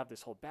 you have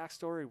this whole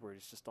backstory where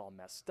he's just all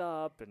messed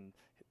up and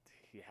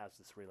he has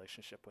this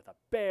relationship with a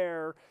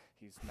bear.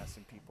 He's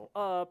messing people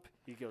up.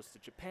 He goes to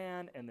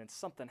Japan and then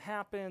something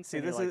happens. See,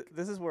 and you're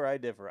this is where I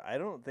differ. I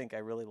don't think I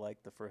really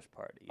like the first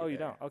part. Oh, you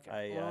either. don't? Okay.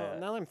 I, well,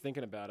 now that I'm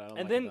thinking about it, I don't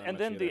and like then it that and much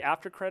then the either.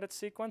 after credit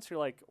sequence, you're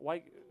like,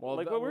 why? Well,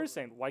 like that- what we were well-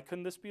 saying, why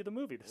couldn't this be the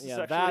movie? This is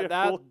Yeah, actually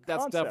a cool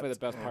that's definitely the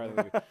concept. best part of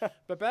the movie.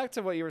 But back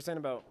to what you were saying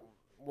about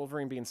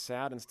Wolverine being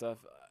sad and stuff.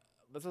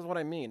 This is what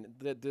I mean.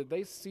 Did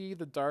they see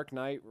the Dark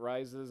Knight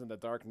Rises and the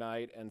Dark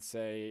Knight and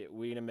say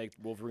we need to make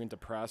Wolverine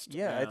depressed?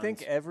 Yeah, I think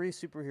and- every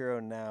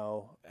superhero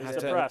now Has He's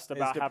to- depressed is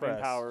about having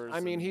depressed. powers. I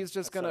mean, and he's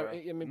just et gonna.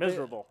 cetera. I mean,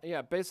 miserable.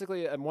 Yeah,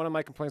 basically, one of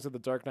my complaints of the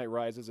Dark Knight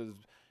Rises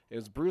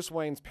is Bruce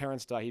Wayne's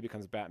parents die, he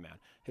becomes Batman.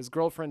 His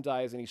girlfriend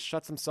dies, and he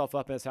shuts himself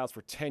up in his house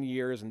for 10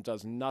 years and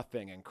does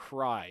nothing and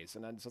cries.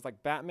 And it's just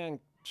like Batman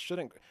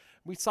shouldn't.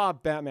 We saw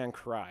Batman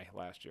cry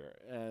last year,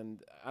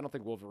 and I don't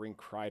think Wolverine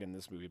cried in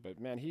this movie, but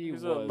man, he He's a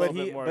was. little But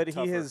bit he, more but he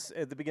tougher. has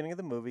at the beginning of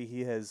the movie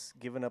he has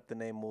given up the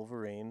name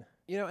Wolverine.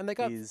 You know, and they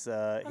got. He's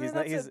I mean, he's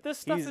not that's he's it. This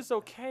stuff he's- is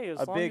okay as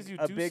a long big- as you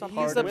a do big something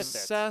part He's of with it.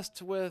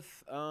 obsessed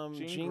with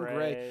Jean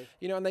Grey.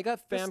 You know, and they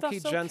got This Famke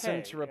stuff's Jensen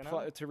okay, to you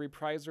know? to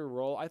reprise her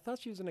role. I thought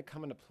she was going to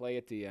come into play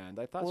at the end.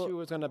 I thought Well, she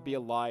was going to be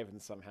alive and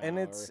somehow. and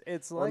or-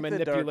 it's or like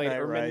the Dark Knight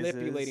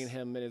manipulating Rises.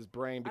 him in his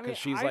brain I because mean,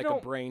 she's I like a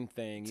don't- brain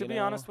thing. To you be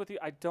know? honest with you,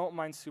 I don't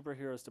mind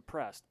superheroes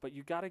depressed, but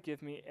you got to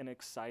give me an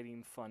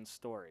exciting, fun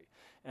story.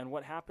 And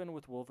what happened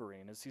with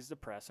Wolverine is he's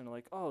depressed and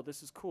like, oh,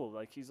 this is cool.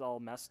 Like, he's all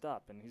messed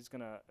up and he's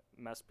going to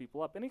mess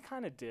people up. And he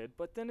kind of did,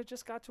 but then it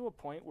just got to a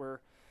point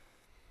where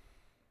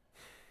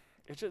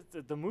it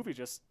just the movie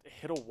just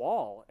hit a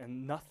wall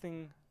and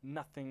nothing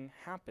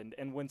happened.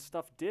 And when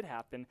stuff did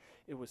happen,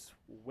 it was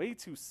way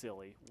too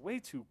silly, way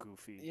too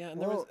goofy. Yeah, and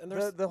Well,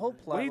 there's the whole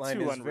plot way line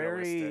too is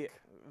unrealistic.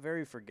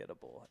 very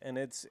forgettable, and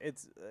it's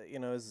you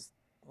know, as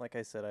like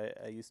I said,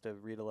 I used to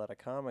read a lot of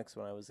comics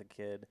when I was a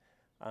kid.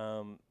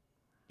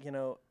 You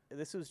know,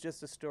 this was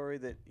just a story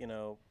that you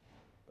know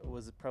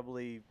was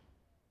probably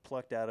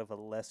plucked out of a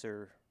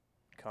lesser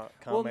comic.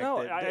 Well,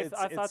 no, that- I it's-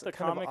 thought it's the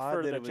kind of comic odd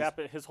for that the it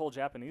was- his whole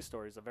Japanese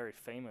story is a very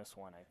famous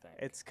one, I think.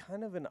 It's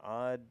kind of an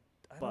odd.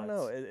 I But- don't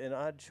know, an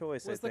odd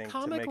choice. was I the think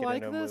comic to make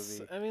like it into a this?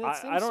 movie. I mean, it I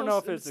seems don't so know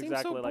if it it's seems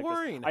exactly so like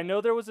boring. this. I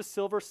know there was a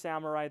silver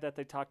samurai that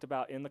they talked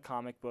about in the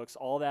comic books.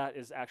 All that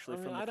is actually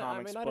from the I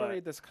comics, don't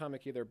read this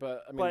comic either,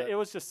 but I mean, but it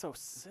was just so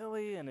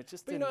silly, and it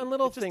just But, you didn't, know, and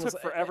little it just things,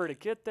 took forever to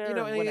get there. you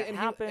know, and when it he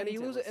happened, and he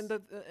it loses, was-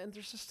 and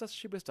there's just such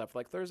stupid stuff.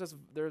 Like there's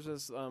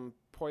this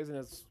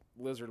poisonous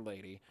lizard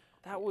lady,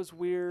 that was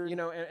weird. you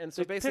know, and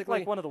so they picked basically,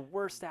 like one of the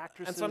worst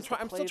actresses. and so I'm,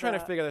 to I'm still play trying to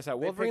that. figure this out.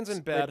 They Wolverine's picked-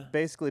 in they bed.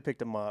 basically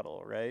picked a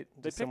model, right?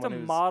 They Just picked a someone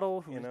who's,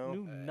 model who you know,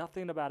 knew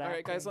nothing about All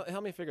acting. right, guys,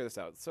 help me figure this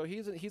out. So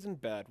he's in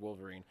bed,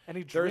 Wolverine. and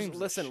he There's dreams. of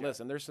listen.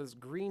 shit. There's this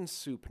green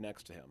soup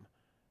next to him.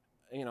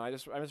 You know, I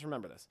just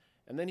remember this.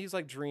 And then he's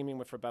like dreaming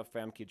with about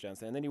Famke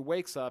Jensen, and then he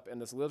wakes up,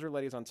 and this lizard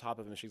lady's on top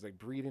of him, and she's like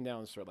breathing down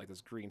his throat like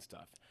this green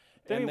stuff.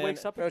 Then and he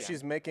wakes up Oh, again.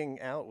 she's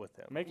making out with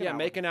him. making Yeah, out with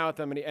making out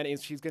with him,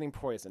 she's getting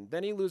poisoned.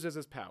 Then he loses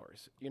his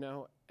powers, you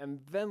know. And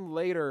then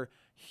later,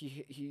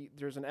 he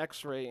there's an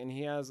X-ray, and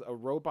he has a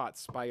robot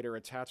spider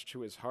attached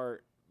to his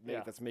heart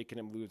Yeah. that's making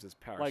him lose his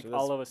powers. like So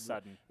all this- of a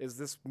sudden. is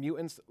this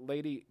mutant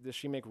lady? Does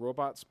she make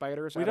robot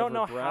spiders? We out don't of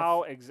know her breath?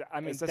 how exactly.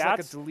 I mean, Is this like a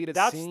that's deleted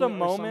that's scene the or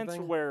moment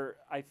something? where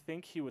I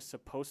think he was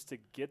supposed to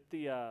get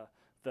the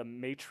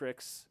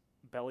Matrix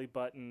belly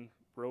button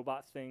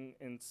robot thing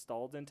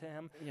installed into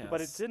him,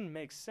 but it Yes. didn't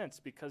make sense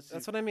because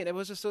That's what I mean. It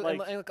was just so. like,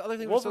 and other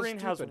things Wolverine were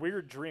so has stupid.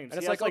 weird dreams. And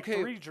it's he has like, like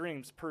okay- 3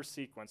 dreams per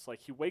sequence. Like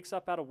he wakes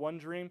up out of one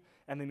dream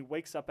and then he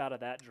wakes up out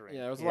of that dream.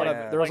 Yeah, there was a Yeah. lot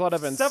of there was a lot of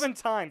 7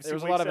 times. there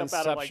was he a lot wakes of up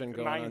out of like inception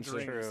going 9 on, too.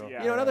 dreams. True.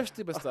 Yeah. You know, and other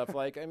stupid stuff.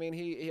 Like, I mean,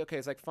 he okay,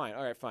 it's like fine,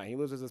 all right, fine. He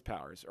loses his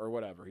powers or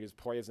whatever. He's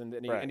poisoned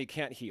and Right. and he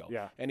can't heal.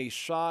 Yeah. And he's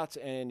shot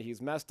and he's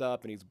messed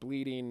up and he's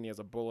bleeding. And he has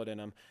a bullet in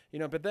him. You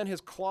know, but then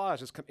his claws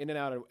just come in and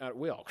out at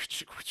will.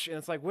 And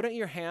it's like, wouldn't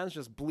your hands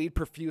just bleed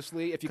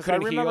profusely if you 'Cause I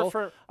couldn't remember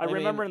heal? I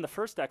remember mean- in the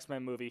first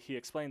X-Men movie, he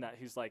explained that.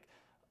 He's like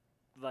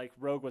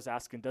Rogue was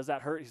asking, "Does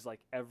that hurt?" He's like,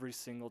 "Every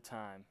single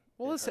time."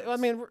 Well, it I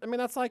hurts." mean,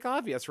 that's like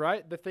obvious,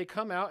 right? That they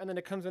come out and then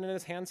it comes in and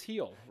his hands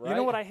heal. Right? You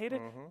know what I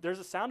hated? Mm-hmm. There's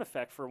a sound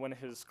effect for when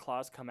his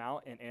claws come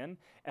out and in,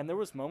 and there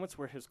was moments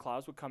where his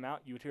claws would come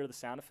out. You would hear the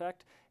sound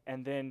effect,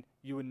 and then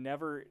you would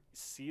never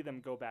see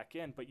them go back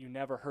in, but you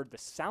never heard the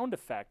sound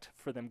effect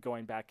for them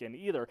going back in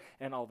either.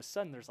 And all of a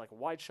sudden, there's like a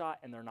wide shot,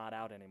 and they're not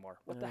out anymore.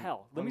 What the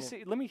hell? Let me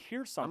see. Let me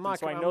hear something not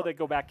so I gonna- know I'm they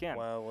go back in.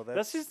 Wow, well,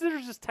 That's just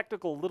there's just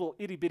technical little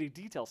itty bitty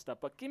detail stuff,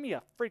 but give me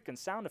a freaking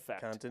sound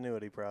effect.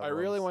 continuity problems. I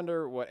really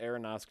wonder what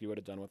Aronofsky would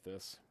have done with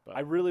this. But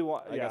I really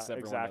want. I Yeah, guess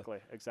everyone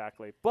does.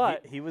 exactly.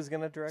 But he was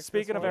gonna direct.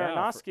 speaking this of one? Yeah,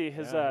 Aronofsky,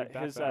 his he backed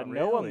out.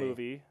 Noah Really?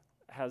 movie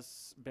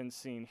has been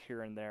seen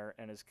here and there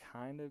and is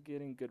kind of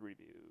getting good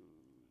reviews.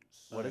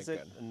 What is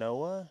Okay, it? good.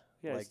 Noah?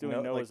 Yeah, he's Like doing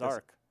like Noah's this-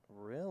 Ark.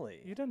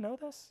 Really? You didn't know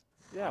this?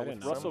 I Yeah, didn't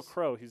with know Russell this.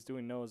 Crowe, he's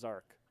doing Noah's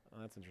Ark. Oh,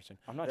 that's interesting.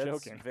 I'm not That's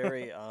joking.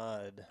 very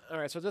odd. All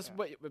right, so just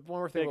one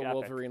more thing Big about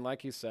epic. Wolverine.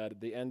 Like you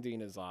said, the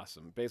ending is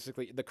awesome.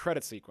 Basically, the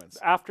credit sequence,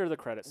 After the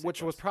credits,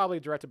 which was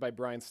probably directed by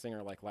Brian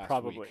Singer like last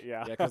Probably, week.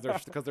 yeah. Yeah,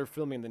 because they're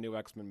filming the new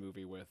X-Men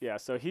movie with. yeah.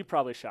 So he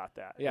probably shot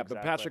that. Yeah, but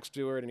exactly. Patrick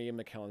Stewart and Ian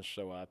McKellen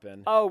show up,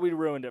 and Oh, we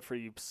ruined it for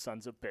you,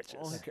 sons of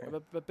bitches. Well,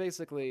 okay, but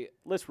basically,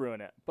 Let's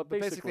ruin it. But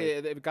basically,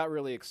 it got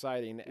really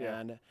exciting,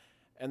 Yeah.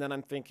 and then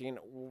I'm thinking,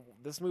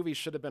 this movie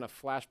should have been a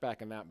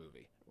flashback in that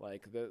movie.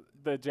 Like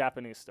the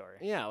Japanese story.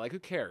 yeah, like who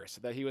cares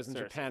that he was in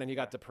Seriously, Japan and he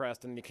got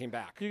depressed and he came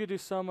back. You could do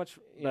so much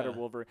better Yeah.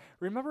 Wolverine.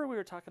 Remember we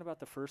were talking about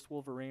the first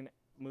Wolverine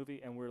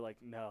movie, and we were like,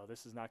 no,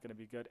 this is not going to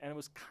be good, and it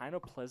was kind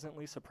of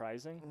pleasantly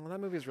surprising. Well, that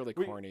movie is really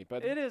We- corny,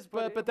 but It is,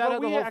 but that had the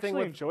we whole actually thing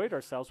with. enjoyed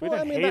ourselves. Well, we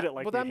didn't I mean, hate that, it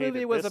like but we that movie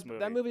hated was this movie.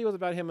 that movie was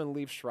about him and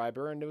Leaf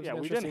Schreiber, and it was Yeah,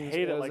 an we didn't interesting.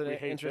 hate it was like an we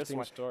hate this interesting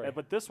one. story.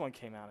 But this one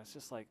came out. It's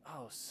just like,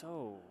 oh,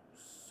 so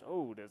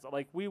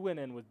like we went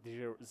in with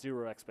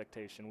zero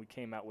expectation. We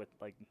came out with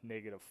like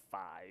 -5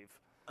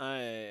 I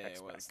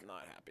X-Men. was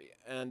not happy,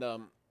 and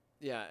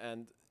yeah,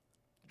 and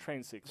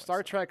train sequence.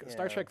 Star Trek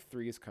Yeah.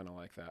 3 is kind of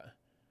like that.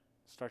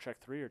 Star Trek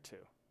 3 or 2?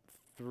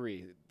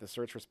 3, The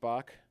Search for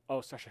Spock.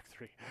 Oh, Star Trek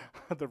 3,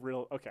 the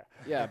real. Okay.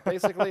 Yeah,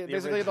 basically, The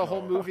basically the whole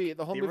original. movie,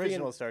 the whole The movie.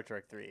 original Star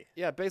Trek 3.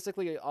 Yeah,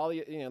 basically all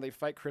they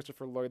fight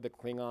Christopher Lloyd the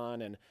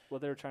Klingon, and Well,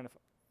 they were trying to.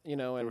 you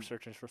know, They were and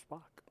searching for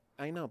Spock.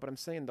 I know, but I'm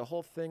saying the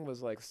whole thing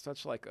was like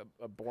such like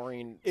a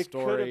boring It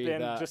story. could have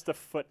been that, just a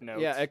footnote.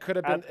 yeah, it could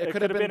have been. It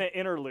could have been an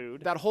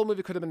interlude. that whole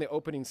movie could have been the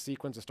opening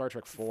sequence of Star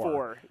Trek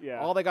 4. Yeah.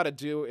 All they got to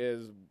do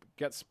is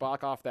get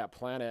Spock off that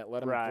planet,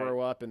 let him Right.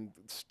 grow up, and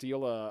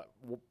steal a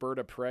bird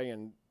of prey,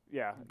 and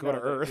yeah. go to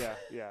Earth.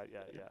 Yeah.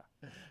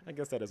 I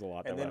guess that is a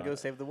lot. And that then went go on.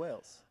 save the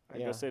whales. And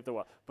Yeah. go save the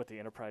world. But the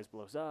Enterprise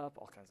blows up.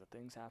 All kinds of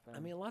things happen. I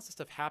mean, lots of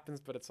stuff happens,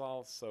 but it's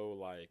all so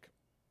like.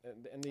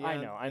 In the I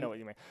end, know what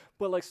you mean.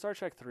 But like Star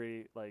Trek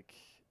 3, like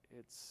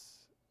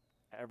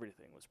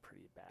everything was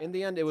pretty bad. In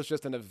the end, it was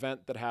just an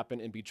event that happened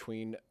in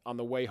between on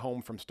the way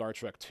home from Star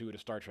Trek 2 to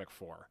Star Trek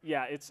 4.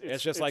 Yeah, it's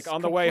just like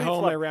on the way complete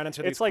home, fluff. they ran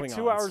into It's these like Klingons.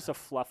 2 hours of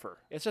fluffer.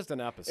 It's just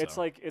an episode.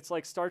 It's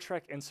like Star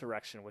Trek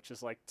Insurrection, which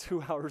is like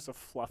 2 hours of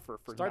fluffer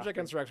for Star Trek nothing.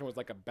 Insurrection was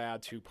like a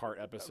bad 2-part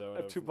episode.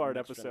 A of 2-part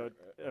Next episode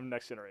Gener- of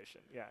Next Generation.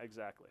 Yeah,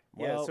 exactly.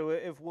 Yeah, Well- so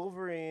if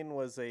Wolverine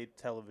was a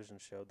television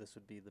show, this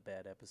would be the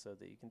bad episode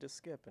that you can just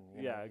skip and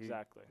you Yeah, know, you-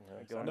 exactly. you know, go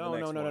Exactly. on to the No,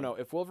 next no, no, no, one.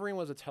 no. If Wolverine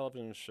was a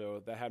television show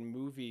that had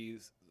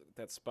movies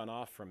that spun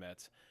off from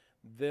it,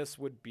 this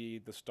would be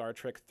the Star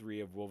Trek 3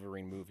 of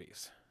Wolverine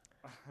movies.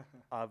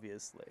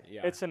 Obviously.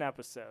 Yeah. It's an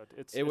episode.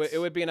 it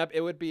would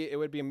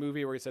be a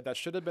movie where he said that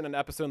should have been an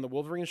episode in the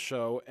Wolverine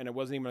show, and it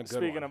wasn't even a good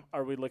Speaking one. of,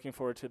 are we looking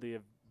forward to the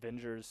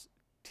Avengers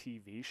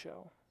TV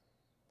show?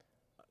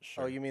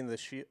 Sure. Oh, you mean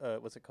the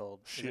what's it called?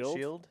 Is it Shield?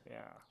 Shield?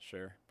 Yeah.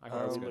 Sure. I Um,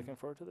 hope Are it's we good. looking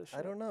forward to this show?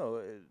 I don't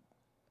know.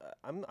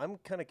 I'm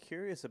kind of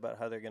curious about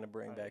how they're going to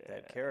bring back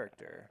that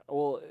character.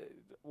 Well,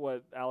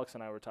 what Alex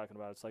and I were talking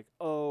about, it's like,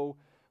 oh,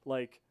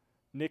 like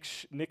Nick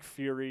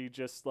Fury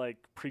just like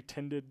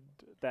pretended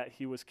that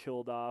he was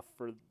killed off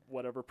for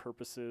whatever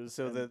purposes.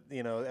 So and, that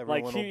everyone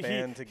like will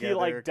band together. he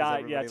like 'cause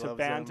died, yeah, everybody to loves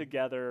band him.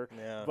 together.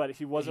 Yeah. But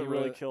he wasn't He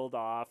really was- killed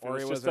off. or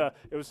he It was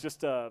was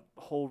just a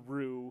whole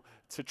rue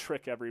to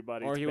trick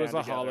everybody. Or to he was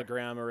a band together.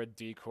 hologram or a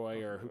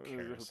decoy or who Who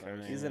cares?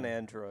 cares? I He's mean, an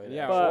android.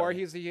 Yeah, But- or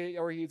he's a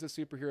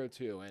superhero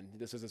too, and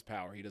this is his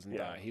power. He doesn't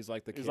Yeah. die. He's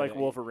like the He's kid like that-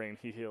 Wolverine.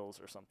 He heals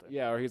or something.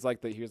 Yeah, or he was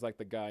like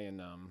the guy in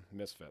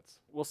Misfits.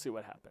 We'll see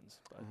what happens.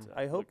 But,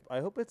 I look,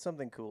 hope it's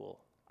something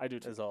cool. I do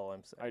too. Is all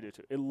I'm saying. I do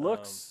too. It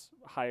looks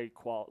high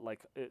quality.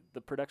 Like the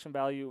production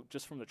value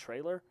just from the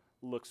trailer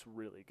looks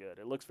really good.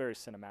 It looks very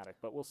cinematic.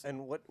 But we'll see.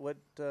 And what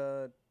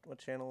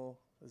channel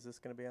is this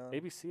going to be on?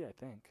 ABC, I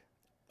think.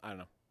 I don't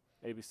know.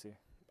 ABC.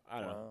 I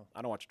don't know. Wow.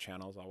 I don't watch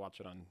channels. I'll watch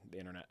it on the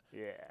internet.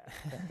 Yeah.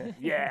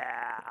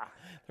 yeah.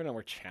 There are no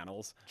more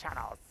channels.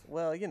 Channels.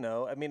 Well,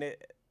 I mean,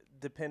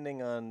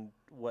 depending on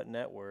what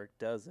network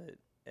does it,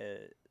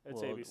 It's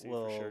will- ABC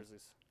will, for sure.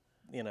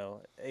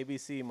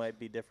 ABC might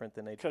be different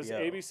than HBO. Because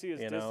ABC is you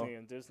Disney know?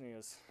 and Disney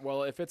is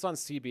Well, if it's on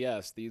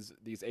CBS, these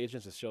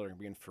agents of S.H.I.E.L.D. are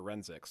being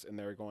forensics, and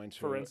they're going to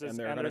Forensics, and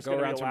they're and going to there's go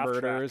gonna be around a to laugh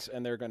track. murders,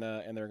 and they're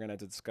gonna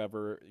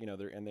discover,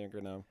 they're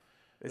gonna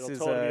This It'll is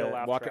totally be a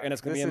laugh walk, track. and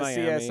it's gonna this be in is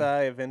Miami.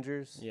 CSI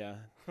Avengers. Yeah,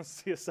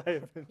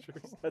 CSI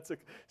Avengers. That's a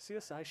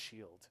CSI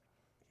Shield.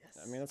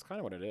 I mean that's kind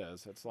of what it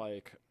is. It's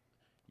like,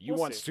 you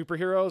We'll want see.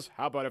 superheroes?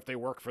 How about if they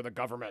work for the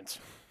government?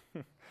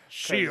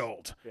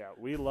 Shield. Yeah,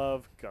 we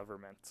love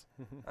government.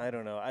 I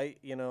don't know.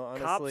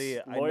 Honestly,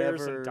 Cops,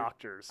 lawyers, I never, and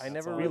doctors. I That's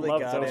never all. really we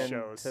love got those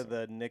into shows.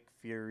 the Nick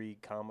Fury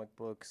comic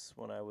books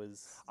when I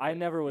was. I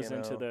never was you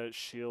into know, the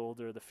Shield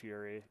or the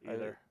Fury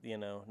either.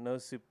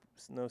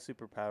 No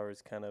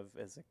superpowers. Kind of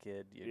as a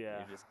kid, Yeah.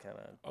 you're just kind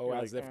of Oh, You're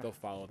as like, if they'll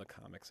follow the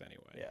comics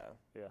anyway. yeah.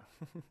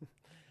 Yeah.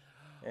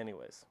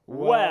 Anyways,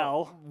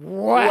 Well,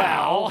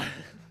 Well.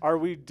 are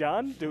we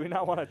done? Do we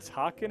not want to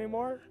talk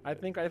anymore? I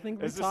think we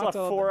Is this a talked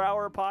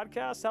 4-hour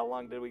podcast? How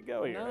long did we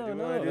go here? No, do we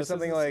no, want to do this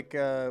something is- like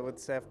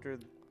what's after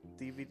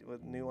DVD,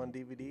 what new on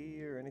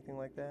DVD or anything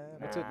like that?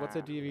 What's a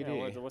Yeah,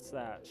 DVD? what's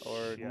that?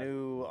 Or Shit.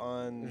 new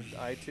on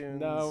iTunes?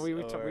 No, we've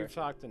or-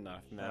 talked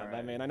enough, Matt. I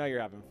Alright. mean, I know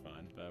you're having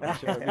fun, but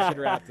we should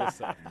wrap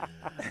this up.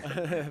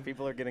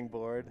 People are getting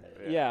bored.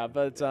 Yeah,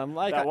 but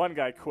like That one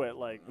guy quit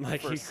like he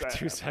first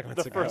 2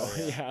 segments the ago.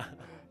 first- Yeah.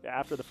 Yeah,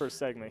 after the first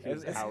segment, he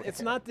was out.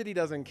 It's not that he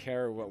doesn't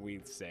care what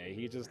we say.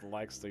 He just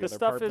likes the The other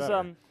stuff part is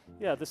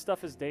better. the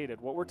stuff is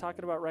dated. What we're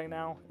talking about right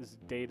now is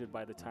dated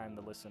by the time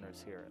the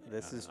listeners hear it.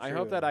 This is true. I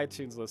hope that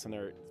iTunes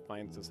listener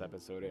finds this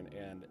episode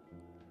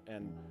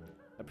and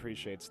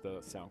appreciates the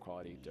sound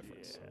quality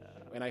difference.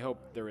 Yeah. And I hope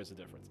there is a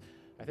difference.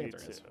 I think Me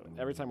there is. too.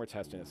 Every time we're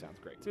testing, it sounds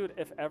great. Dude,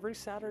 if every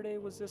Saturday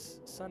was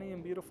this sunny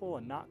and beautiful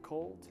and not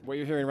cold, What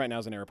you're hearing right now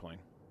is an airplane.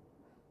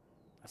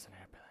 that's an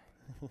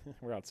airplane.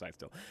 We're outside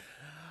still.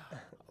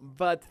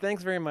 But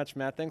thanks very much,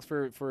 Matt. Thanks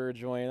for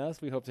joining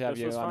us. We hope to have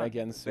This you was on fun.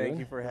 again soon. Thank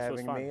you for This was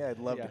having fun. me. I'd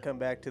love Yeah. to come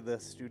back to the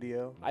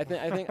studio. I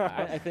think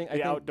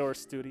The outdoor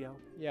studio.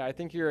 yeah, I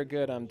think you're a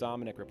good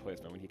Dominic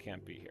replacement when he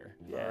can't be here.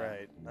 Yeah. All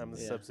right, I'm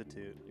the Yeah.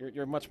 substitute.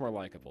 You're much more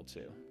likable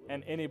too.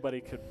 And anybody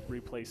could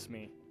replace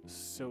me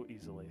so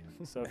easily.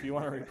 So if you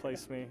want to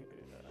replace me,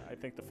 I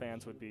think the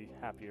fans would be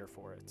happier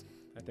for it.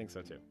 I think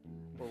so too.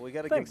 Well, we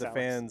got to give Thanks, the Alex.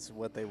 fans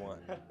what they want.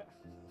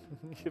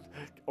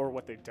 Or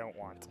what they don't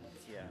want.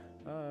 Yeah.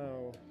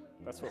 Oh,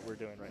 That's what we're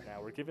doing right now.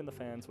 We're giving the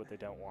fans what they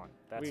don't want.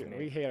 That's we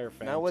me. hate our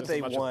fans. Not what just they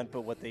as much as- want,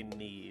 but what they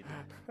need.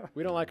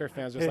 we don't like our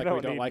fans just They like we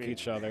don't don't need like me.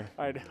 each other.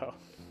 I know.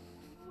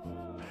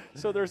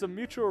 So there's a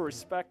mutual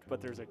respect,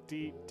 but there's a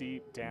deep,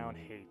 deep down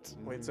hate.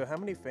 Wait, so how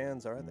many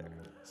fans are there?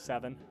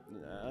 7.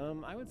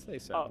 I would say Oh,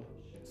 so.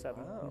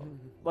 7. Wow.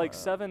 Like Wow.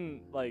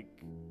 7, like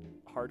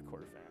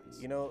hardcore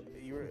fans. You know,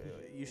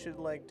 you should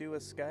like do a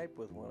Skype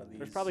with one of these.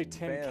 There's probably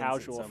 10 fans at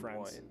casual some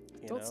friends. point,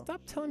 you Don't know?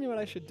 stop telling me what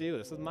I should do.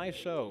 This is my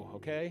show,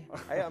 okay?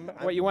 I'm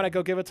What, you want to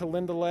go give it to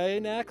Linda Lay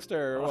next,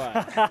 or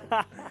what?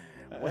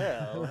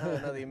 well,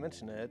 now that you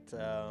mention it,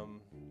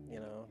 you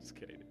know, Just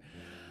kidding.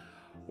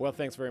 Well,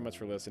 thanks very much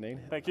for listening.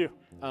 Thank you.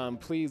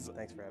 Please,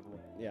 thanks for having me.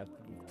 yeah,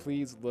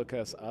 please look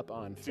us up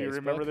on Facebook. Do you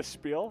remember the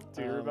spiel?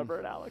 Do you Um, remember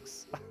it,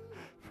 Alex?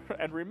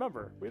 And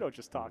remember, we don't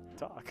just talk.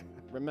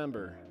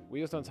 Remember,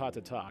 we just don't talk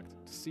to talk.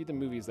 To see the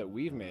movies that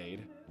we've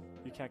made,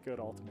 You can't go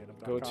to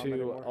ultimatum.com go to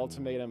anymore.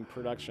 Ultimatum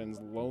Productions'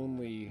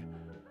 lonely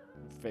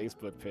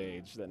Facebook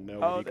page that Oh,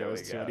 nobody there we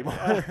goes to go.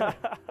 anymore.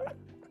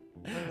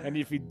 And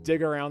if you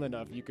dig around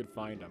enough, you could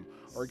find them.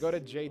 Or go to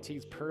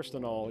JT's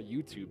personal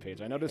YouTube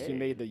page. I noticed you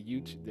Hey. made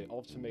the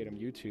Ultimatum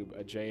YouTube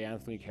a J.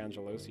 Anthony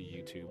Cangelosi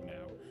YouTube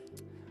now.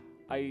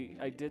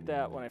 I did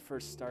that when I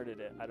first started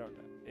it. I don't.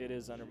 It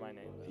is under my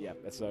name. though. Yeah,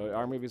 so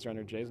our movies are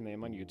under Jay's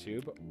name on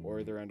YouTube,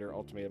 or they're under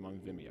Ultimatum on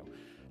Vimeo.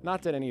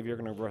 Not that any of you are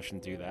going to rush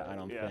and do that, I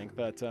don't Yeah. think.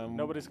 But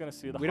Nobody's gonna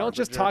see the. we don't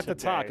just talk Harbinger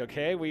to talk, today.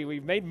 okay?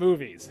 We've made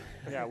movies.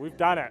 Yeah, we've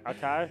done it.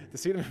 Okay. To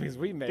see the movies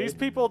we made.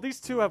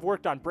 These two have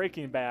worked on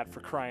Breaking Bad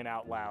for crying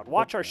out loud.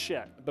 Watch our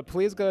shit. But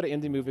please go to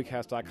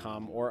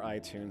indiemoviecast.com or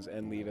iTunes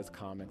and leave us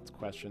comments,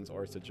 questions,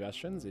 or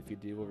suggestions. If you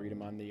do, we'll read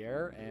them on the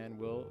air and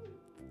we'll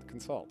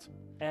consult.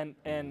 And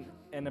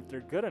if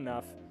they're good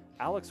enough,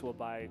 Alex will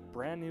buy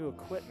brand new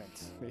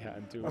equipment Yeah,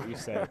 and do what you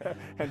say.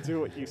 and do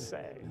what you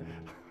say.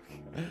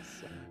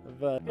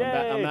 But on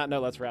Yay. that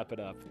note, let's wrap it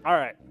up. All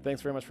right.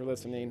 Thanks very much for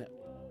listening.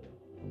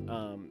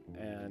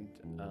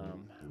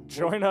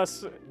 Join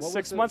us was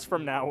 6 it? months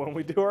from now when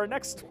we do our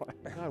next one.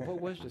 God, what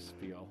was this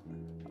spiel?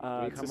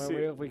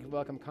 We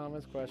welcome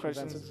comments, questions,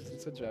 and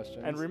Questions.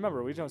 suggestions. And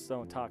remember, we just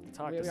don't talk to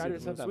talk Yeah, to I see just the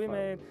said moves that we part.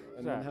 made.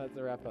 And then how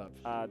to wrap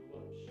up.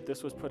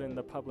 This was put in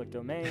the public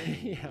domain.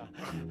 Yeah.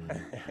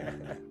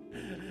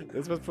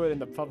 This was put in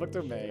the public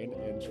domain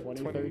in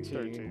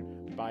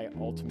 2013 by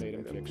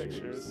Ultimatum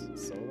Pictures.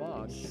 So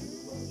long.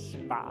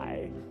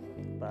 Bye.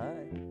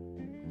 Bye.